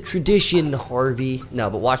enjoy the tradition, Harvey. No,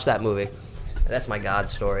 but watch that movie. That's my God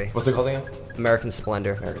story. What's it called again? American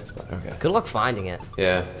Splendor. American Splendor. Okay. Good luck finding it.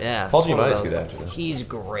 Yeah. Yeah. Paul it's one of Giamatti's those. good actor, though. He's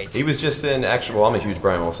great. He was just in Well, I'm a huge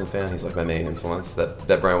Brian Wilson fan. He's like my main influence.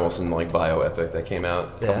 That Brian Wilson like bioepic that came out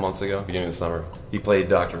a couple Yeah. months ago, beginning of the summer. He played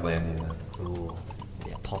Dr. Landy in it. Ooh.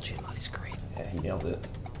 Yeah, Paul Giamatti's great. Yeah, he nailed it.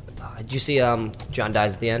 Did you see John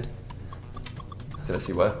Dies at the End? Did I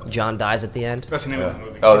see what? John Dies at the End. That's the name of the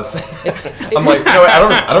movie. Oh, that's, I'm like, no,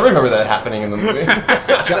 I don't remember that happening in the movie.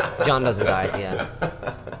 John doesn't die at the end.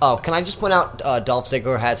 Oh, can I just point out Dolph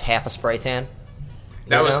Ziggler has half a spray tan?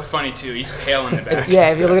 That was know? funny too. He's pale in the back.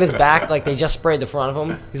 Yeah, if you look at his back, like they just sprayed the front of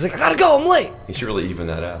him. He's like, I gotta go, I'm late. He should really even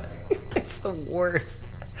that out. It's the worst.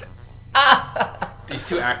 These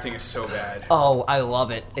two acting is so bad. Oh, I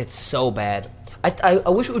love it. It's so bad. I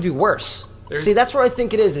wish it would be worse. There's- See, that's where I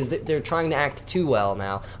think it is that they're trying to act too well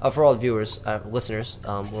now. For all the viewers, listeners,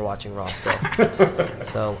 we're watching Raw still.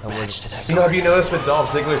 So, and we're just... Have you noticed with Dolph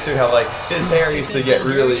Ziggler too, how like his hair used to get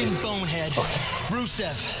really... Bonehead.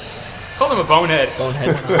 Rusev. Call him a bonehead.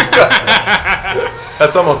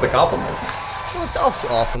 That's almost a compliment. Well, Dolph's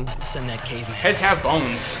awesome. Send that caveman Heads have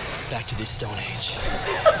bones. back to the Stone Age.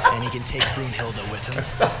 And he can take Brunhilde with him.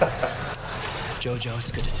 Jojo,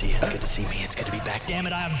 it's good to see you. It's good to see me. It's good to be back. Damn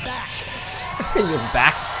it, I'm back. Your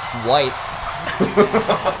back's white.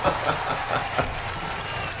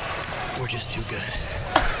 We're just too good.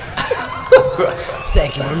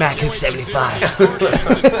 Thank you, we're Matt Cook 75.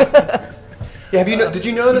 Yeah, did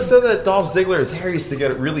you notice though that Dolph Ziggler's hair used to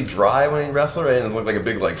get really dry when he wrestled, right? And look like a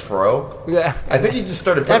big fro. Yeah. I think he just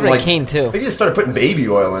started putting Happened to Kane, too. I think he just started putting baby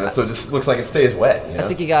oil in it, so it just looks like it stays wet. You know? I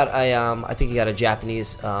think he got a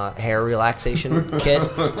Japanese hair relaxation kit.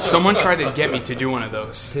 Someone tried to get me to do one of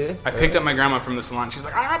those. Yeah. I picked up my grandma from the salon. She was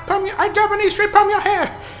like, I Japanese straight perm your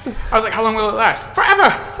hair. I was like, how long will it last? Forever.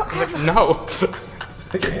 I was like, no.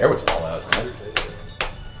 I think your hair would fall out.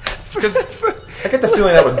 Because I get the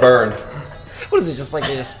feeling that would burn. What is it? Just like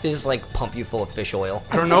they just like pump you full of fish oil?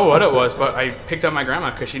 I don't know what it was, but I picked up my grandma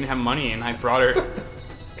because she didn't have money, and I brought her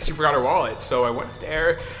because she forgot her wallet. So I went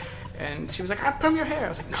there, and she was like, I perm your hair. I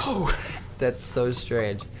was like, no. That's so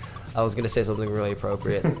strange. I was gonna say something really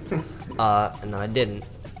appropriate, and then I didn't.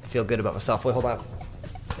 I feel good about myself. Wait, hold on.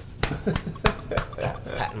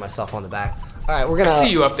 Patting myself on the back. All right, we're gonna see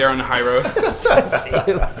you up there on the high road. see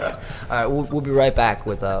you. All right, we'll be right back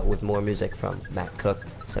with more music from Matt Cook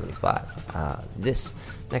 75. This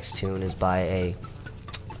next tune is by a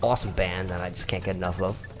awesome band that I just can't get enough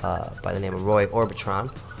of, by the name of Roy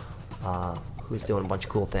Orbitron, who's doing a bunch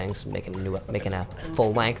of cool things, making a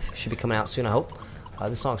full length. Should be coming out soon, I hope.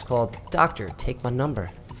 This song's called "Doctor, Take My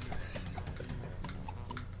Number."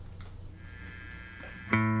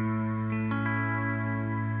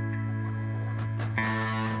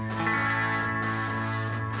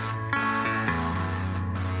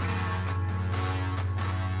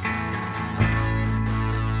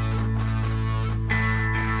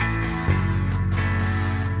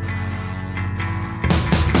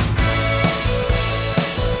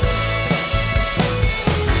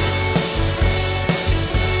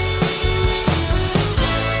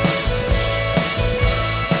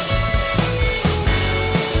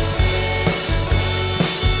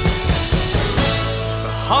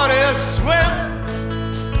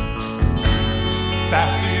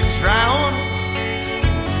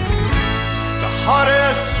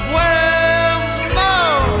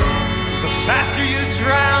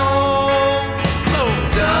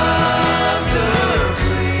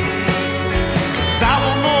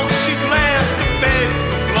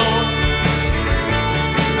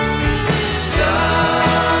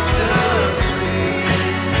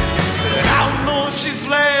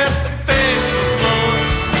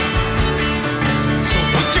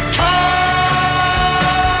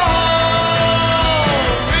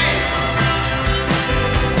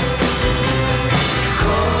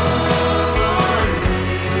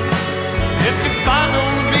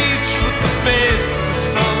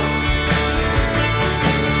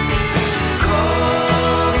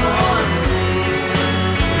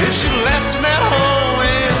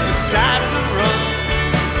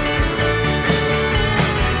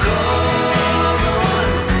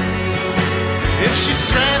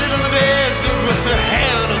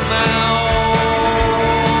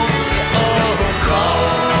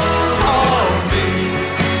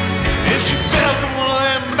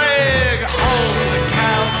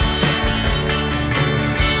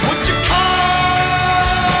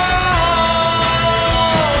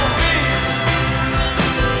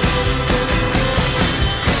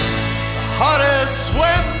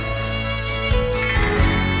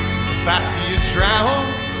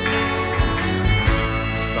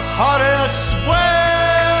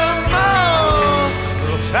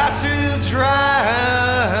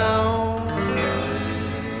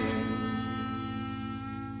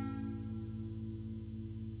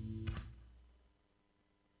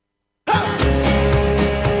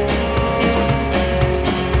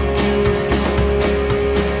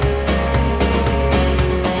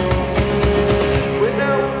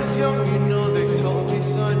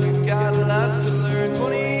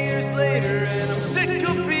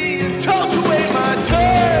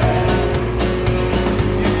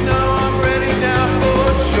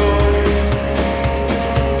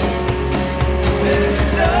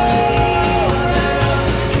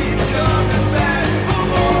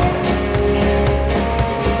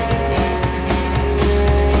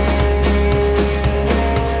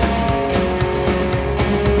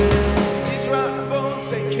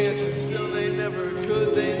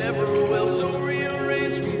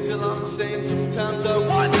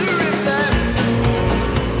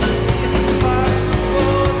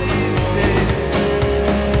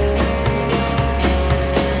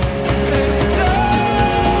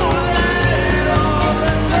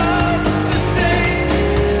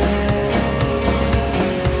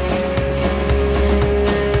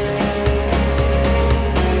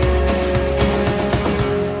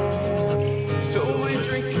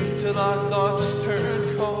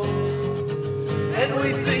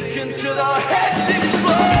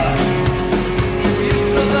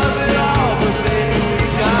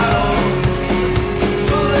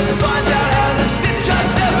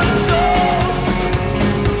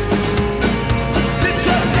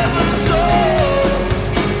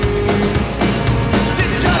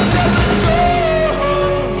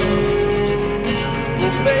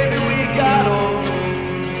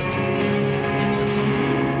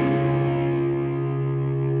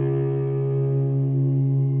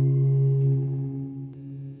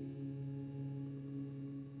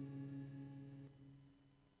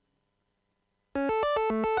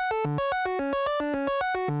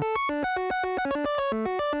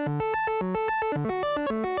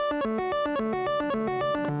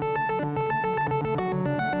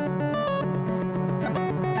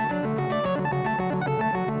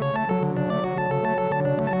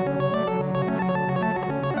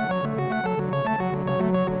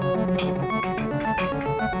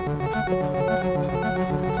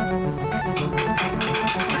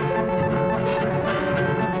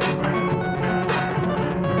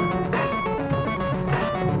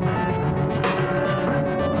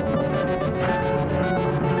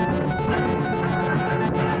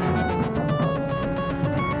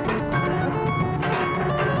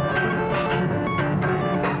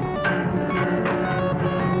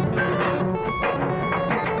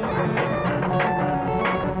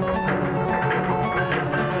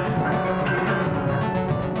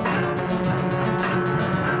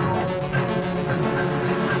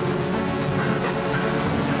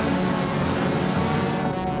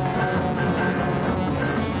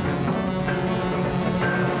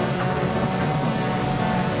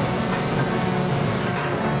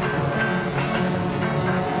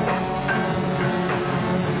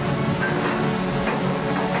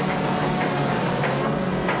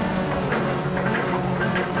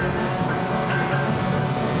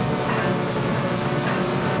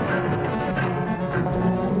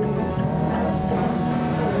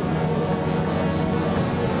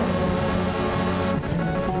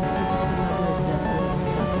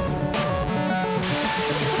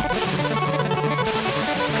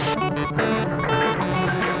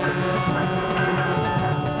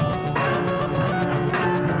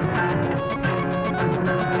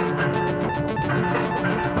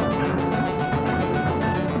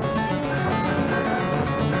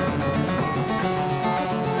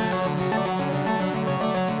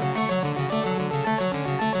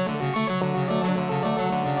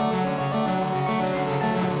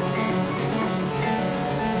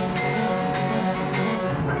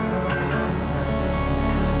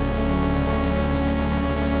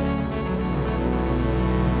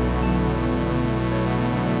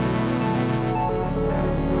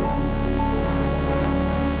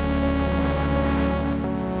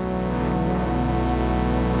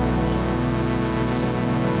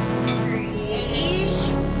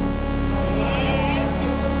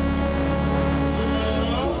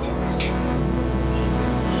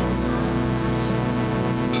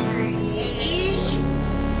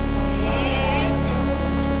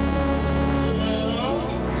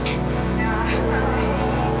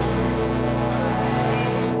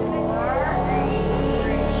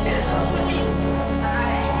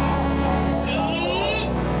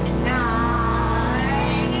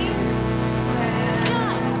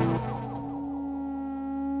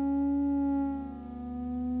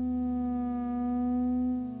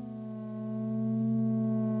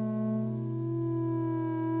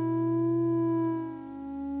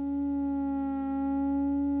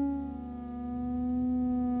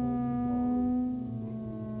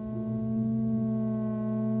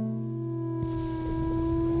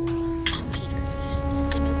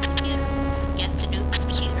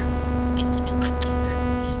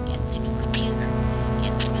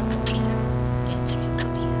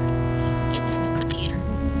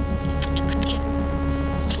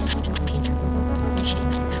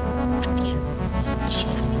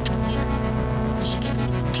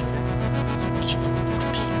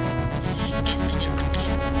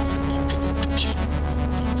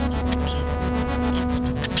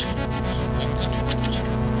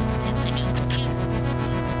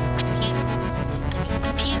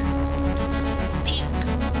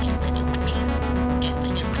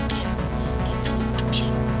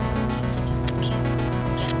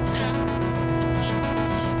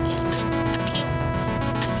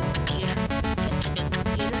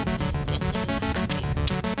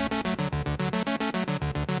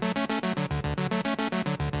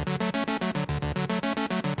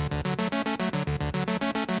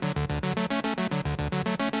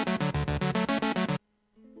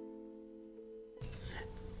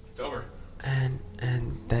 over. And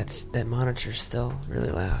that monitor's still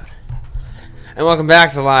really loud. And welcome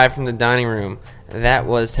back to Live from the Dining Room. That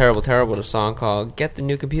was Terrible Terrible, a song called Get the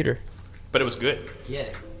New Computer. But it was good. Get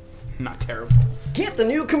it. Not terrible. Get the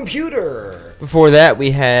new computer. Before that,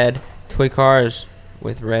 we had Toy Cars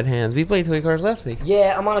with Red Hands. We played Toy Cars last week.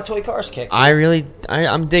 Yeah, I'm on a Toy Cars kick.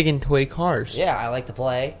 I'm digging Toy Cars. Yeah, I like to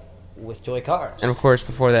play with Toy Cars. And of course,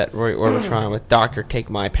 before that, Roy Orbitron with Dr. Take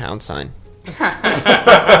My Pound Sign.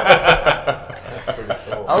 I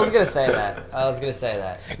was gonna say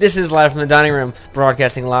that. This is Live from the Dining Room,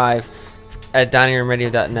 broadcasting live at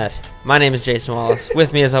diningroomradio.net. My name is Jason Wallace.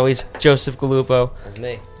 With me, as always, Joseph Gallupo. That's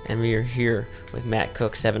me. And we are here with Matt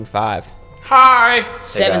Cook, 7'5". Hi.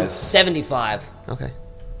 75. Okay.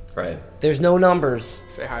 Right. There's no numbers.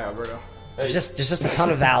 Say hi, Alberto. There's just a ton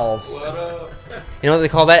of vowels. What up? You know what they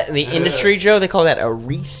call that in the industry, Joe? They call that a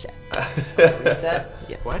reset. Reset?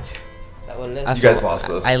 Yeah. What? Is that what it is? You guys lost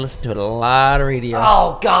us. I listen to it a lot of radio.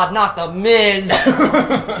 Oh God, not the Miz.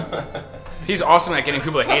 He's awesome at getting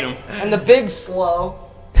people to hate him. And the Big Slow.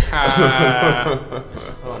 Oh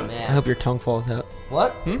I man. hope your tongue falls out.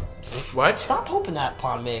 What? What? Stop hoping that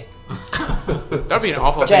upon me. That'd be an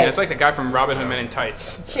awful Jay. thing. It's like the guy from Robin Hood Men in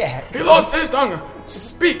Tights. Yeah. He lost his tongue.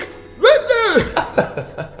 Speak.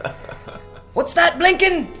 What's that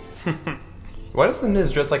blinking? Why does the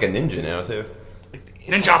Miz dress like a ninja now, too?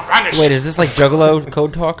 Ninja vanish. Wait, is this like Juggalo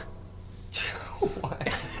code talk?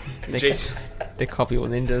 Jason. They call people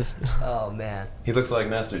ninjas. Oh man. He looks like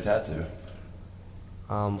Master Tattoo.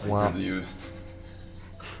 Well, The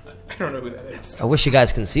I don't know who that is. I wish you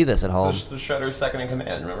guys can see this at home. Shredder's second in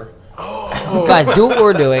command, remember? Oh. Guys, do what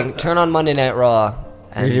we're doing. Turn on Monday Night Raw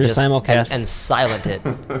and Read your just simulcast. and silence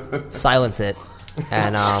it,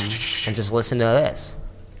 and just listen to this.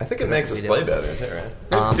 I think it makes us play better, is it,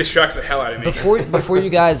 right? It distracts the hell out of me. Before you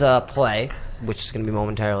guys play, which is going to be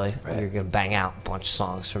momentarily, you're going to bang out a bunch of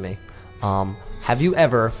songs for me. Have you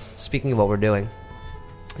ever, speaking of what we're doing,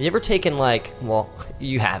 have you ever taken well,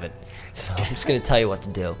 you haven't, so I'm just going to tell you what to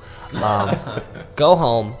do. Go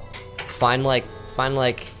home, find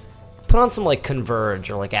put on some Converge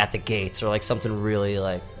or At the Gates or something really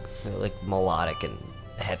like melodic and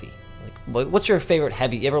heavy. What's your favorite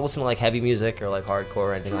heavy? You ever listen to heavy music or hardcore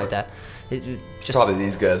or anything like that? Just probably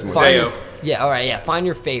these guys more. Zayo. Yeah, all right, yeah. Find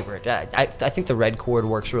your favorite. I think the red chord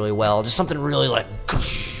works really well. Just something really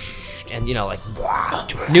and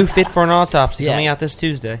New Fit for an Autopsy Yeah. coming out this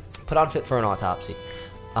Tuesday. Put on Fit for an Autopsy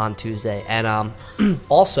on Tuesday, and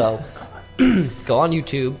also go on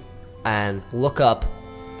YouTube and look up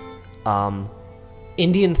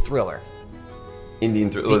Indian Thriller.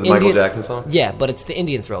 The Michael Jackson song? Yeah, but it's the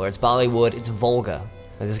Indian Thriller. It's Bollywood. It's Volga.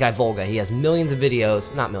 This guy Volga, he has millions of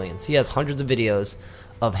videos. Not millions. He has hundreds of videos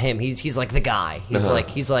of him. He's like the guy. He's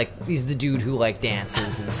he's the dude who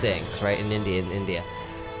dances and sings, right? In India.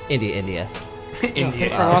 India.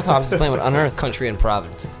 Fit for an Autopsy is playing with Unearthed. Country and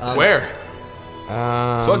province. Where?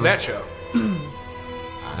 Plug that show.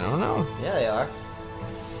 I don't know. Yeah, they are.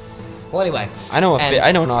 Well, anyway. I know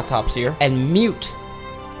an Autopsy here. And mute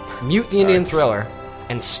the Indian Thriller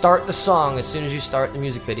and start the song as soon as you start the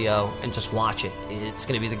music video and just watch it. It's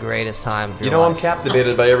going to be the greatest time of your life. I'm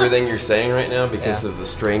captivated by everything you're saying right now because of the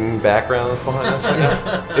string background that's behind us right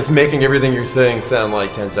now. It's making everything you're saying sound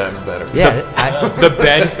 10 times better. Yeah. The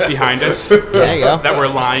bed behind us. There you go. That we're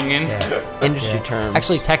lying in. Yeah. Industry terms.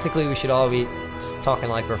 Actually, technically, we should all be talking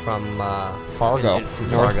like we're from Fargo.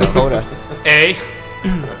 from North Fargo. Dakota. Hey.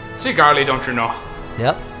 Cigarli, don't you know?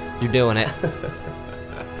 Yep. You're doing it.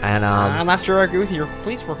 And I'm not sure I agree with your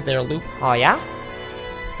police work there, Lou. Oh yeah?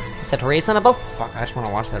 Is that reasonable? Fuck, I just want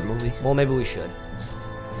to watch that movie. Well, maybe we should.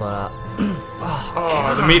 But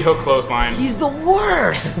the meat hook clothesline. he's the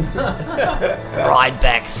worst.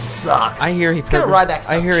 Ryback sucks. I hear he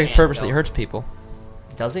purposely hurts people.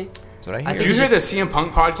 Does he? That's what I hear. Did you hear the CM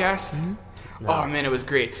Punk podcast? Mm-hmm. No. Oh man, it was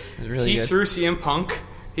great. It was really good. Threw CM Punk.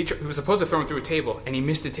 He was supposed to throw him through a table, and he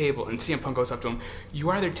missed the table. And CM Punk goes up to him.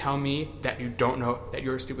 You either tell me that you don't know that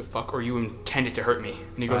you're a stupid fuck, or you intended to hurt me.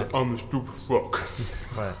 And he goes, I'm a stupid fuck.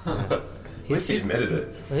 Right. He admitted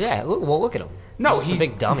it. Yeah. Look at him. No, he's a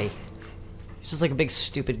big dummy. He's just like a big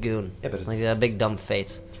stupid goon. Yeah, but a big dumb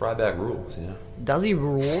face. It's Ryback rules, Does he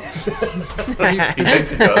rule? He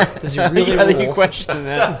thinks he does. Does he really I think rule? you question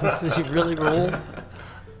that. Does he really rule?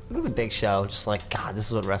 Look at the Big Show, just God, this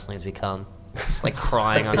is what wrestling has become. Just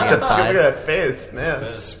crying on the inside. Look at that face, man.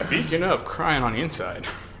 Speaking of crying on the inside,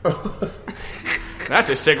 that's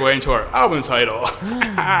a segue into our album title.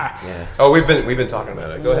 Yeah. Oh, we've been talking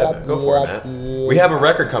about it. Go ahead, man. Go for it, Matt. We have a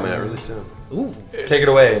record coming out really soon. Ooh. Take it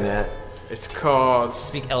away, Matt. It's called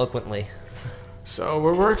Speak eloquently. So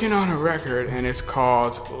we're working on a record, and it's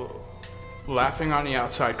called Laughing on the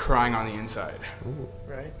Outside, Crying on the Inside. Ooh.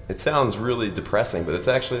 Right? It sounds really depressing, but it's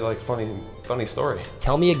actually like funny story.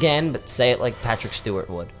 Tell me again, but say it like Patrick Stewart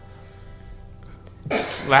would.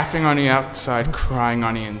 Laughing on the outside, crying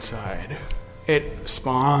on the inside. It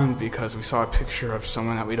spawned because we saw a picture of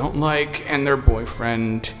someone that we don't like and their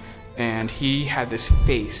boyfriend, and he had this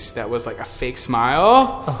face that was like a fake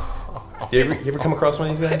smile. You ever come across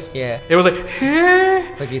one of these guys? Yeah. It was like,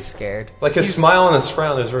 like he's scared. Like his smile and his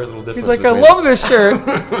frown, there's very little difference. He's like, I between love this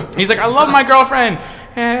shirt. He's like, I love my girlfriend.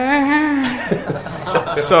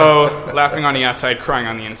 So, laughing on the outside, crying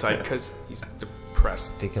on the inside, because he's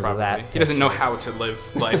depressed. Because probably. of that. He doesn't know how to live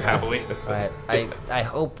life happily. Right. I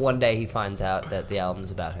hope one day he finds out that the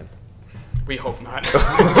album's about him. We hope not. All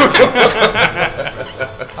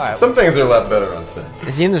right. Some things are a lot better on set.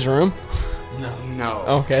 Is he in this room? No.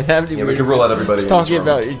 Okay, that'd be Yeah, we weird. could rule out everybody Just in this talking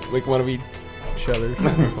room. about like one of each other.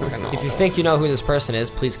 If you think you know who this person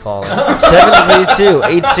is, please call in.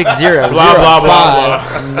 732-860-0599. Blah, blah, blah,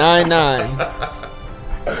 99.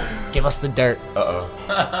 Give us the dirt. Uh-oh.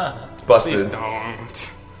 Busted. Please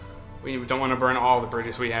don't. We don't want to burn all the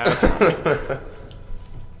bridges we have.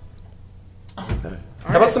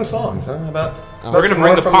 How about some songs, huh? How about We're gonna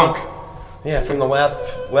bring the punk. From the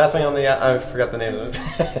laughing on the I forgot the name of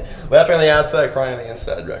it. Laughing on the Outside, Crying on the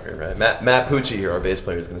Inside record, right? Matt Pucci here, our bass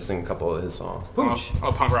player, is gonna sing a couple of his songs.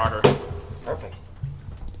 Oh, punk rocker. Perfect.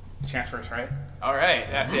 Chance first, right? All right,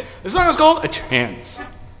 that's it. The song is called A Chance.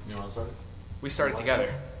 You want to start? We started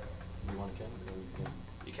together. You want to count?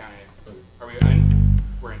 You counted it. Are we in?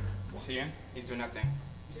 We're in. Is he in? He's doing that thing.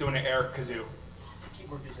 He's doing an air kazoo.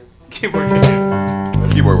 Keyboard kazoo. Keyboard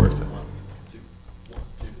kazoo. Keyboard works.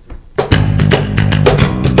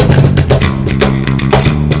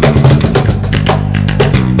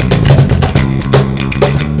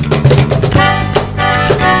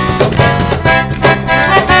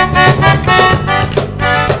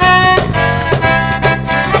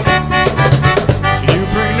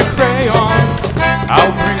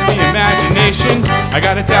 I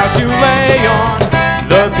got a towel to lay on.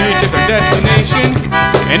 The beach is our destination,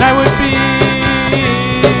 and I would be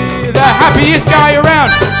the happiest guy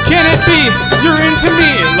around. Can it be you're into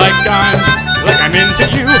me like I'm into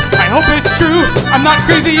you? I hope it's true. I'm not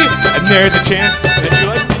crazy, and there's a chance that you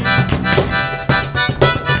like me.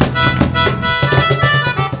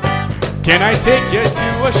 Can I take you to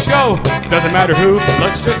a show? Doesn't matter who,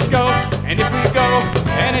 let's just go. And if we go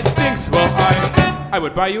and it stinks, well I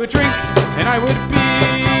would buy you a drink, and I would be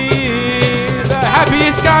the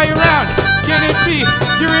happiest guy around. Can it be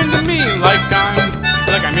you're into me like I'm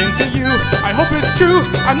into you? I hope it's true.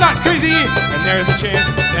 I'm not crazy, and there's a chance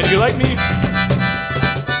that you like me.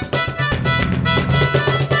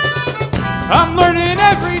 I'm learning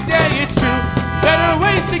every day, it's true. Better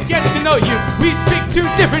ways to get to know you. We speak two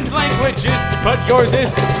different languages, but yours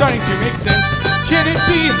is starting to make sense. Can it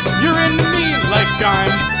be you're into me like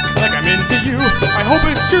I'm into you? I hope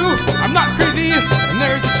it's true. I'm not crazy, and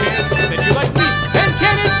there's a chance that you like me. And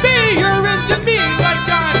can it be you're into me like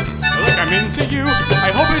I'm into you?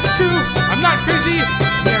 I hope it's true. I'm not crazy,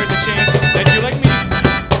 and there's a chance that you like me.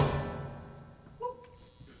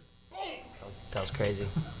 That was crazy.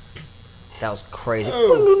 That was crazy.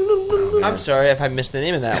 I'm sorry if I missed the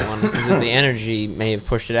name of that one because the energy may have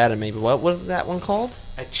pushed it out of me. But what was that one called?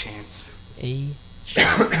 A Chance. A I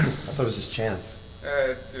thought it was just Chance.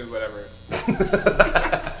 Whatever.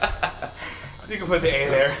 You can put the A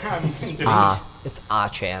there. I'm into it's a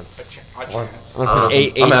chance. A chance. I'm out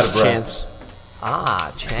of breath. Chance.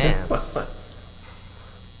 Chance.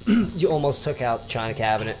 You almost took out the China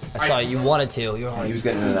cabinet. I saw you wanted to. You were like, He was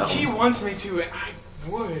getting into that He one. wants me to, and I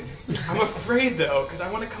would. I'm afraid though, because I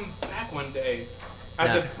want to come back one day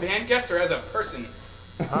as a band guest or as a person.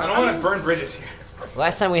 I don't want to burn bridges here.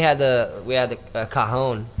 last time we had the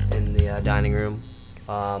cajon in the dining room.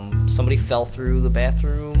 Somebody fell through the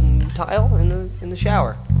bathroom tile in the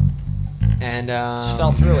shower. And Just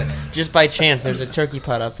fell through it. Just by chance, there's a turkey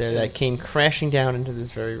pot up there that came crashing down into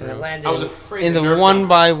this very room. I was afraid in the the Nerf 1 gun-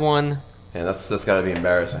 by 1 Yeah, that's got to be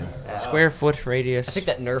embarrassing. square foot radius. I think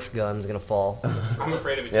that Nerf gun's gonna fall. I'm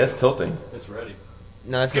afraid of it. Yeah, it's tilting. It's ready.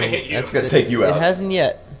 No, It's gonna hit you. It's gonna take you out. It hasn't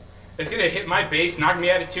yet. It's gonna hit my base, knock me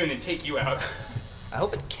out of tune, and take you out. I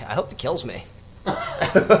hope it kills me.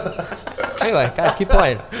 Anyway, guys, keep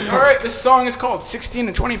playing. All right, this song is called 16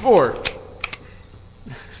 and 24.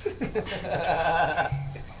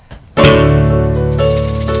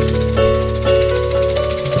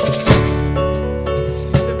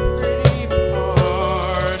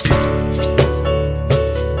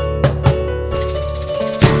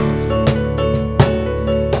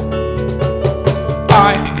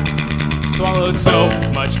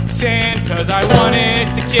 sand, cause I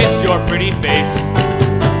wanted to kiss your pretty face.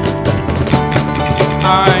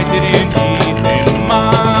 I didn't even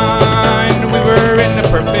mind, we were in the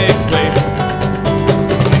perfect place.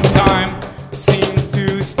 Time seems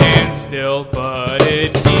to stand still, but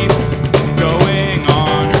it keeps going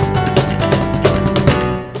on.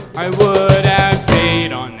 I would have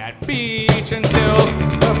stayed on that beach until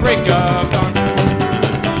the break of dawn.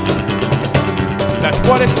 That's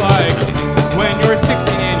what it's like when you're 16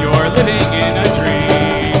 and you're living in a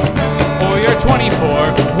dream. Or you're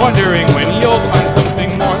 24, wondering when you'll find something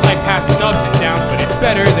more. Life has its ups and downs, but it's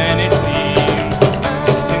better than it seems.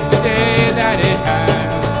 Since the day that it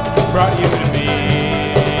has brought you to me,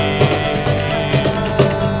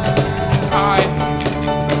 I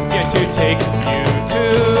get to take you to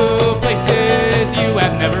places you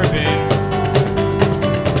have never been.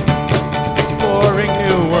 Exploring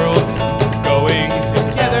new worlds, going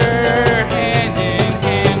together hand in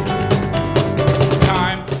hand.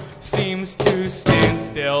 Time seems to stand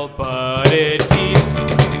still, but it keeps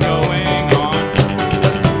going on.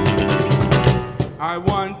 I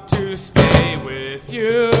want to stay with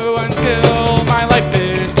you until my life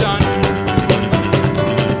is done.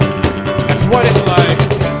 That's what it's like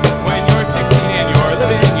when you're 16 and you're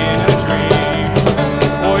living in a dream.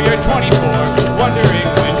 Or you're 24, wondering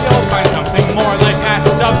when you'll find something more. Life has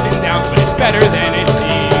its ups and downs, but it's better than it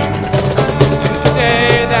seems. Since the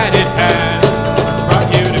day that it has brought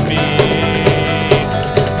you to me.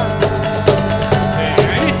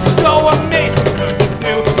 And it's so amazing, cause it's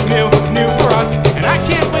new for us. And I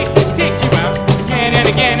can't wait to take you out again and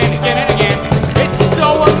again and again and again. It's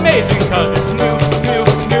so amazing, cause it's new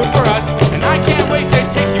for us. And I can't wait to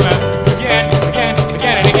take you out again and again,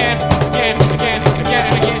 again and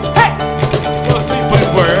again. Hey! We'll sleep when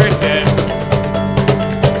we're dead.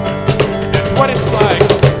 That's what it's like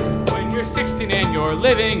when you're 16 and you're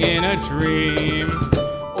living in a dream.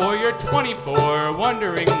 Or you're 24,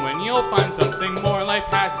 wondering when you'll find something more. Life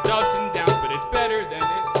has its ups and downs, but it's better than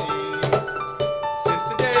it seems. Since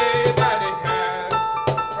the day that it has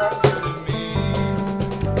brought you to me.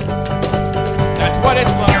 That's what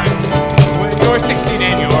it's like when you're 16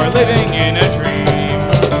 and you're living in a dream.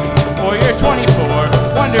 Or you're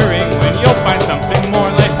 24, wondering when you'll find something more.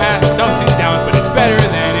 Life has its ups and downs, but it's better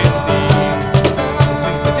than it seems.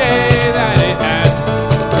 Since the day that it has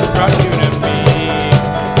brought you to me.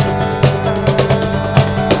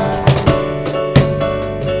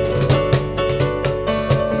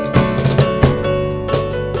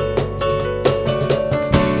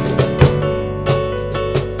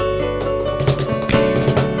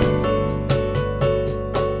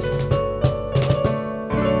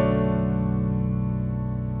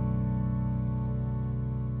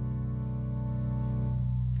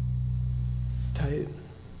 Tight.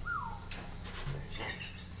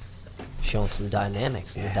 Showing some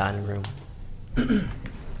dynamics in the dining room.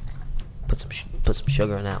 Put some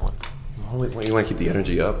sugar in that one. You want to keep the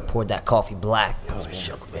energy up? Poured that coffee black. Put some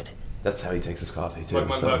sugar in it. That's how he takes his coffee too. Like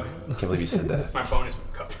my mug. I can't believe you said that. That's my bonus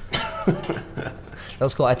cup. That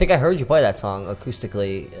was cool. I think I heard you play that song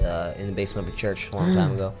acoustically in the basement of a church a long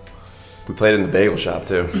time ago. We played it in the bagel shop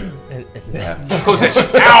too. Yeah. Close that shit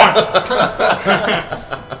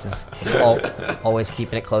down. Always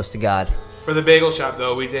keeping it close to God. For the bagel shop,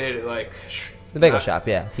 though, we did it like... The bagel shop,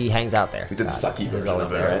 yeah. He hangs out there. We did the sucky version always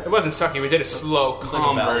of it, there. right? It wasn't sucky. We did a slow,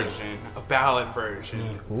 calm like a ballad. version. A ballad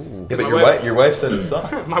version. Ooh. Yeah, but your wife said it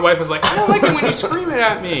sucked. My wife was like, I don't like it when you scream it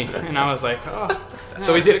at me. And I was like, oh.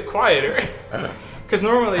 So we did it quieter. Because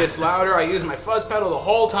normally it's louder. I use my fuzz pedal the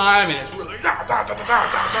whole time, and it's really...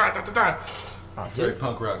 It's very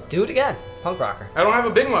punk rock. Do it again. Punk rocker. I don't have a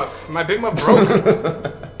Big Muff. My Big Muff broke.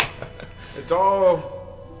 It's all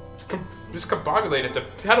discombobulated. The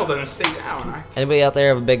pedal doesn't stay down. Anybody out there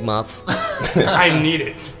have a Big Muff? I need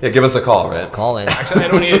it. Yeah, give us a call, right? Call in. Actually, I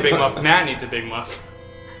don't need a Big Muff. Matt needs a Big Muff.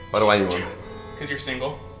 Why do I need one? Because you're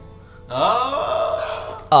single.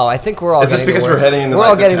 Oh, I think we're all. Is this getting because the we're word, heading into We're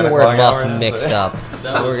all like the getting 10 the word o'clock hour muff now? mixed up.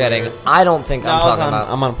 We're getting. I don't think I'm talking about.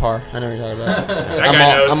 I'm on par. I know what you're talking about. That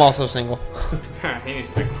guy knows. I'm also single. He needs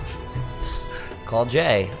a Big Muff. Call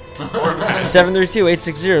Jay.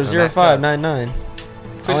 732-860-0599.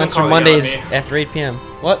 Please I'll don't call answer the Mondays LME. after 8 p.m.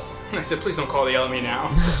 What? I said, please don't call the LME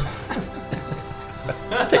now.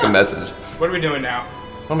 Take a message. What are we doing now?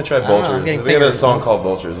 I'm gonna try don't know, I'm Vultures. getting We have a fingers. song called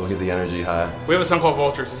Vultures. We'll get the energy high. We have a song called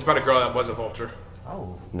Vultures. It's about a girl that was a vulture.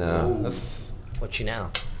 Oh. No, that's What's she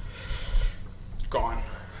now? Gone.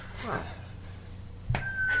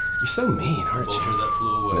 you're so mean, aren't you? Vulture that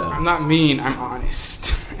flew away. No. I'm not mean. I'm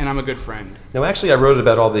honest. And I'm a good friend. No, actually, I wrote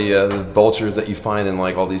about all the vultures that you find in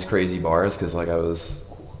like all these crazy bars because like I was.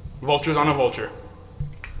 Vultures on a vulture.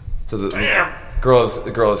 So the girl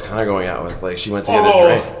I was kind of going out with, like, she went to get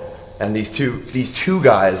a drink, and these two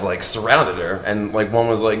guys like surrounded her, and like one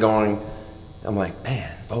was like going, I'm like,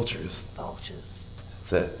 man, vultures.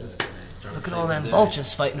 That's it. Look at all them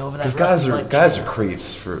vultures fighting over that. Because guys are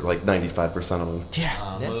creeps for like 95% of them.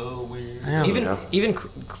 Yeah. Even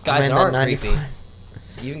guys that aren't creepy.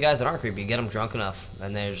 Even guys that aren't creepy, get them drunk enough,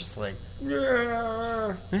 and they're just like,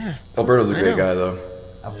 yeah. Alberto's a great guy, though.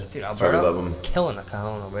 Dude, That's why we love him. Killing the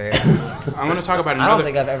cajon over here. I'm going to talk about I another. don't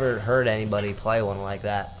think I've ever heard anybody play one like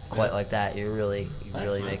that, quite like that. You're really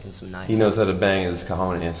making some nice. He knows how to bang his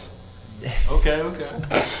cajones. Okay.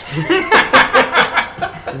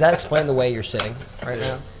 Does that explain the way you're sitting right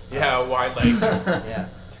now? Yeah, wide leg. Yeah.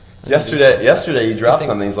 Yesterday he dropped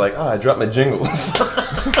something. He's like, I dropped my jingles. That's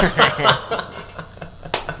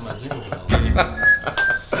my jingle bells.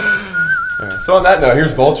 Alright, so on that note,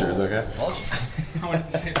 here's vultures, okay? Vultures. I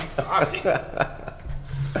wanted to say thanks to Ozzy.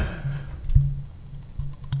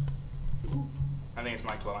 I think it's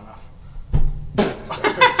mic low enough.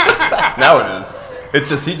 Now it is. It's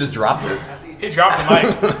just, he just dropped it. He dropped the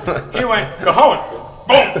mic. He went, cajon.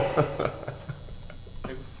 Boom.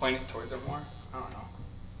 Maybe point it towards it more. I don't know.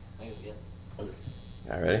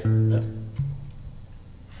 All right, ready?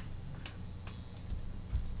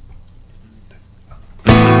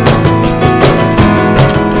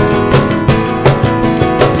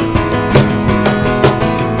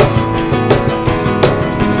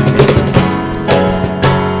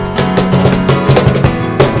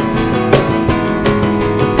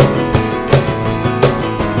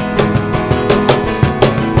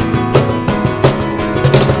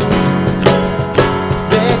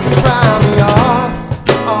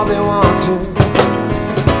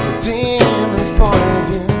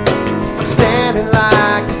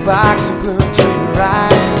 box of glue to your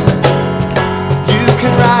eyes. You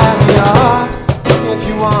can write me off if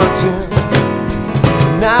you want to,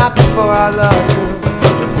 not before I love you.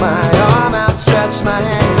 With my arm outstretched, my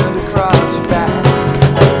hand across your back,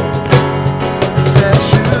 set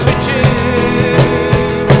you free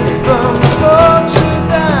from the vultures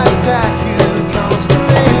that attack you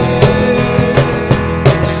constantly,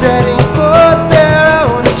 setting forth their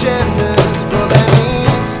own agendas for their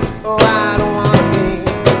needs. Oh, I don't wanna be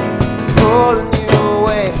pulling you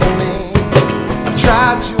away from me. I've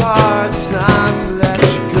tried too hard just not to let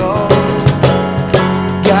you go.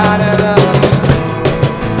 Gotta love you so.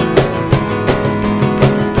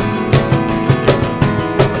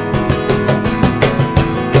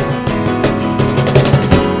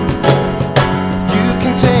 You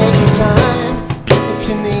can take your time if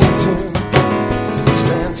you need to.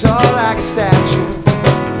 Stand tall like a statue,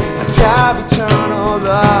 a tower of eternal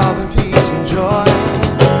love and peace and joy.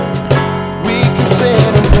 We can sit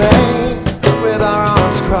and pray with our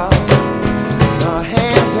arms crossed, our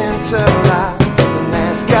hands interlocked, and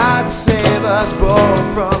ask God to save us both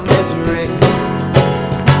from misery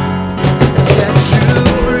and set you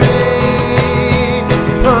free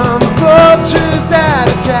from the vultures that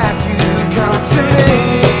attack you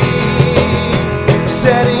constantly,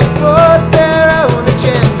 setting forth their own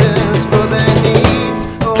agendas for their needs.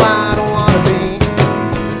 Oh, I don't wanna be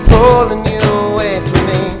pulling you away from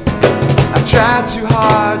me. I've tried too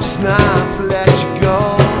hard just not to let you go.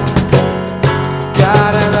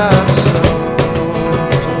 God, I love you so.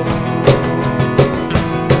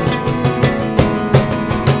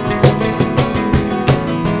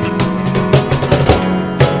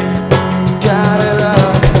 God, I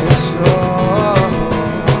love you so.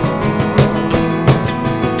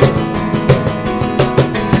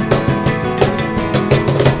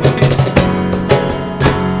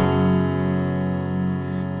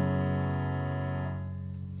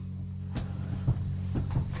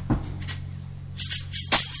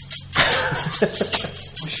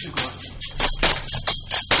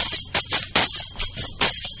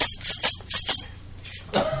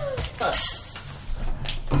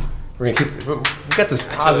 We're gonna keep. We got this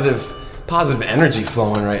positive energy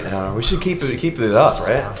flowing right now. We should keep it up,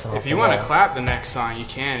 right? If you want to clap the next song, you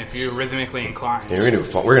can. If you're rhythmically inclined. Yeah, we're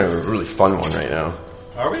gonna do a really fun one right now.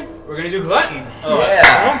 Are we? We're gonna do Glutton. Oh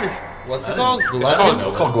yeah. What's it called? Glutton?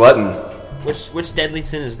 It's called Glutton. Which deadly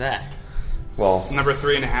sin is that? Well, Number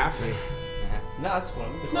 3.5. No, that's one.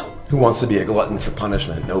 It's not. who wants to be a glutton for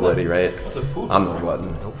punishment? Nobody, right? That's a food. I'm no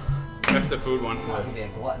glutton. Nope. That's the food one. I can be a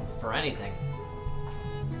glutton for anything.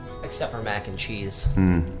 Except for mac and cheese.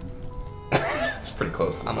 It's pretty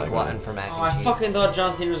close. I'm a glutton for mac Oh, and I cheese. fucking thought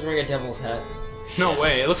John Cena was wearing a devil's hat. No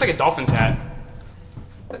way. It looks like a Dolphins hat.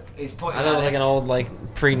 He's pointing I thought it was like an old,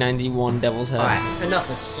 like, pre-91 devil's hat. Alright, enough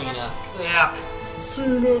of Cena. Yuck.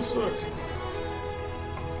 Cena sucks.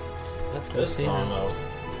 That's good. This song though.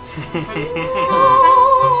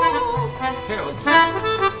 Here,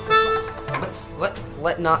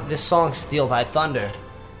 let not this song steal thy thunder.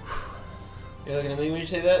 You're looking at me when you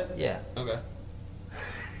say that? Yeah. Okay.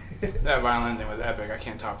 That violin thing was epic. I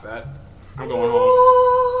can't top that. I'm going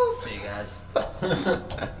home. See you guys.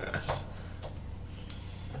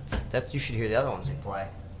 That's you should hear the other ones we play.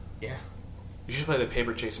 Yeah. You should play the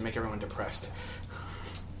paper chase and make everyone depressed.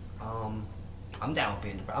 I'm down with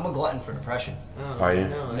being depressed. I'm a glutton for depression. Are you?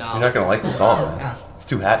 No. You're not gonna like the song. It's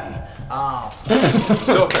too hatty.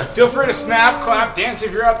 So feel free to snap, clap, dance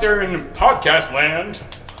if you're out there in podcast land.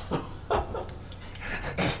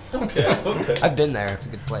 Okay. I've been there. It's a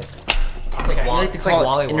good place. It's Okay. like, it's like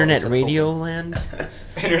Wally World. Internet It's like Radio Land.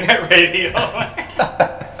 Internet radio.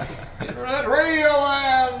 Internet Radio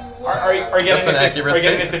Land. Are you getting this? Are you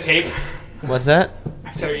getting this to tape? What's that?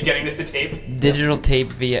 So are you getting this to tape? Digital tape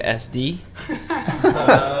via SD.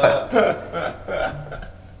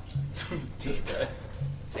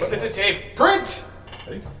 Put it to tape. Print.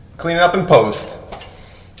 Clean it up and post.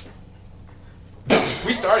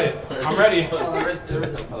 We started. I'm ready. there is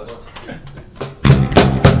no post.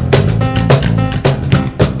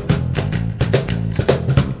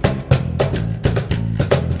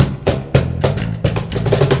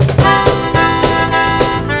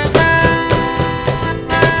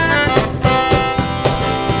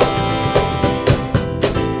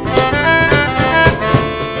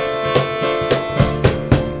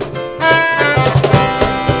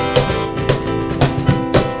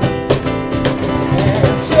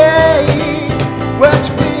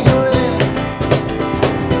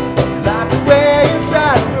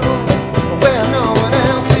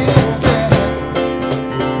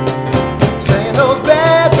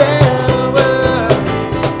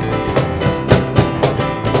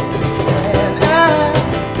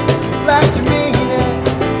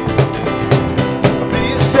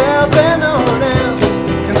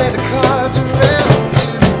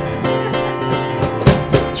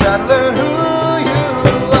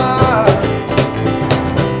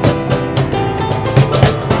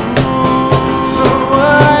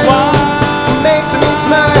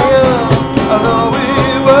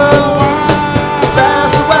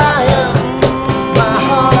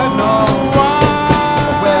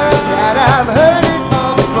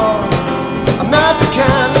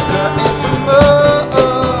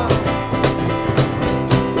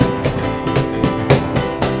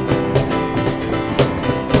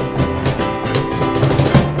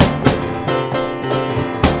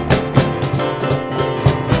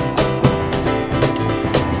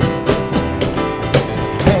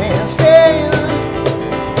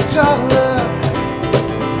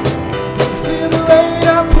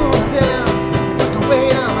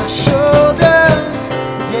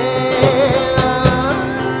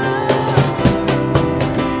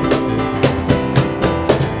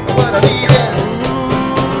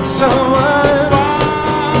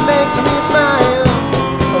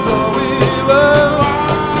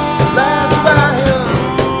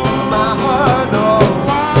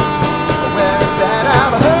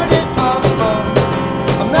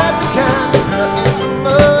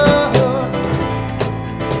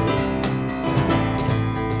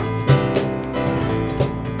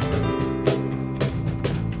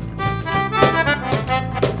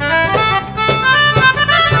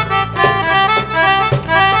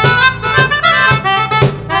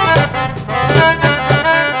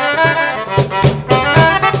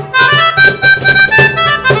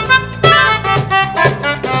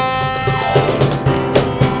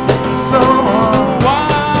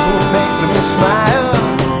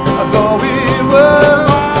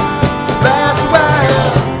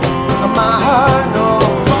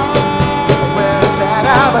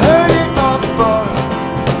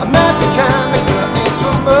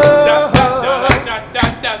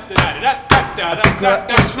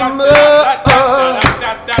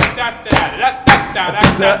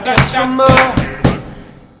 That's for more.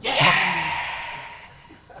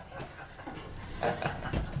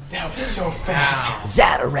 That was so fast.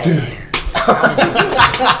 Zatarans.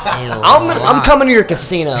 I'm coming to your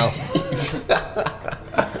casino.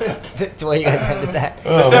 The way you guys ended that.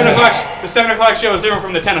 The 7 o'clock show is different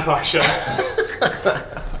from the 10 o'clock show.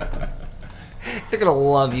 They're gonna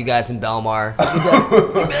love you guys in Belmar.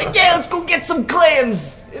 They'll be like, yeah, let's go get some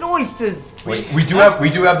clams and oysters. We do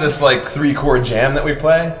have this like 3-chord jam that we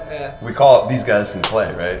play. Yeah. We call it "These Guys Can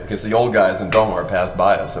Play," right? Because the old guys in Belmar passed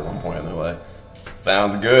by us at one point and they're like,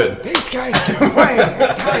 "Sounds good." These guys can play.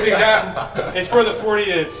 That's exactly. It's for the 40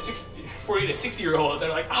 to 60 year olds. They're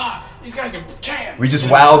like, these guys can jam. We just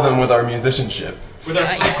wow them with our musicianship. with our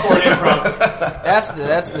chord improv.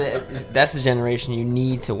 That's the generation you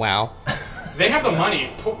need to wow. They have the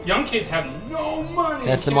money. Young kids have no money.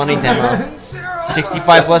 That's the money demo.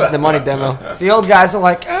 65 plus the money demo. The old guys are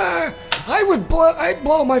like, I'd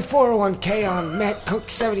blow my 401k on Matt Cook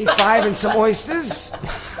 75 and some oysters.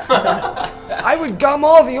 I would gum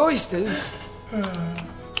all the oysters.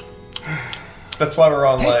 That's why we're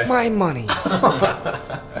on Take like my monies.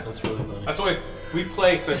 That's really nice. That's why we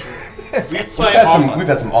play such. We we've play.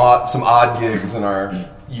 had some odd gigs in our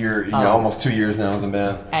year, almost 2 years now as a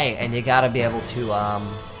band. Hey, and you gotta be able to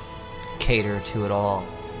cater to it all.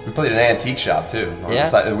 We played an antique shop too.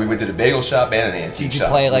 Yeah? We did a bagel shop and an antique shop. Did you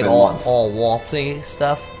play like all waltzy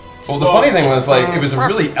stuff? Well, the funny thing was like it was a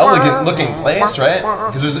really elegant looking place, right?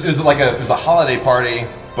 Because it was a holiday party,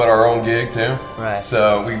 but our own gig too. Right.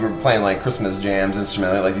 So we were playing like Christmas jams,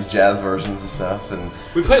 instrumental, like these jazz versions and stuff, and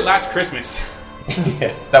We played Last Christmas.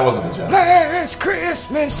 yeah, that wasn't a jazz. Last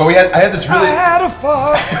Christmas, But I had this really. I had a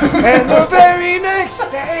fart, and the very next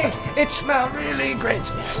day, it smelled really great.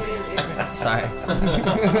 Sorry.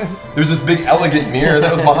 There's this big elegant mirror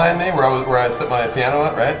that was behind me where I set my piano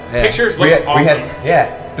at, right? Yeah. Pictures look awesome.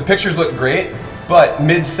 The pictures looked great, but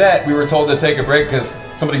mid-set we were told to take a break because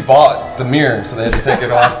somebody bought the mirror, so they had to take it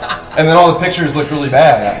off. And then all the pictures looked really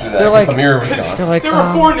bad after that because the mirror was gone. They're like, There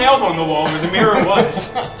were 4 nails on the wall where the mirror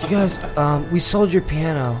was. You guys, we sold your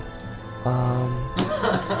piano.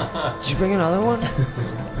 Did you bring another one?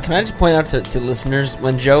 Can I just point out to listeners,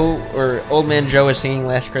 when Joe, or Old Man Joe, was singing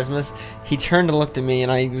Last Christmas, he turned and looked at me,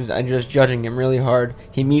 and I was judging him really hard.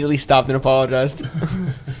 He immediately stopped and apologized.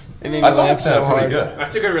 It made me laugh so hard.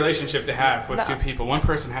 That's a good relationship to have with two people. One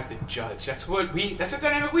person has to judge. That's the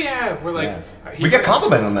dynamic we have. We're like, we get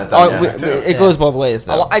complimented on that dynamic too. It goes both ways,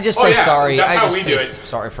 though. I just say sorry. That's I how just we say do it.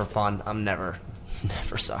 sorry for fun. I'm never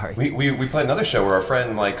sorry. We played another show where our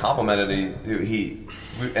friend like complimented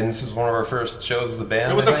and this was one of our first shows as a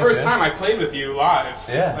band. It was the first time I played with you live.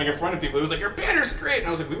 Yeah. Like in front of people. It was like, your banner's great. And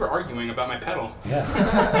I was like, we were arguing about my pedal. Yeah.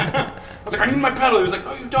 I was like, I need my pedal. He was like,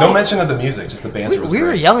 no, you don't. No mention of the music, just the banter was We were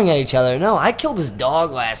great. yelling at each other. No, I killed his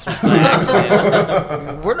dog last week by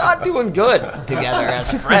accident. We're not doing good together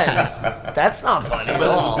as friends. That's not funny at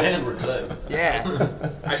But as all. a band, we're tight. Yeah.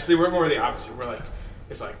 Actually, we're more the opposite. We're like,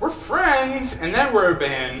 it's like, we're friends, and then we're a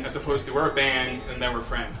band, as opposed to we're a band, and then we're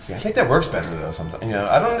friends. Yeah, I think that works better though. Sometimes,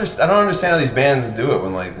 I don't understand how these bands do it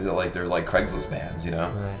when they're like Craigslist bands,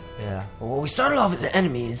 Right. Yeah. Well, we started off as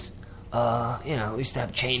enemies. We used to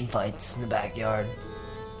have chain fights in the backyard.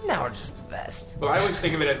 Now we're just the best. But I always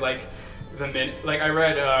think of it as like I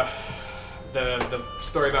read the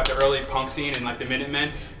story about the early punk scene and like the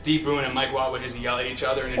Minutemen. Deep Boone and Mike Watt would just yell at each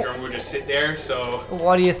other, and the drummer would just sit there. So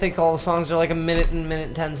Why do you think all the songs are like a minute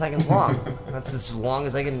and 10 seconds long? That's as long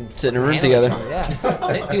as they can sit in a room handle together. each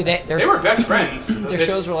other. Yeah, they were best friends. Their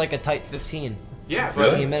shows were like a tight 15. Yeah,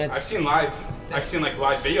 15 minutes. I've seen like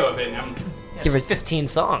live video of it, and I'm Give it 15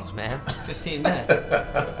 songs, man. 15 minutes.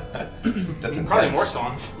 That's probably more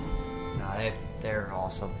songs. No, they're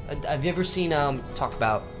awesome. Have you ever seen talk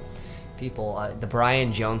about people? The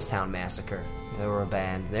Brian Jonestown Massacre. They were a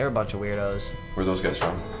band. They were a bunch of weirdos. Where are those guys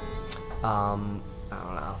from? I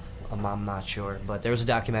don't know. I'm not sure, but there was a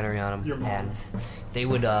documentary on them, and they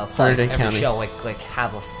would fight every County. show like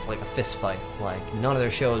have a fist fight. Like none of their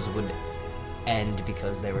shows would end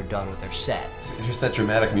because they were done with their set. It's just that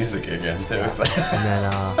dramatic music again too. It's like And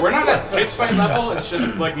then We're not at fist fight level. It's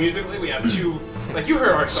just like musically, we have two. Like you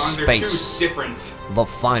heard our songs, they're Space. two different. The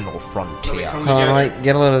Final Frontier. come Oh, I might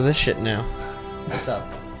get a load of this shit now. What's up?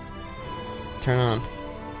 Turn on.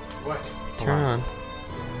 What? Turn on.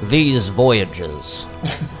 These voyages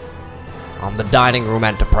on the Dining Room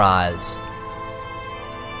Enterprise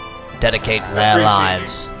dedicate their pretty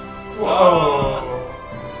lives Whoa.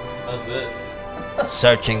 That's it.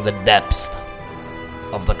 searching the depths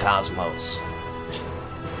of the cosmos.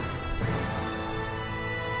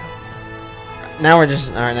 Now we're just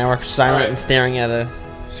alright. Now we're silent Alright. and staring at a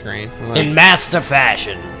screen. In master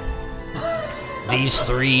fashion, these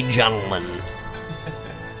three gentlemen,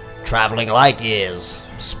 traveling light years,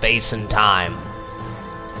 space and time,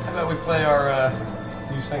 how about we play our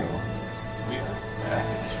new single?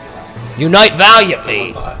 unite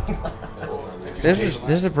valiantly. This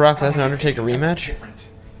is a Brock Lesnar Undertaker rematch.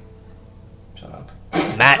 Shut up.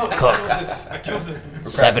 Matt Cook, It kills the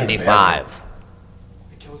 75,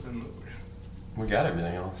 It kills the mood. We got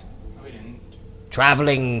everything else. No, we didn't.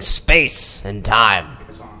 traveling space and time. Pick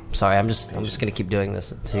a song. Sorry, I'm just gonna keep doing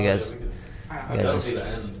this until you guys. I You don't guys, know.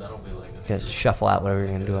 just, That'll be like you guys shuffle out whatever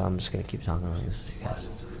you're gonna do. I'm just gonna keep talking like this. You guys.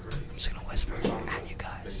 I'm just gonna whisper at you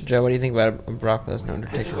guys. Joe, what do you think about a Brock Lesnar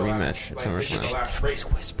Undertaker This is the last, rematch at like, this is the SummerSlam? last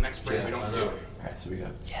break. Next break, we don't do it. right, so we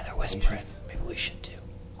got. Yeah, they're whispering. Maybe we should too.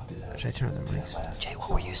 I'll do that. Should I turn on the mics? Jay, what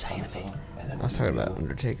were you saying to me? I was talking about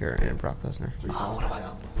Undertaker and Brock Lesnar. Oh,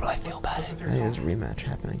 what do I feel about it? I think there's a rematch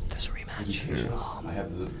happening. There's a rematch. I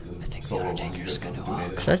have the I think the Undertaker's going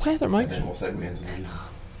to. Should I turn their mics? And then we'll segue into the reason.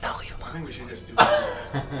 No, leave them on. I think we should just do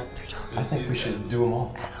I think we should do them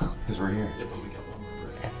all because we're here.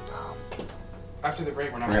 After the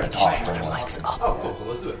break, we're not We're going gonna to talk play. for a Mics while. up. Oh, cool. So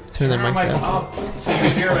let's do it. Turn their our mics mics up. up so you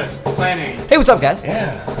can hear us planning. Hey, what's up, guys?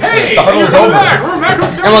 Yeah. Hey, The huddle's you're over. back. We're back.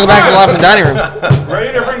 And welcome back to Live from the Dining Room.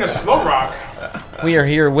 Ready to bring the slow rock. We are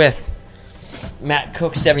here with Matt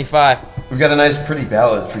Cook 75. We've got a nice, pretty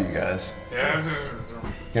ballad for you guys. Yeah.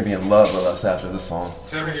 You're gonna be in love with us after this song.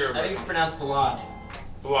 it's pronounced Balad.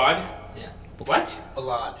 Blood? Yeah. What?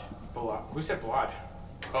 Balad. Blood. Who said blood?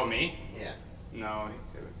 Oh, me? Yeah. No.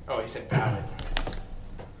 Oh, he said ballad.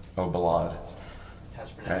 Oh, ballad. That's how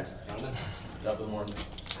it's pronounced. Top of the morning.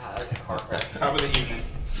 Ah, that's a car crash. Top of the evening.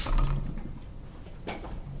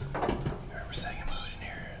 We're setting a mood in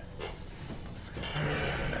here.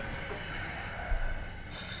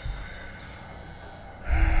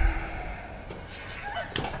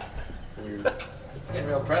 It's getting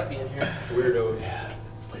real breathy in here. Weirdos.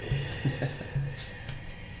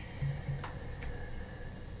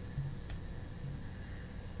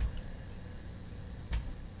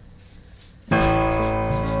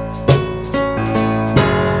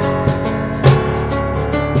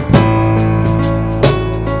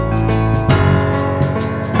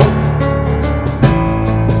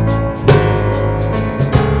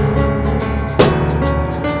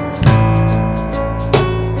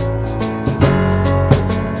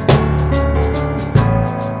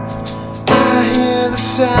 I hear the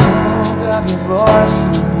sound of your voice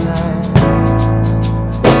in the night.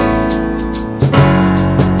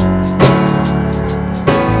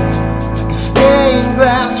 Like a stained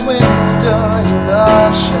glass window, your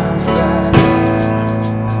love shines bright.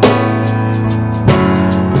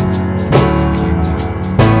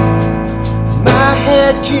 My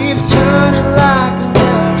head keeps turning like a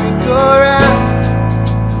merry-go-round.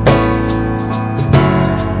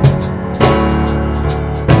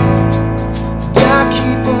 I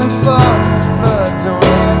keep on falling, but don't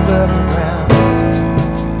hit the ground.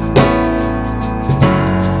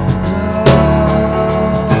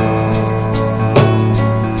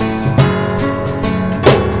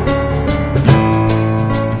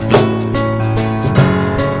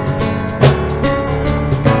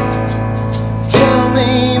 Tell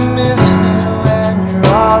me you miss me when you're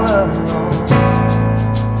all alone.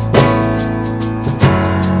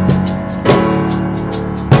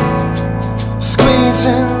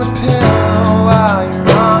 Squeezing the pillow while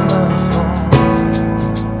you're on the phone.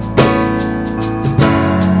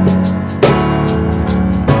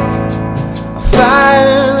 A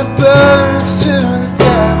fire that burns to the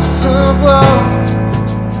depths of woe.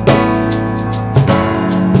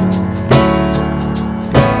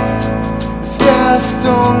 It's dust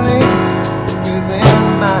only within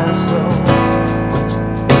my soul.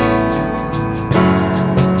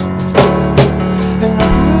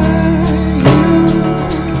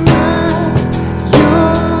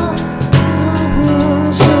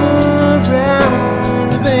 And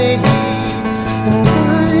surround me, and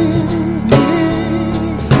I'm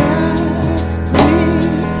exactly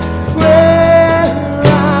where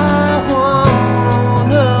I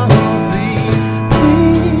wanna be. We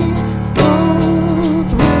both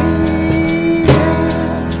waited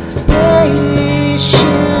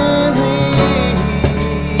patiently.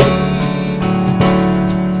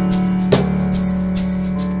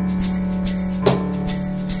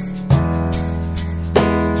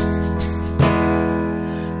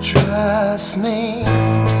 Trust me.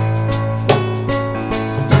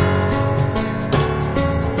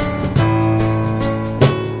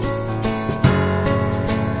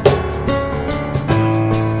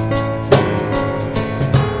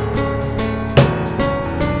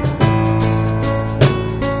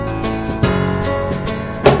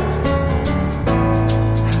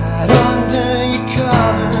 Hide under your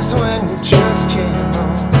covers when you just came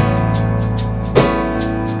home.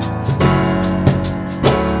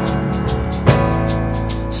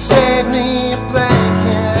 Save me a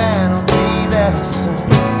blanket and I'll be there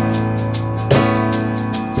soon.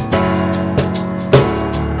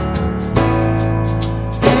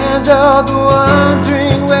 And all the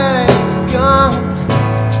wondering where you've gone.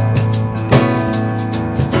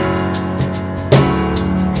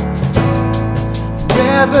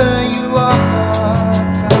 Wherever you are,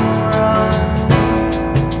 come run.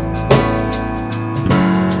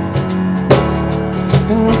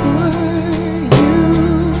 And were you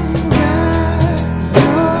at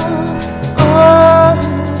your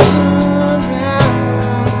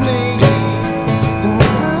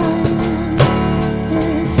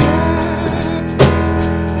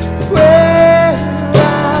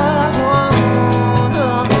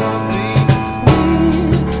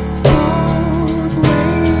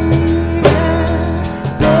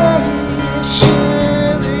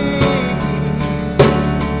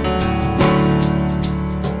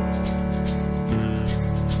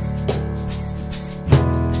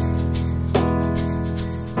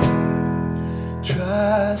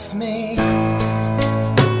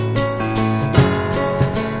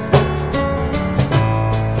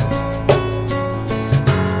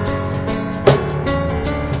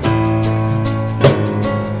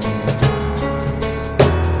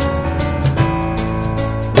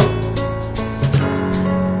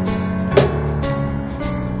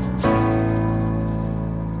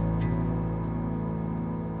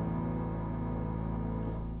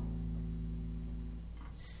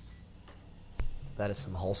That is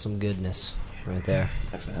some wholesome goodness right there.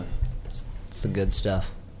 Thanks, man. It's the good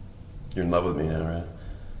stuff. You're in love with me now, right?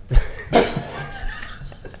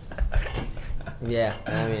 Yeah,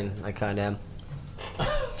 I mean, I kind of am.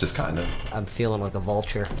 Just kind of. I'm feeling like a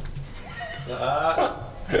vulture.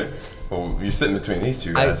 Well, you're sitting between these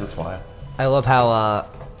two guys, that's why. I love how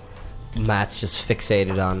Matt's just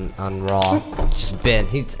fixated on Raw.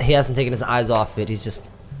 He hasn't taken his eyes off it. He's just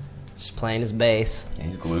playing his bass. Yeah,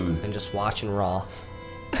 he's glued. And just watching Raw.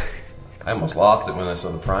 I almost lost it when I saw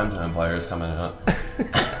the primetime players coming out.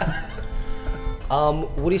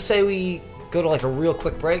 What do you say we go to like a real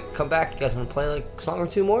quick break, come back? You guys want to play like a song or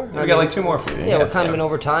two more? We got like 2 more for you. Yeah, we're kind of in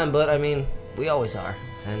overtime, but I mean, we always are.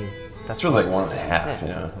 And that's really like 1.5, you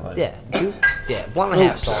know? Like, yeah, 2? Yeah,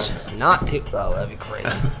 1.5 songs. Not 2. Oh, that'd be crazy.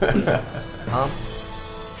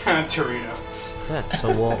 Torito. Yeah,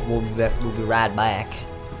 so we'll be right back.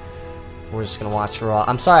 We're just gonna watch Raw.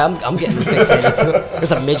 I'm sorry, I'm getting fixated to it.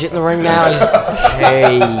 There's a midget in the ring now.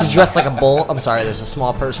 He's dressed like a bull. I'm sorry, there's a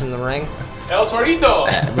small person in the ring. El Torito.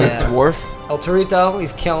 Yeah. Dwarf. El Torito,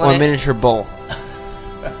 he's killing Or it. a miniature bull.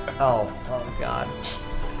 Oh God.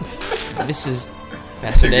 This is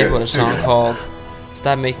Master Dave with a song called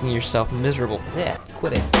 "Stop Making Yourself Miserable." Yeah,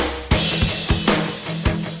 quit it.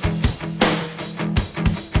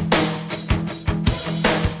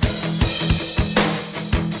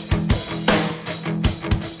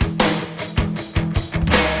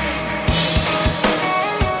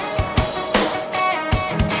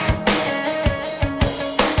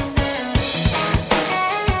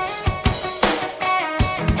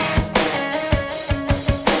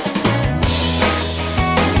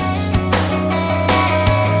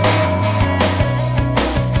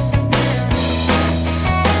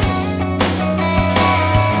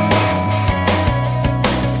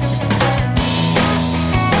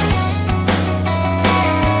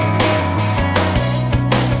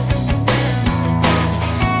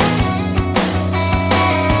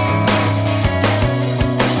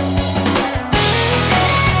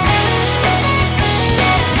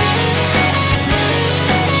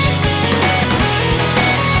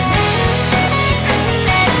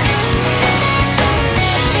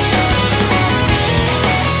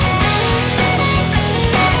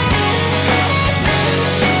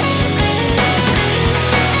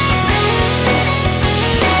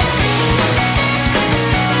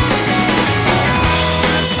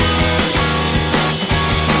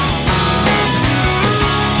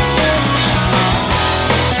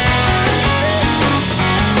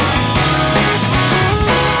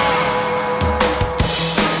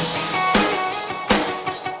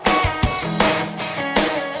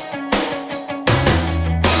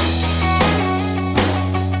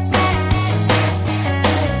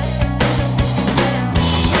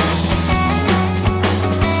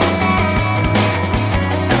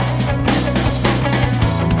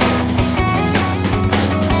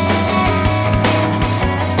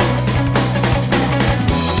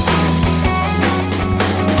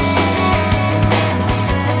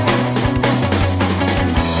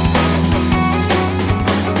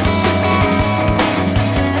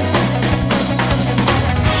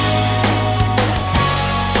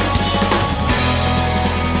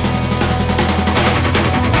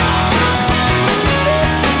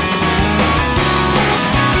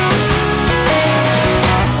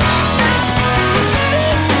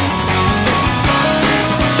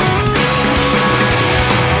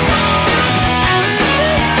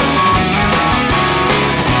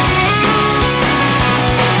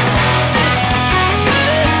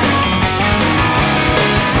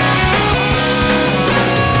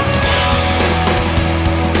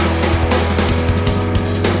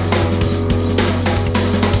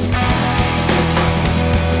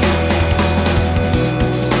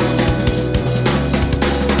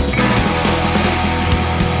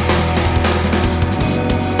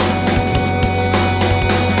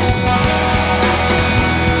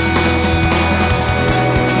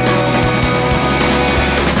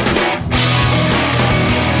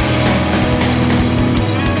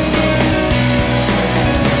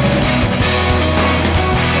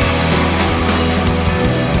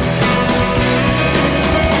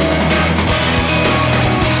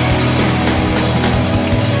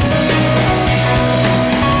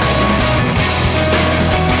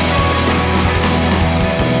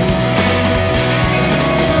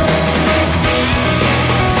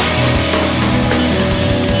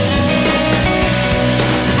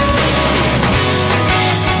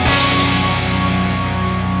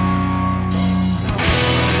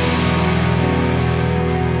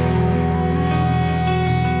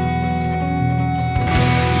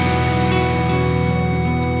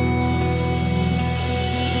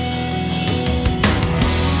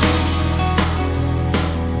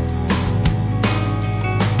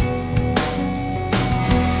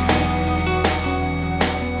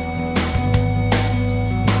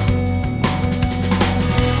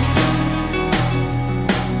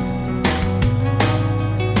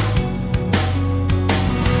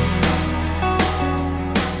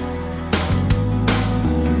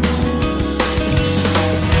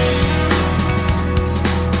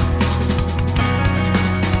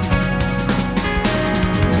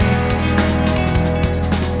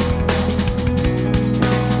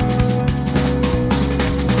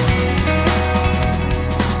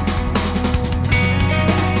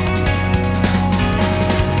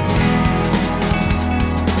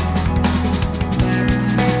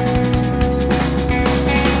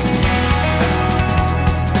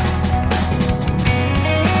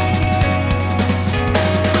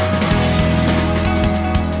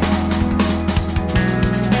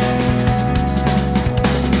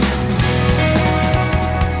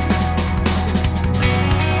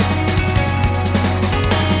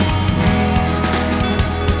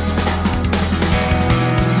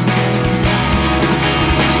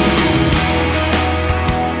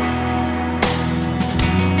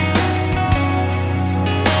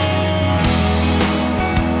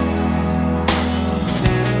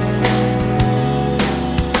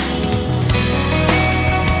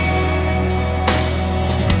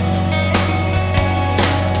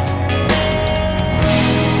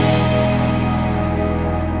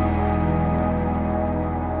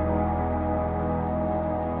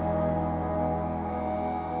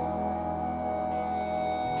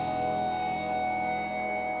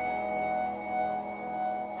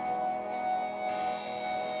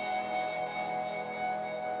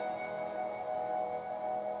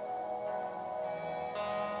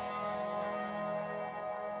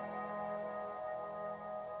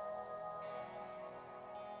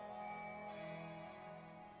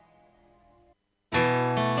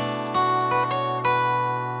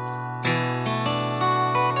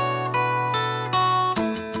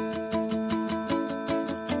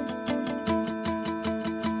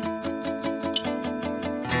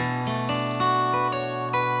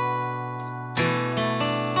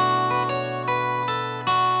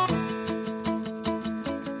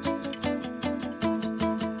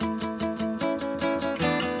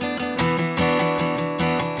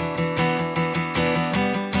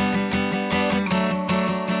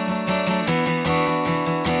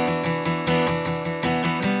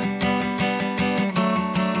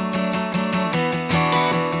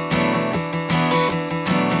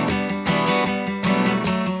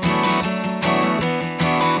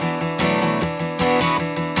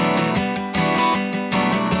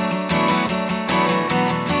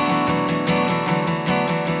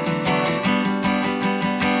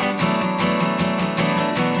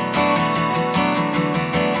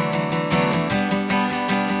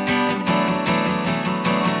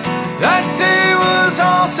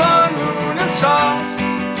 sauce.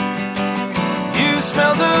 You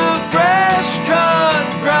smell the fresh cut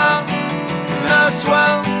ground, and I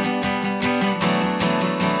swell.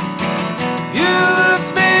 You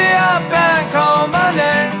looked me up and called my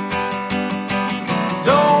name.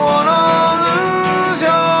 Don't wanna lose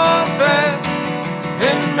your faith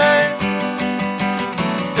in me.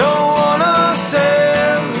 Don't wanna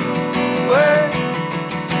sail away,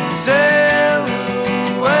 sail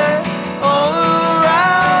away all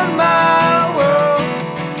around my world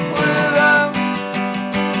without.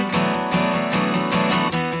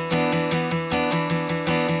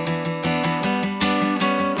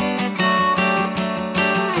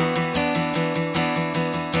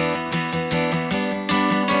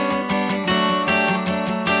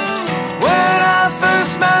 When I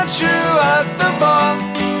first met you at the bar,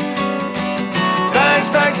 I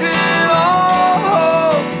expected all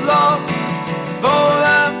hope lost for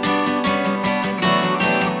that.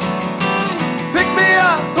 Pick me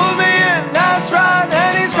up, pull me in, that's right,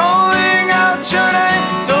 and he's calling out your name.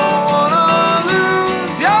 Don't wanna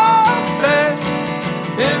lose your faith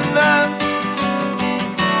in that.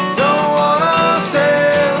 Don't wanna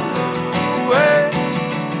sail away,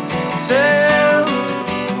 sail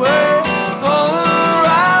away all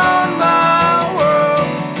around my world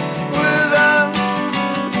without.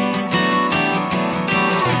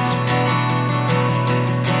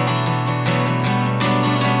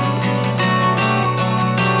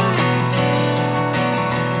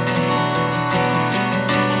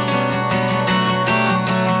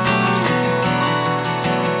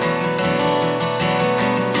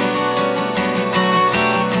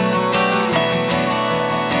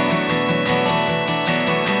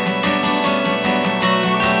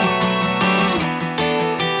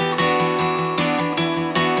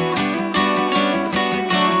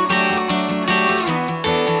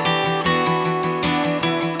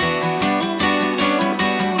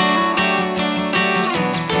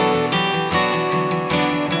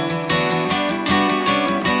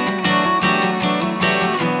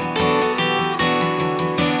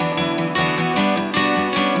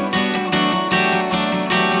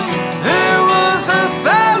 There was a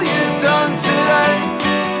value done today,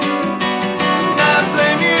 and I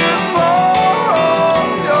blame you for all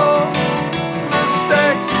your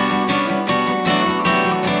mistakes.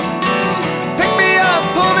 Pick me up,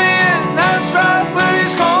 pull me in, that's right, when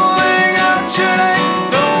he's calling out your name.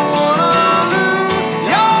 Don't wanna lose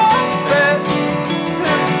your faith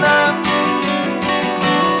in that.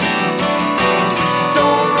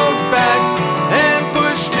 Don't look back and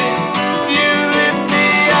push me. You lift me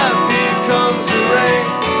up, here comes the rain.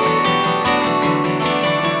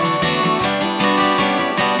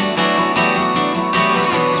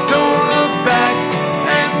 Don't look back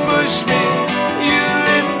and push me. You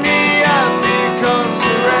lift me up, here comes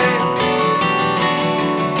the rain.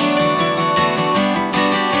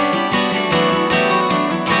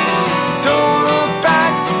 Don't look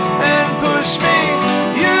back and push me.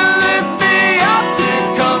 You lift me up, here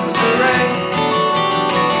comes the rain.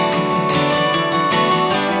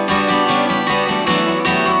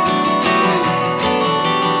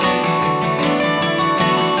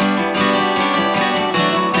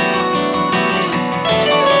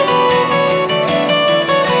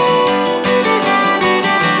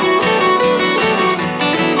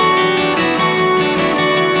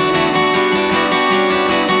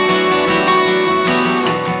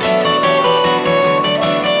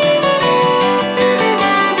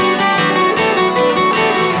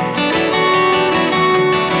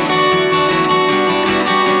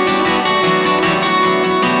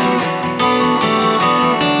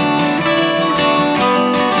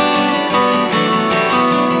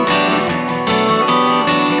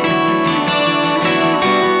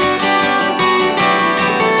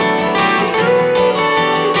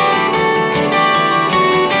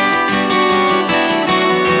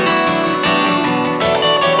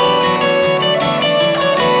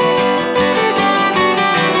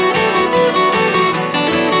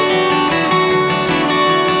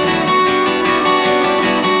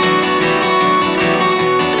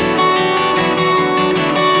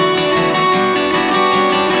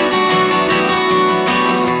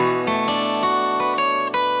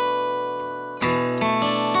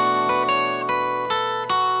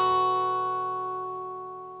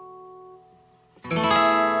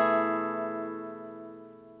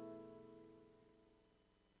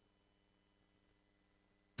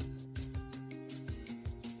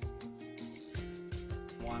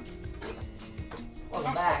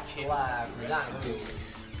 Welcome back live from the dining room.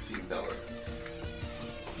 Steve Beller.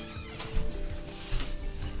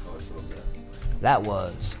 Oh, it's a little bit. That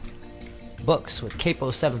was Books with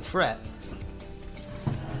Capo 7th Fret.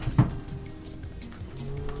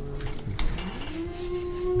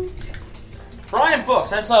 Brian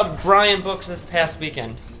Books. I saw Brian Books this past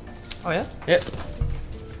weekend. Oh yeah. Yep.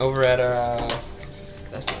 Over at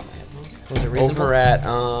that's not my headphone. Was it reasonable? Over at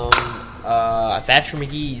Thatcher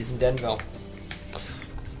McGee's in Denville.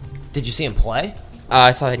 Did you see him play?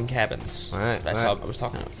 I saw Hidden Cabins. All right. I was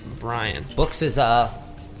talking to Brian. Books is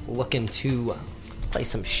looking to play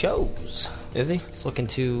some shows. Is he? He's looking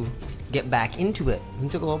to get back into it. He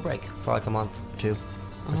took a little break for like a month or 2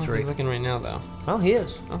 or 3. He's looking right now though. Oh, he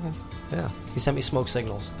is. Okay. Yeah. He sent me smoke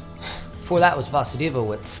signals. Before that was Vasudeva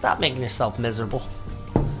with "Stop making yourself miserable."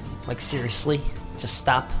 Like seriously, just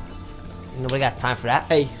stop. Nobody got time for that.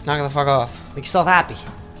 Hey, knock the fuck off. Make yourself happy.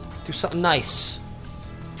 Do something nice.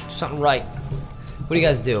 Do something right. What do you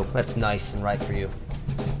guys do that's nice and right for you?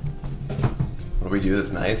 What do we do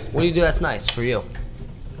that's nice? What do you do that's nice for you?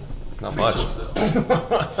 Not much.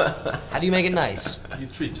 How do you make it nice? You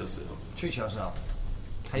treat yourself. Treat yourself.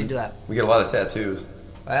 How do you do that? We get a lot of tattoos.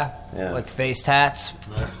 Yeah? Yeah. Like face tats?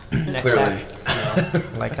 Neck Clearly.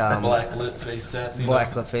 tats? Like black lip face tats.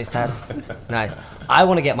 Black lip face tats? Nice. I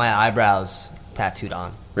want to get my eyebrows tattooed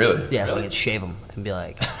on. Really? Yeah, so I can shave them and be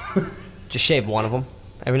like, just shave one of them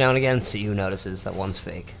every now and again and see who notices that one's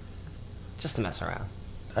fake. Just to mess around.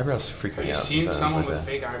 Eyebrows freak me Have you out. seen sometimes someone like with that.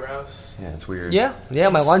 fake eyebrows? Yeah, it's weird. Yeah,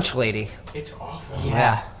 my lunch lady. It's awful.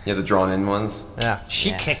 Yeah. Yeah, the drawn in ones. Yeah.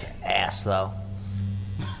 She kicked ass, though.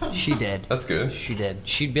 She did. That's good. She did.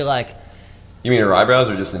 She'd be like... You mean her eyebrows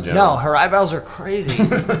or just in general? No, her eyebrows are crazy.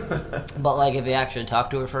 But, like, if you actually talk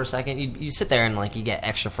to her for a second, you sit there and, like, you get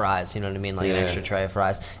extra fries, you know what I mean? Like, an Yeah. extra tray of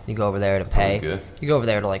fries. You go over there to pay. Sounds good. You go over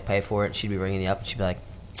there to, like, pay for it, and she'd be ringing you up, and she'd be like,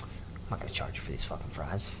 I'm not going to charge you for these fucking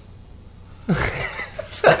fries.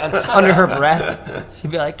 It's like under her breath.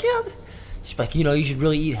 She'd be like, yeah. She'd be like, you should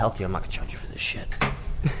really eat healthier. I'm not going to charge you for this shit.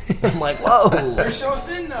 I'm like, whoa. You're so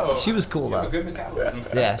thin, though. She was cool, You have though. a good metabolism.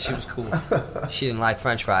 Yeah, she was cool. She didn't like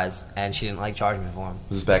French fries, and she didn't like charging me for them.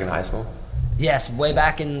 Was this back in high school? Yes, way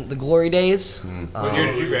back in the glory days. What year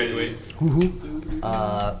did you graduate?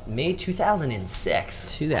 Me,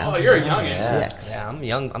 2006. 2000. Oh, you're a youngin'. Yeah, I'm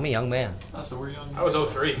young. I'm a young man. Oh, so we're young. I was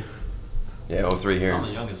 03. Yeah, 03 here. I'm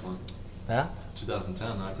the youngest one. Yeah?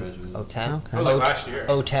 2010, I graduated. 010. Okay. That was like last year.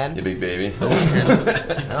 010. You big baby.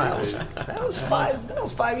 That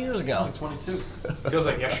was 5 years ago. I'm 22. Feels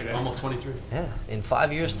like yesterday. Almost 23. Yeah, in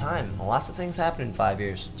 5 years' time, lots of things happen in 5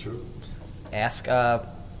 years. True. Ask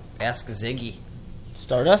Ziggy.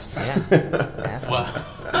 Stardust? Yeah. Ask him.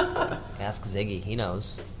 Wow. Ask Ziggy. He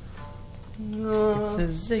knows. It's a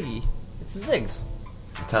Ziggy. It's Ziggs.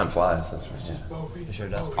 Time flies. That's right. Yeah. It sure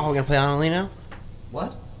does. Oh, we're gonna play Honolulu now?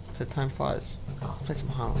 What? The time flies. Let's play some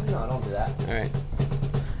Honolulu. No, don't do that. All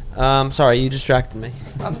right. Sorry, you distracted me.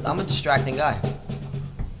 I'm a distracting guy.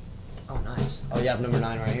 Oh, nice. Oh, you have number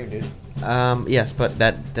 9 right here, dude. Yes, but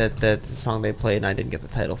that song they played, and I didn't get the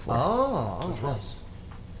title for. Oh, nice.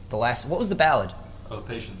 The last. What was the ballad? Oh,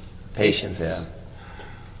 patience. Patience, yeah.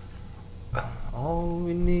 All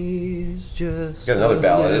we need is just. Got another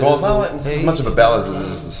ballad. Well, it's not as patience. much of a ballad as it's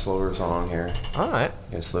just a slower song here. All right.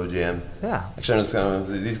 Got a slow jam. Yeah. Actually, I'm just gonna.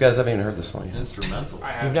 These guys haven't even heard this song yet. Instrumental.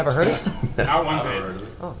 I have. You've never heard it? Not one I've bit. never heard of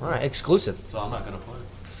it. Oh, all right. Exclusive. So I'm not gonna play.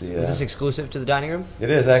 See, Is this exclusive to the dining room? it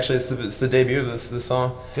is actually. It's the debut of this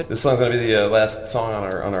song. Good. This song's gonna be the last song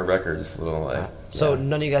on our record. Just a little. So yeah.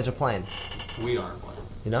 none of you guys are playing. We aren't playing.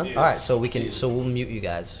 You know? Yes. All right. So we can. Yes. So we'll mute you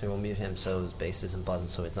guys. We'll mute him so his bass isn't buzzing.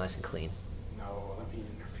 So it's nice and clean. No, let me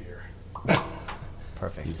interfere.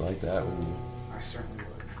 Perfect. You'd like that, wouldn't you? I certainly would.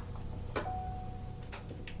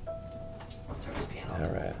 Let's turn this piano. All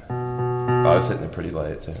right. Oh, I was hitting it pretty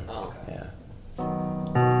light too. Oh, okay. Yeah.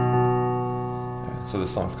 Yeah, so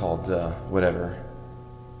this song's called Whatever.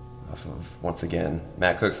 Off of, once again,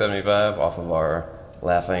 Matt Cook 75, off of our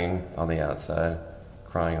Laughing on the Outside,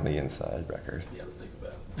 Crying on the Inside record. You gotta think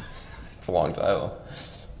about it. It's a long title.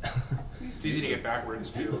 It's easy to get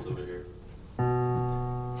backwards, too. Steel's over here.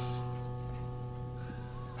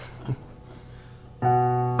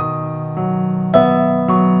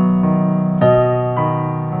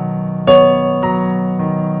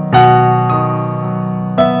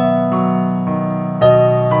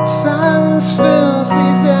 Silence fills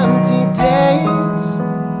these empty days.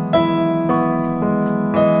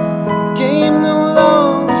 Game no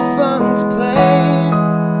longer fun to play.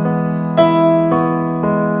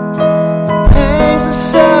 The pangs of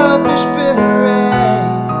selfish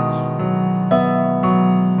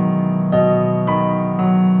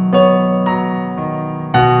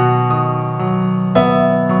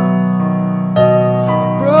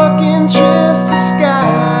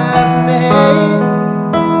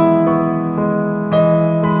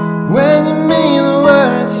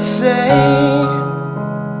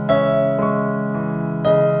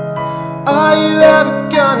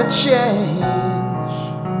gonna change?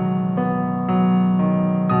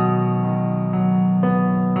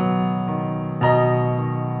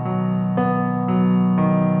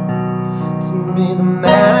 To be the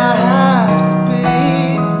man I have to be,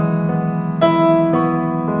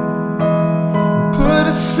 put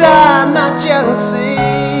aside my jealousy.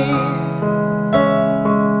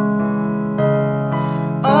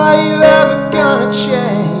 Are you ever gonna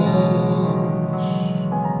change?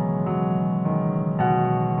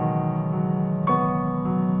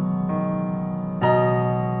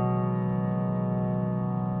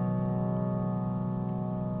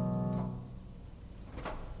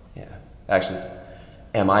 Actually, it's,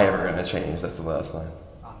 am I ever going to change? That's the last line.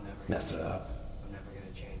 I'm never Mess it up. I'm never gonna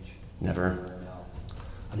change. Never. No.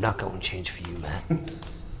 I'm not going to change for you, Matt.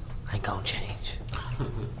 I ain't gonna change.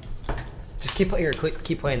 Just keep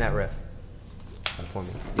playing that riff for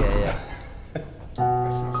me. Yeah.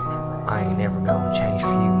 I ain't never gonna change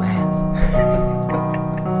for you, man.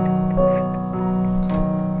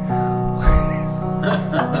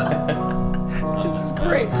 This is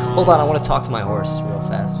great. Hold on, I want to talk to my horse real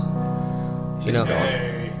fast. You know,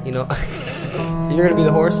 you're gonna be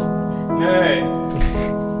the horse. Nay.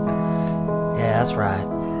 Yeah, that's right.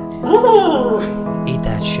 Eat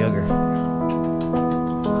that sugar.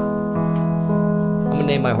 I'm gonna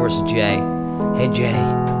name my horse Jay. Hey Jay.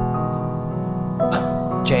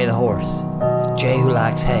 Jay the horse. Jay who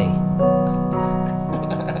likes hay.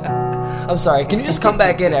 I'm sorry, can you just come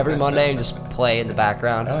back in every Monday and just play in the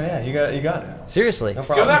background? Oh yeah, you got it. Seriously. No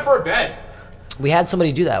Steal that for a bed. We had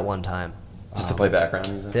somebody do that one time. Just to play background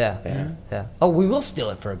music? Yeah. Oh, we will steal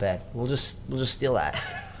it for a bed. We'll just steal that.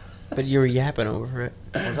 But you were yapping over it.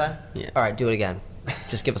 Was I? Yeah. All right, do it again.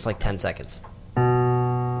 Just give us like 10 seconds.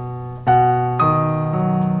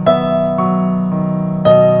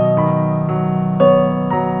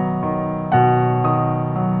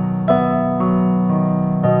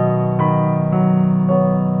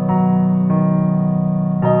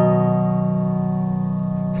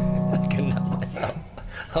 I couldn't help myself.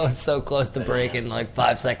 I was so close to breaking like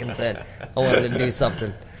 5 seconds in. I wanted to do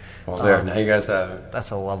something. Well, there, now you guys have it.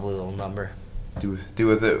 That's a lovely little number. Do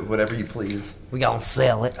with it whatever you please. We gonna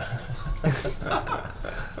sell it.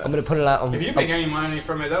 I'm gonna put it out on. If you make any money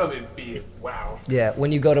from it, that'll be wow. Yeah,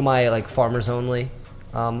 when you go to my like Farmers Only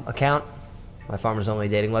account, my Farmers Only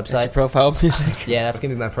dating website. That's your profile music. Yeah, that's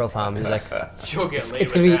gonna be my profile music. You'll get laid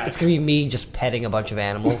It's gonna with be that. it's gonna be me just petting a bunch of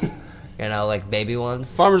animals, you know, like baby ones.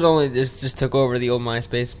 Farmers Only just took over the old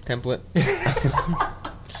MySpace template.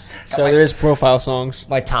 So there's profile songs.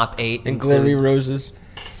 My top 8 and glittery roses.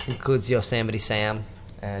 Includes Yosemite Sam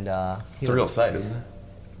and it's a real site, isn't it?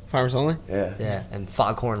 Farmers Only? Yeah, and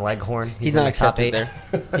Foghorn Leghorn. He's in not the top accepted 8. there.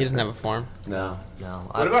 He doesn't have a farm. No.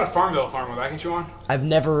 What about a Farmville farm? Will that get you on? I've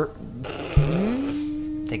never.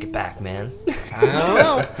 Take it back, man. I don't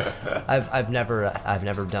know. I've never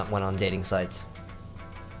went on dating sites.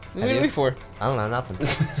 What are you for? I don't know, nothing.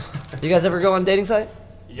 You guys ever go on dating site?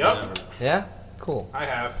 Yup. Yeah. Cool. I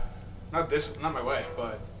have. Not my wife,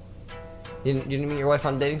 but You didn't meet your wife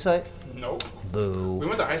on a dating site? nope. Boo. We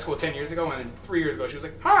went to high school 10 years ago, and then 3 years ago, she was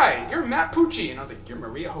like, "Hi, you're Matt Pucci," and I was like, "You're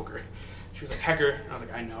Maria Hoker." She was like, "Hecker," and I was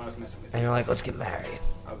like, "I know, I was messing with you." And you're like, let's get married.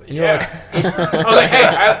 I was like, And you're yeah. I was like,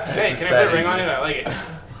 "Hey, can I put a ring on it? I like it."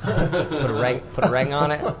 Put a ring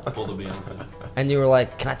on it. Pull the Beyonce. And you were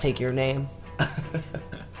like, can I take your name?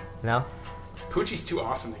 No? Pucci's too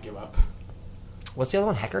awesome to give up. What's the other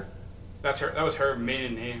one? Hecker? That's her. That was her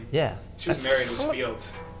maiden name. Yeah. She was married with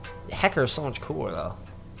Fields. Hecker is so much cooler, though.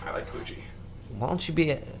 I like Pucci. Why don't you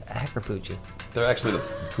be a Hecker Poochie? They're actually the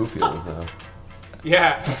Poofields, though.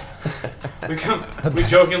 Yeah. we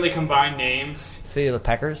jokingly combine names. So you're the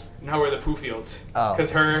Peckers? No, we're the Poofields. Oh.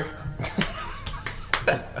 Because her.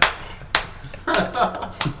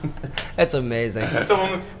 That's amazing. So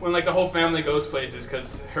when like the whole family goes places,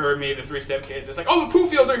 because her and me, the 3 stepkids, it's like, "Oh, the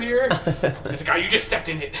Poofields are here." And it's like, "Oh, you just stepped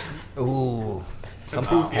in it." Ooh. The Hey,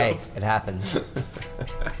 Poofields. it happens.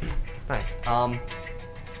 Nice.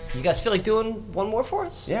 You guys feel like doing one more for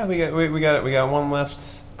us? Yeah, we got one left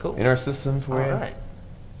in our system for you. All right.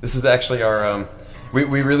 This is actually our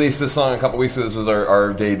we released this song a couple weeks ago. This was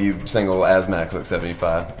our debut single as Matt Cook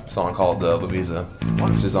 75, a song called Louisa,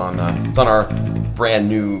 which is on it's on our brand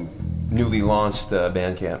newly launched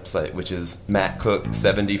Bandcamp site, which is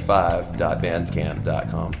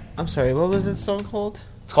mattcook75.bandcamp.com. I'm sorry, what was that song called?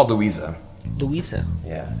 It's called Louisa. Louisa.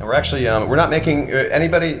 Yeah, and we're actually we're not making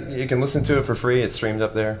anybody. You can listen to it for free. It's streamed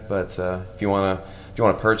up there. But if you wanna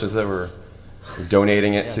purchase it, we're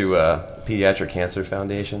donating it to Pediatric Cancer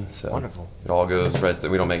Foundation. So wonderful. It all goes right.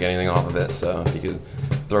 We don't make anything off of it. So if you could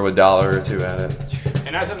throw $1 or $2 at it,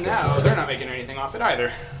 And as of now, they're not making anything off it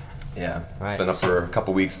either. Yeah, Right. been up for a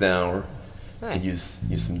couple weeks now. We're Right. could use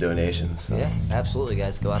some donations. So. Yeah, absolutely,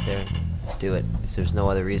 guys. Go out there and do it. If there's no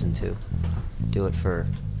other reason to, do it for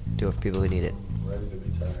people who need it, Ready to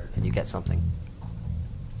be tired. and you get something.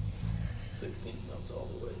 16 months all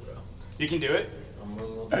the way, bro. You can do it. I'm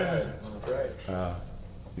gonna try it. I'm gonna try it.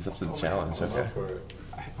 He's up to the challenge. I'm Okay. up for it.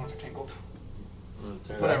 My headphones are tangled. I'm gonna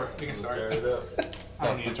tear Whatever, it. we can I'm gonna start. Tear it up. I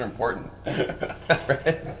don't need Those it. are important.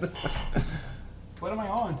 Right? What am I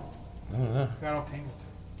on? I don't know. I got all tangled.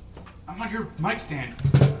 I'm on your mic stand.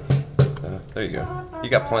 There you go. You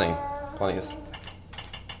got plenty. Plenty of.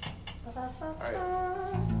 Alright.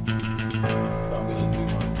 I'm gonna do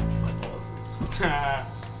my policies.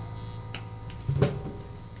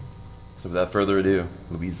 So without further ado,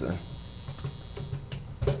 Louisa.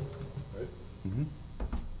 Mm-hmm.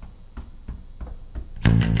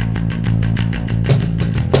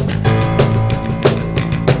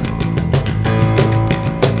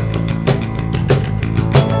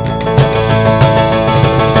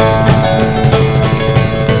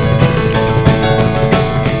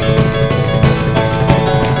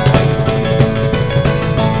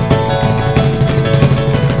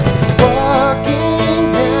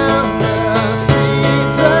 Walking down the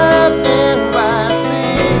streets of NYC,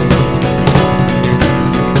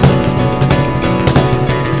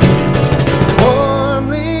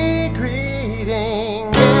 warmly greeting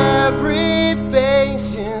every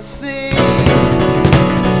face you see.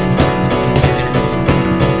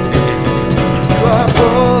 You are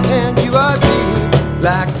bold and you are deep,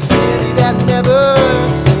 like a city that never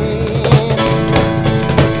sleeps.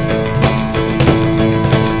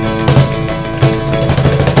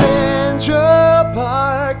 Central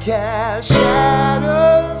Park has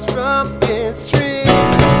shadows from its trees.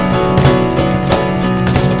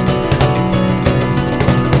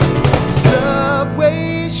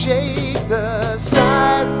 Subways shake the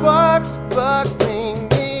sidewalks, buckling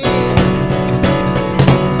me.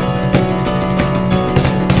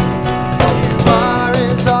 All you are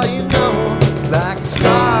is all you know, like a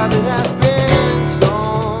star that has been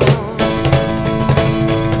stoned.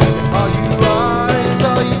 All you are is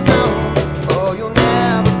all you know. Oh, you'll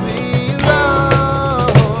never be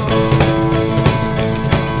alone.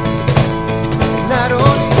 Not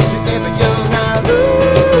only did you ever go now,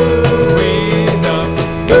 Louisa,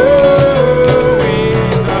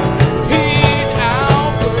 Louisa, he's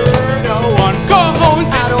Alberto. One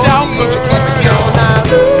goes I it's don't need you ever go Alberto. now,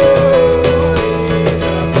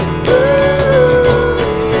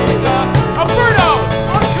 Louisa, Alberto,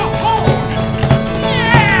 on Cajon.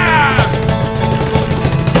 Yeah!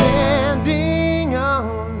 standing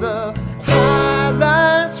on the high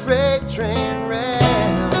lines freight train rail.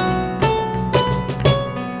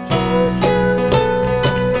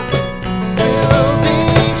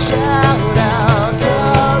 Building shout out,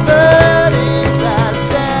 colored in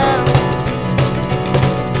pastel.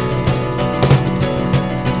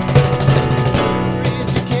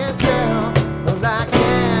 Breeze you can't tell, like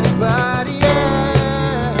anybody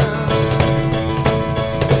else.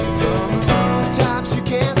 From the rooftops you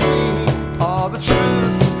can't see all the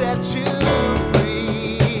truth to set you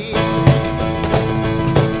free.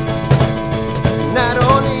 Not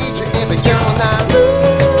only did you ever go now,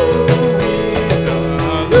 Louisa,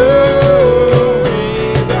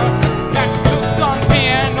 Louisa, Matt cooks on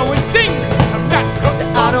piano and sings. Matt cooks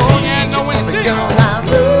I on don't need you piano and ever sings. go now,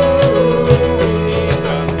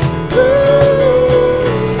 Louisa,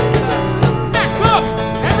 Matt cook,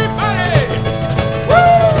 everybody.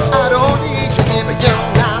 I don't need you ever go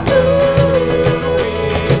now,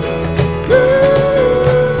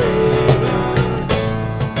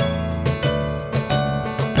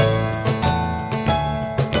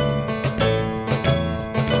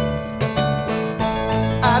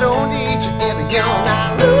 I don't need you ever go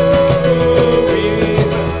now,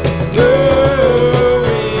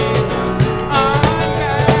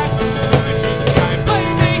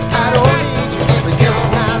 I don't need you ever go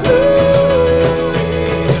now,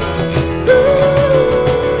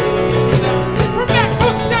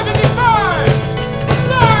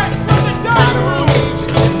 I don't need you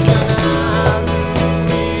ever go now,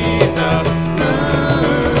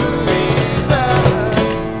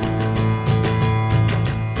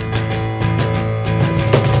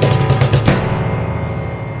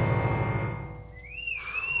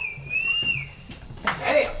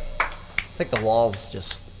 I think the walls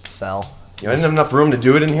just fell. You know, I didn't have enough room to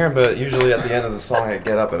do it in here, but usually at the end of the song, I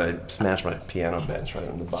get up and I smash my piano bench right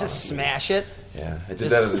in the bottom. Just smash it. Yeah, I did Just-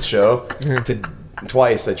 that at the show.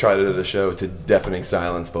 Twice I tried it at a show to deafening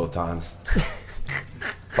silence both times.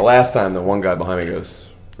 The last time, the one guy behind me goes,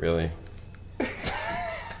 "Really?"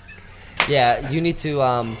 Yeah, you need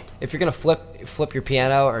to. If you're gonna flip your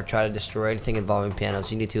piano or try to destroy anything involving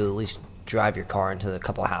pianos, you need to at least drive your car into a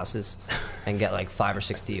couple of houses and get like 5 or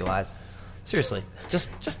 6 DUIs. Seriously,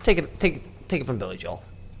 just take it from Billy Joel.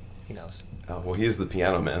 He knows. Oh, well, he is the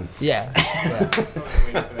piano man. Yeah. Waiting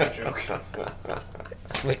for that joke.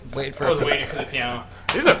 Just wait for. I was waiting for the piano.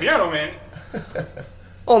 He's a piano man.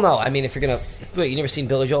 Oh no! I mean, if you're gonna wait, you never seen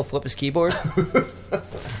Billy Joel flip his keyboard?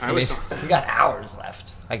 I was. We got hours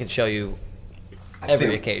left. I can show you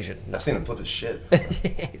every occasion. I've seen him flip his shit.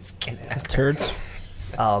 It's turds.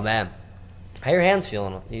 Oh man, how your hands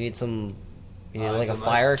feeling? You need some. You need like a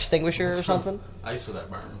fire extinguisher or something. Ice for that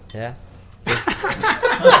burn. Yeah.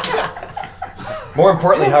 More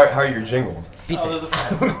importantly, how are your jingles? Beat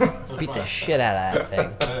the shit out of that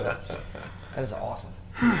thing. That is awesome.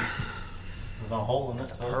 There's no hole in it,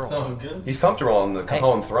 so it's no good. He's comfortable on the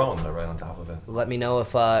cajon throne, though, right on top of it. Let me know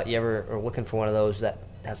if you ever are looking for one of those that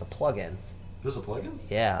has a plug-in. There's a plug-in?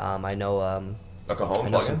 Yeah, I know. A cajon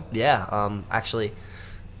plug-in? Yeah, actually,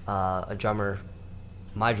 a drummer,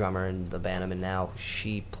 my drummer in the band I'm in now,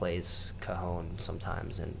 she plays cajon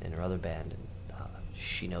sometimes in her other band, and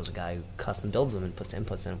she knows a guy who custom builds them and puts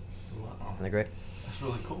inputs in them. Wow. And they're great. That's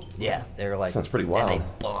really cool. Yeah, they're like. Sounds pretty wild. And they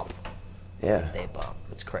bump. Yeah. They bump.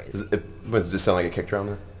 It's crazy. Does it just sound like a kick drum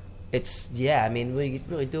there? It's, yeah, I mean, you can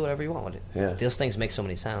really do whatever you want with it. Yeah. Those things make so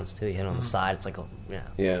many sounds, too. You hit it on the side, it's like,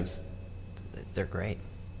 Yeah. They're great.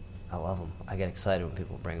 I love them. I get excited when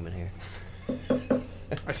people bring them in here.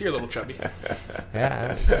 I see you're a little chubby.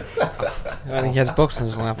 Yeah. I think he has books in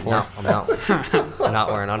his lap for. No, I'm not. I'm not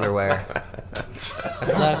wearing underwear.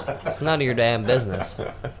 It's none of your damn business.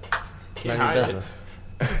 It's none of your business.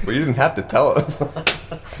 Well, you didn't have to tell us.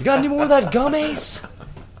 You got any more of that gum, Ace?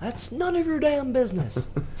 That's none of your damn business.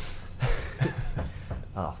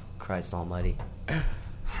 Oh, Christ almighty.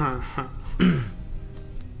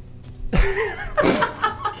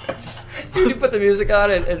 Dude, you put the music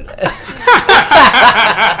on and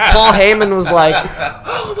Paul Heyman was like,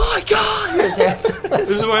 "Oh my God!" This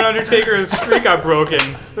is when Undertaker's streak got broken.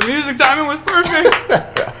 The music timing was perfect.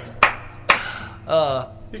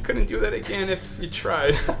 You couldn't do that again if you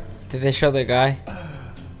tried. Did they show the guy?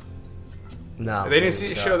 No. They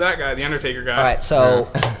didn't show that guy, the Undertaker guy. All right, so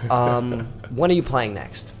when are you playing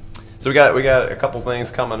next? So we got a couple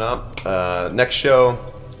things coming up. Our next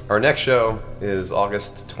show is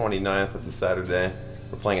August 29th. It's a Saturday.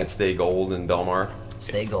 We're playing at Stay Gold in Belmar.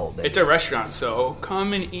 Stay Gold, baby. It's a restaurant, so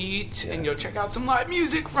come and eat, and you'll check out some live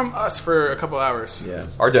music from us for a couple hours. Yeah.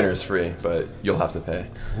 Our dinner is free, but you'll have to pay.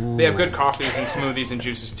 They have good coffees and smoothies and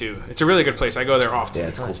juices, too. It's a really good place. I go there often. Yeah,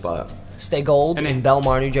 it's a cool spot. Stay Gold in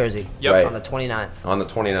Belmar, New Jersey. Yep. Right. On the 29th. On the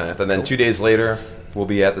 29th. And then 2 days later, we'll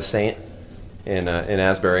be at the Saint in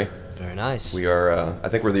Asbury. Very nice. We are, I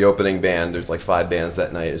think we're the opening band. There's like 5 bands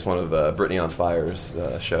that night. It's one of Brittany on Fire's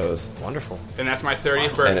shows. Wonderful. And that's my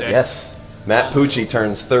 30th birthday. Yes. Matt Pucci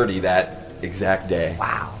turns 30 that exact day.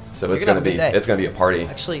 Wow. So it's gonna be a party.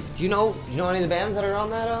 Actually, do you know any of the bands that are on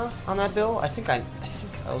that bill? I think I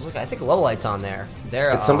was looking. I think Lowlight's on there. They're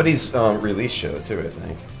It's somebody's release show too, I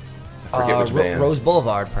think. I forget which band. Rose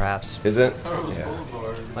Boulevard, perhaps. Is it? Rose Yeah.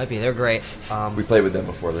 Boulevard. Might be. They're great. We played with them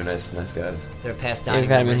before. They're nice guys. They're past We've dining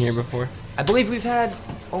had him in roomers. here before. I believe we've had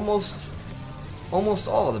almost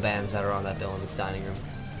all of the bands that are on that bill in this dining room.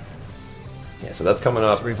 Yeah, so that's coming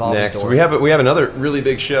up revolving next. door. We have another really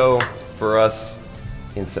big show for us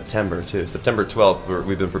in September too. September 12th.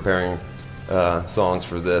 We've been preparing songs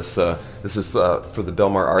for this. This is for the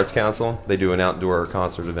Belmar Arts Council. They do an outdoor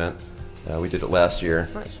concert event. We did it last year.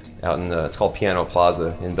 Nice. Out in it's called Piano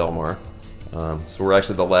Plaza in Belmar. So we're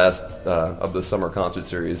actually the last of the summer concert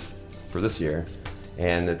series for this year,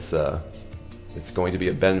 and it's going to be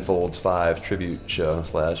a Ben Folds 5 tribute show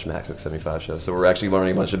 / Matt Cook 75 show. So we're actually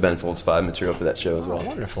learning a bunch of Ben Folds 5 material for that show as well. Oh,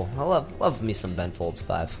 wonderful. I love me some Ben Folds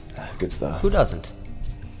 5. Good stuff. Who doesn't?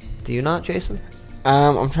 Do you not, Jason?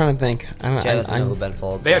 I'm trying to think. Jay doesn't know who Ben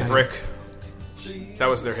Folds They had is. Brick. That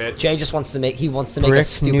was their hit. Jay just wants to make a Brick,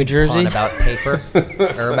 stupid New Jersey? pun about paper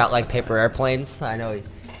or about like paper airplanes. I know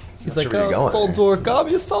he's Not like, sure where you're going. Folds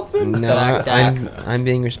origami or something. No, Dak. I'm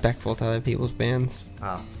being respectful to other people's bands.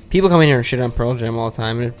 Oh. People come in here and shit on Pearl Jam all the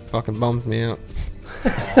time, and it fucking bums me out.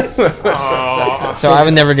 Oh. So I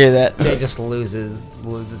would never do that. Jay just loses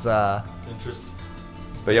Interest.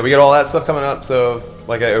 But yeah, we got all that stuff coming up. So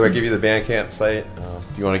like I give you the Bandcamp site.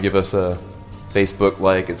 If you want to give us a Facebook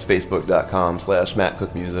like, it's facebook.com / Matt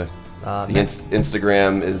Cook Music. The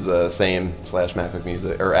Instagram is same / MacBook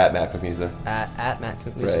Music or at MacBook Music. At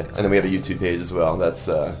MacBook Music. Right, and then we have a YouTube page as well. That's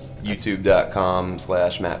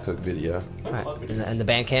youtube.com/MacBookVideo. All right. And the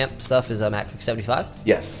Bandcamp stuff is MacBook75.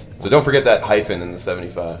 Yes. So don't forget that hyphen in the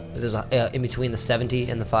 75. There's a in between the 70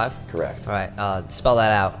 and the 5. Correct. All right. Spell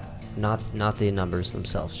that out. Not the numbers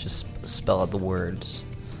themselves. Just spell out the words.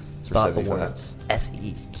 Spell out the 75. words.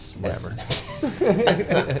 SE. Whatever.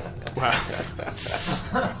 Wow.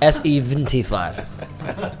 SE25.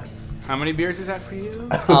 How many beers is that for you?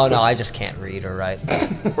 Oh no, I just can't read or write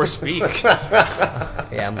or speak.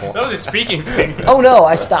 Yeah, I'm bored. That was a speaking thing. Oh no,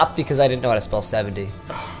 I stopped because I didn't know how to spell 70.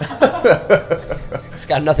 It's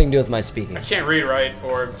got nothing to do with my speaking. I can't read, write,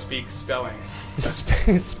 or speak spelling.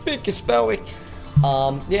 Speak spelling.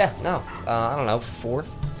 Yeah, no. I don't know, 4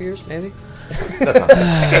 beers maybe. That's not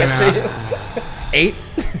bad. 8.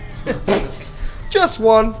 Just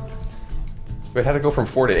 1. Wait, how'd it go from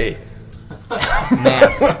 4 to 8?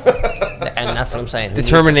 Math. And that's what I'm saying.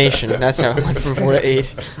 Determination. That's how it went from 4 to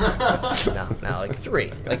 8. No, like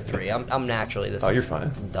 3. Like 3. I'm naturally this. Oh, you're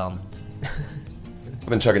fine. Dumb. I've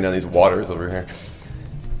been chugging down these waters over here.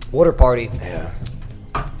 Water party. Yeah.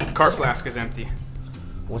 Car flask is empty.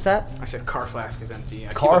 What's that? I said car flask is empty.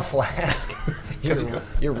 Car flask?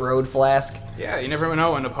 Your road flask? Yeah, you never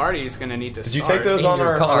know when the party is going to need to Did you start. take those on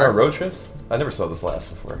our road trips? I never saw the flask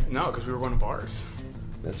before. No, because we were going to bars.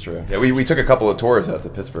 That's true. Yeah, we took a couple of tours out to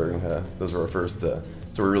Pittsburgh. Those were our first, so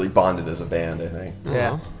we really bonded as a band, I think.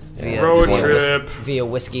 Yeah. Road trip. Via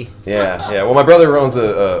whiskey. Yeah. Well, my brother owns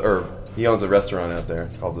he owns a restaurant out there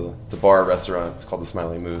called it's a bar restaurant. It's called the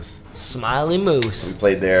Smiling Moose. Smiling Moose. So we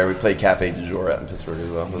played there. We played Cafe du Jour out in Pittsburgh as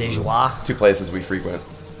well. Those are the 2 places we frequent.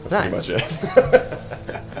 That's pretty much it.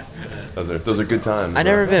 Those are good times. I've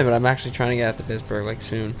never been, but I'm actually trying to get out to Pittsburgh like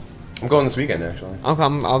soon. I'm going this weekend actually.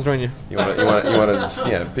 I'll join you. You want to just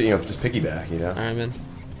just piggyback, you know? All right, man.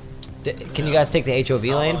 Can you guys take the HOV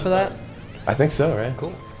lane for that? I think so, right?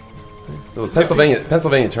 Cool. The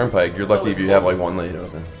Pennsylvania Turnpike. You're lucky if you have like 1 lane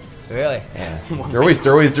open. Really? Yeah. They're always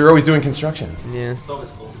doing construction. Yeah. It's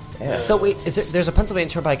always cool. Yeah. So wait, there's a Pennsylvania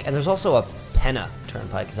Turnpike and there's also a Penna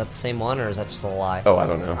Turnpike. Is that the same one or is that just a lie? Oh, I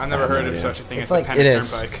don't know. I've never heard of such a thing It's as like- the Penn It is.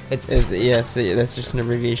 Turnpike. Yes, that's just an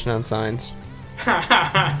abbreviation on signs.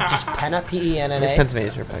 Just Penna, Penna. It's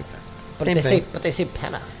Pennsylvania Turnpike. But Same they thing. say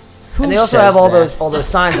Penna. Who And they also says have all that? those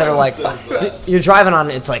signs that are like you're driving on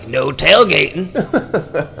it. It's like no tailgating.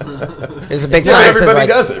 There's a big Yeah, sign. that says, everybody like,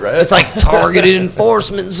 does it, right? It's like targeted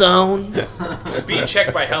enforcement zone. Speed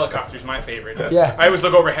check by helicopter is my favorite. Yeah. I always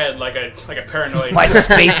look overhead like a paranoid. by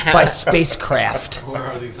spacecraft. Where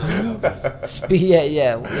are these helicopters? Speed,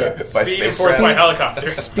 yeah. Speed enforced by helicopter.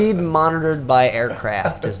 Speed monitored by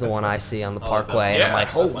aircraft is the one I see on the Parkway, and I'm Yeah. like,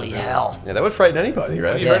 holy hell! Yeah, that would frighten anybody,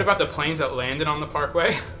 right? Have you heard about the planes that landed on the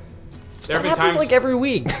Parkway? There That have been happens times like every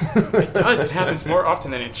week. it does. It happens more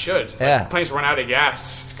often than it should. Like, Yeah. planes run out of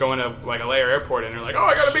gas going to like a Lair airport, and they're like, "Oh,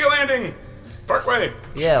 I got a big landing, Parkway."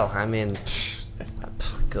 Yeah, I mean,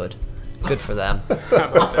 good for them. How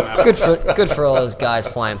about them apples? Good for all those guys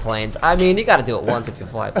flying planes. I mean, you got to do it once if you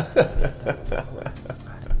fly.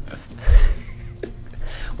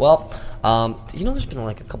 Well, there's been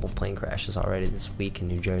like a couple plane crashes already this week in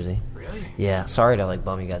New Jersey. Really? Yeah. Sorry to like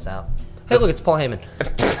bum you guys out. Hey, look, it's Paul Heyman.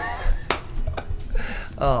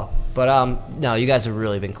 But no, you guys have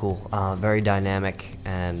really been cool. Very dynamic,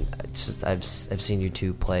 and it's just I've seen you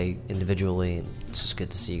two play individually, and it's just good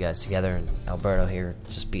to see you guys together. And Alberto here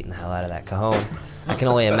just beating the hell out of that cajon. I can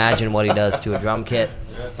only imagine what he does to a drum kit.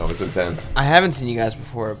 Oh, it's intense. I haven't seen you guys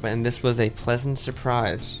before, and this was a pleasant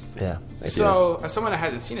surprise. Yeah. So, as someone that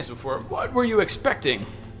hasn't seen us before, what were you expecting?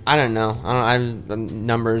 I don't know. I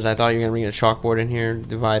numbers. I thought you were gonna bring a chalkboard in here,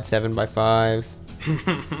 divide 7 by 5.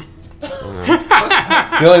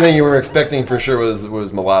 The only thing you were expecting for sure was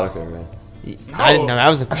melodica, right? I didn't know that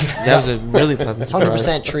was a really pleasant surprise.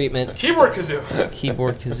 100% treatment. Keyboard kazoo.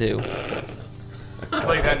 Keyboard kazoo. I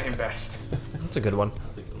like that name best. That's a good one.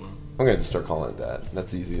 I'm gonna just start calling it that.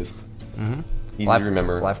 That's the easiest. Mm-hmm. Easy to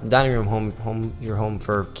remember. Live from dining room, home, your home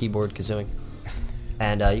for keyboard kazooing.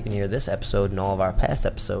 And you can hear this episode and all of our past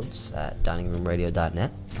episodes at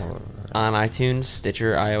diningroomradio.net. Or on iTunes,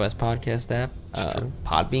 Stitcher, iOS podcast app,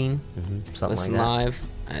 Podbean. Something Listen like that. live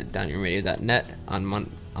at diningroomradio.net on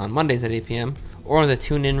Mondays at 8 p.m. or on the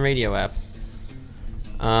TuneIn Radio app.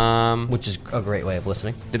 Which is a great way of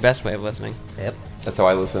listening. The best way of listening. Yep. That's how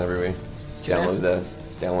I listen every week.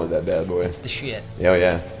 Download that bad boy. It's the shit. Yeah,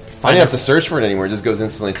 yeah. I don't have to search for it anymore. It just goes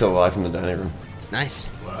instantly to live from the dining room. Nice.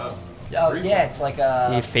 Wow. Oh yeah, it's like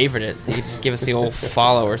You favorite it. You could just give us the old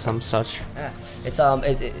follow or some such. Yeah. It's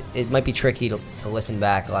it might be tricky to listen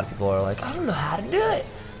back. A lot of people are like, I don't know how to do it.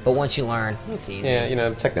 But once you learn, it's easy. Yeah, you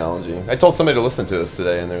know, technology. I told somebody to listen to us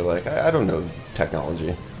today, and they're like, I don't know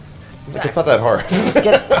technology. It's like, it's not that hard.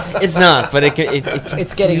 It's not, but it's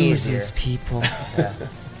getting easier. confuses people. Yeah.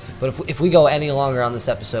 But if we go any longer on this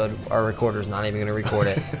episode, our recorder's not even going to record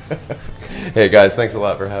it. Hey guys, thanks a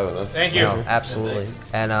lot for having us. Thank you. No, absolutely.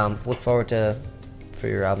 And look forward for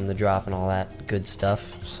your album to drop and all that good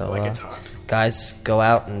stuff. So Like it's hot. guys, go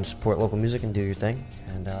out and support local music and do your thing.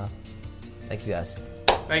 And thank you guys.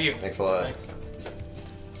 Thank you. Thanks a lot. Thanks.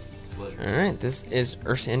 All right, this is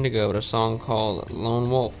Ursa Indigo with a song called Lone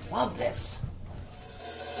Wolf. Love this.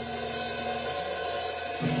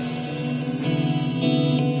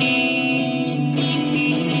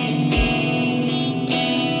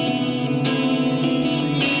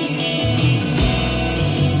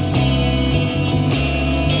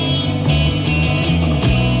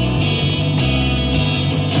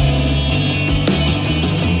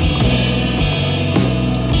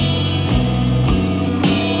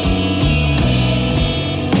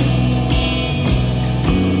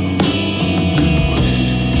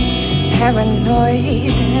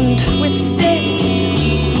 Paranoid and twisted,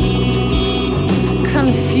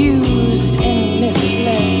 confused and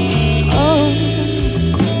misled. Oh,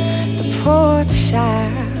 the poor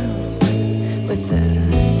child with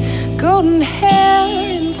the golden hair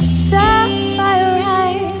and sapphire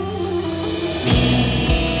eyes,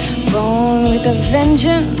 born with a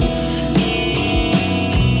vengeance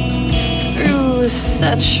through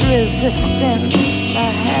such resistance.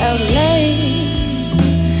 I have laid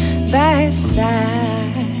by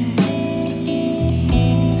side,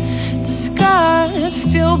 the scars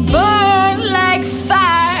still burn like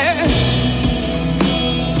fire.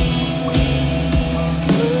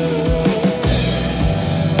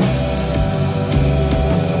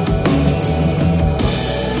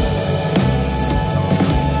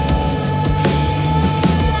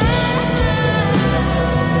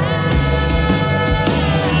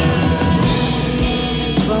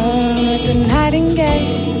 Born with the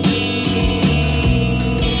nightingale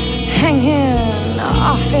hanging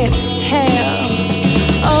off its tail,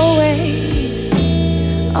 always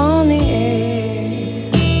on the edge.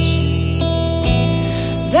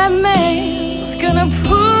 That man's gonna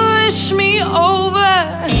push me over,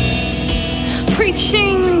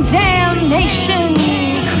 preaching damnation,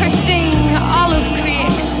 cursing all of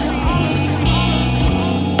creation.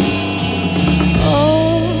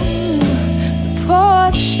 Oh, the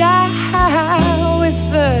poor child with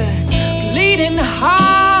the bleeding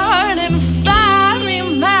heart and fiery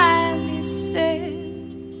mind, he said.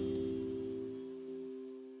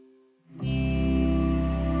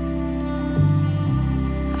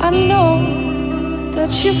 I know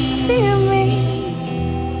that you feel me.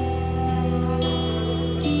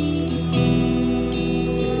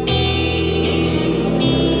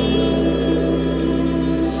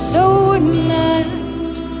 So wouldn't it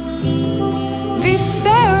be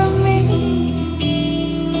fair of me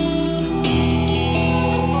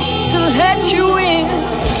to let you in?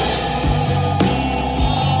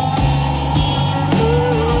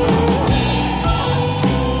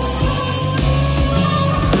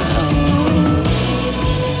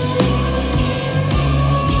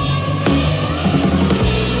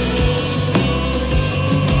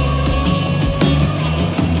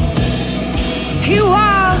 He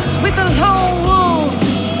was with a lone wolf,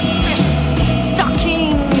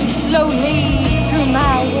 stalking slowly through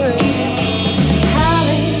my wood,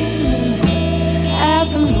 howling at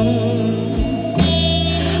the moon.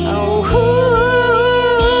 Oh,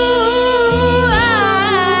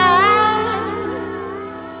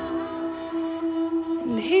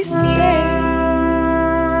 and he said,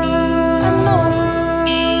 I know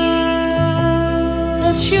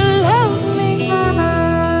that you love me.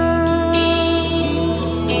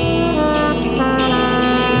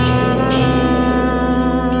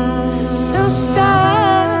 So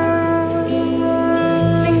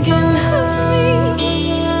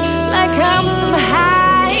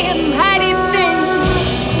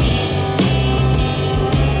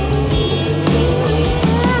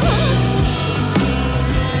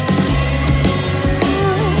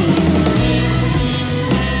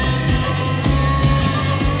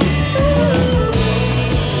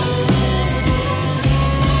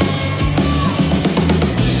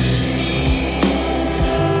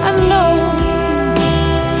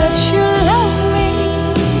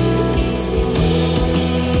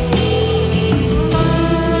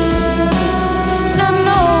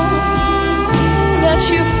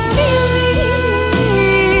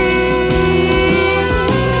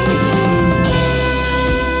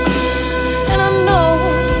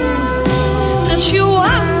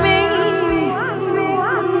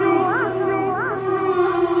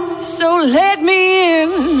so let me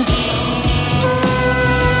in.